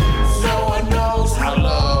knows. No one knows how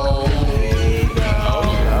low we go. Oh,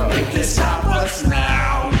 no. If you stop us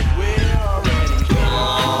now, we're already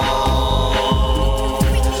gone.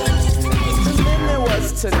 And then there was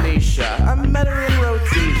Tanisha. I met her in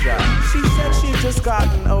Rhodesia. She said she'd just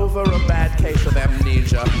gotten over a bad case of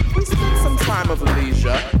amnesia. We spent some time of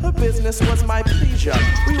leisure. Her business was my pleasure.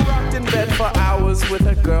 We rocked in bed for hours with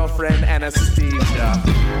her girlfriend anesthesia.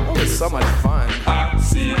 It was so much fun. I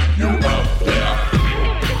see you up there.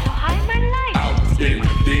 Out in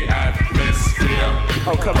the atmosphere.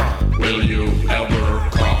 Oh, come on. Will you ever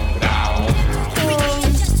come down?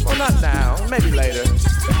 Well, not now. Maybe later.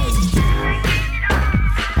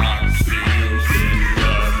 I see you in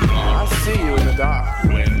the I see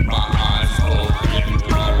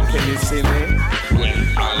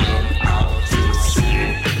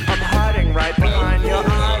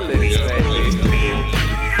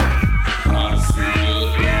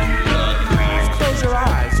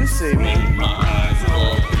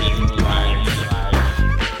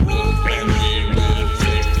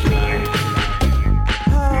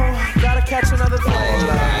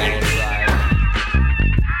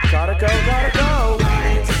go, gotta go.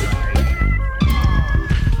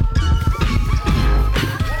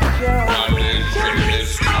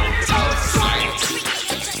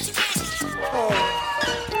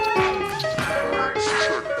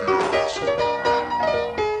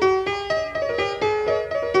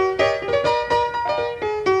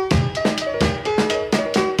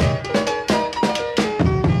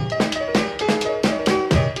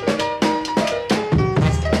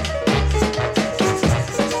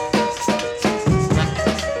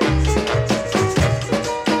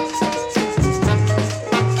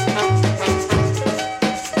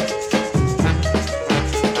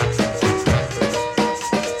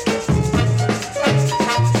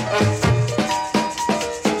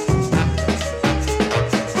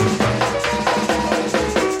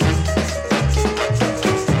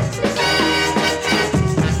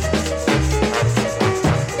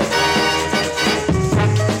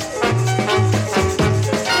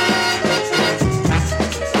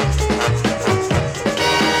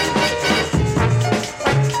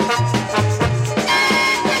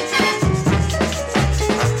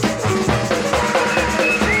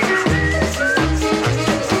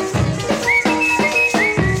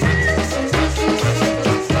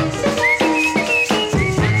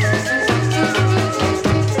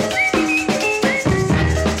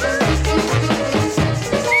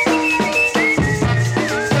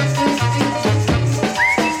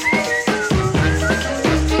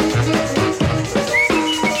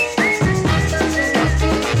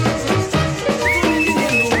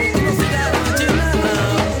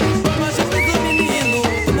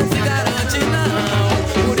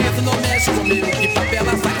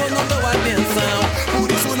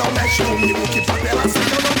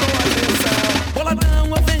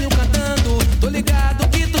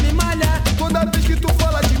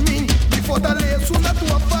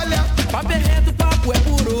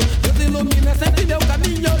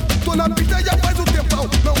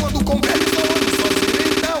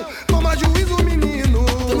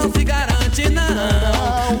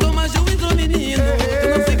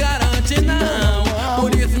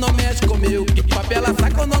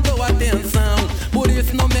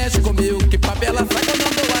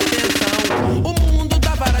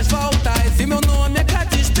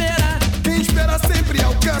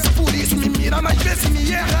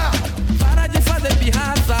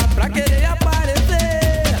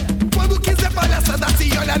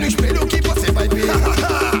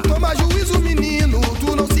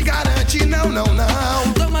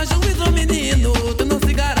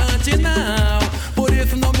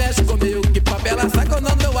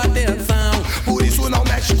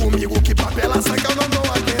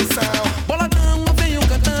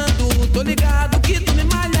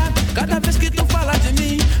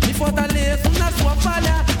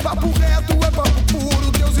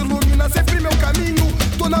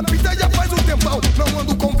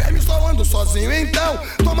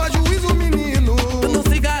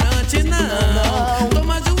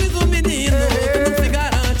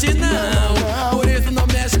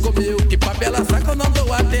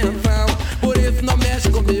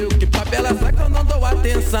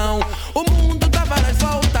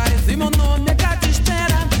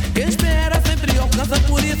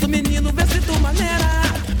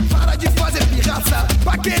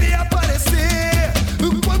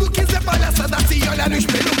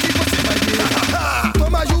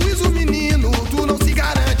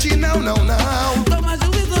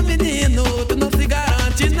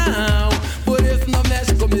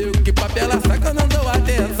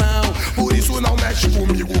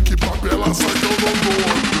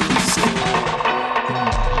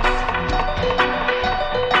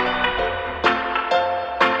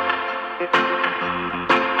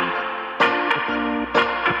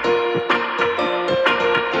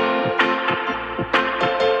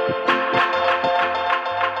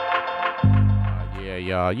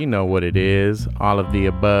 You know what it is. All of the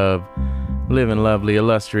above. Living lovely,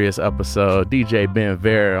 illustrious episode. DJ Ben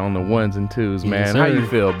Vera on the ones and twos, man. Yes, how you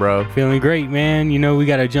feel, bro? Feeling great, man. You know, we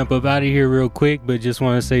got to jump up out of here real quick, but just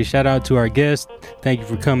want to say shout out to our guests. Thank you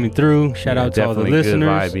for coming through. Shout out to all the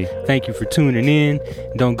listeners. Thank you for tuning in.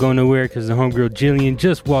 Don't go nowhere because the homegirl Jillian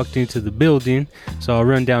just walked into the building. So I'll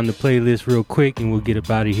run down the playlist real quick and we'll get up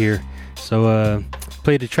out of here. So,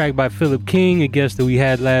 played a track by Philip King, a guest that we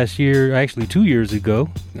had last year, actually 2 years ago.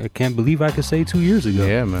 I can't believe I could say 2 years ago.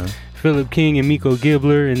 Yeah, man. Philip King and Miko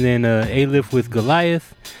Gibbler, and then Alif with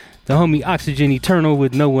Goliath. The homie Oxygen Eternal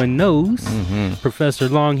with No One Knows. Professor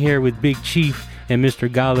Longhair with Big Chief, and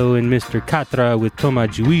Mr. Gallo and Mr. Katra with Toma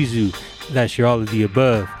Juizu. That's your all of the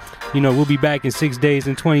above. You know, we'll be back in 6 days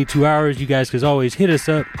and 22 hours. You guys can always hit us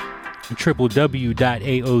up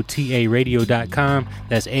www.aotaradio.com.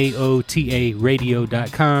 That's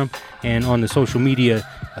aotaradio.com. And on the social media,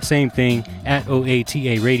 same thing, at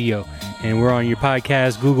OATA Radio. And we're on your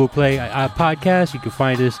podcast, Google Play Podcast. You can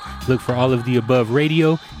find us, look for All of the Above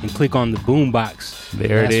Radio, and click on the boombox.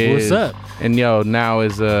 There it is. What's up? And yo, now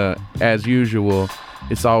is as usual,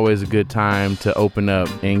 it's always a good time to open up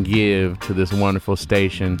and give to this wonderful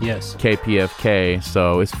station. Yes. KPFK.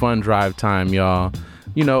 So it's fun drive time, y'all.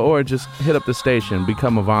 You know, or just hit up the station,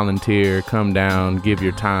 become a volunteer, come down, give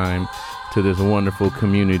your time to this wonderful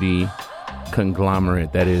community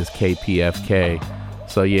conglomerate that is KPFK.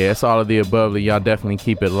 So yeah, it's all of the above. Y'all definitely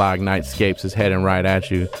keep it locked. Nightscapes is heading right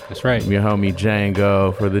at you. That's right. Your homie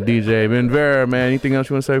Django for the DJ Ben Vera, man. Anything else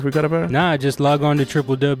you want to say before we cut about it? Nah, just log on to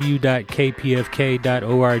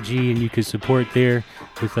www.kpfk.org and you can support there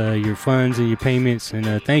with your funds and your payments.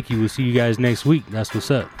 And thank you. We'll see you guys next week. That's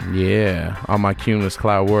what's up. Yeah, all my Cumulus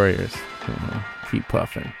Cloud Warriors. Keep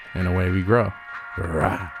puffing and away we grow.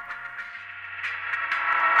 Rah.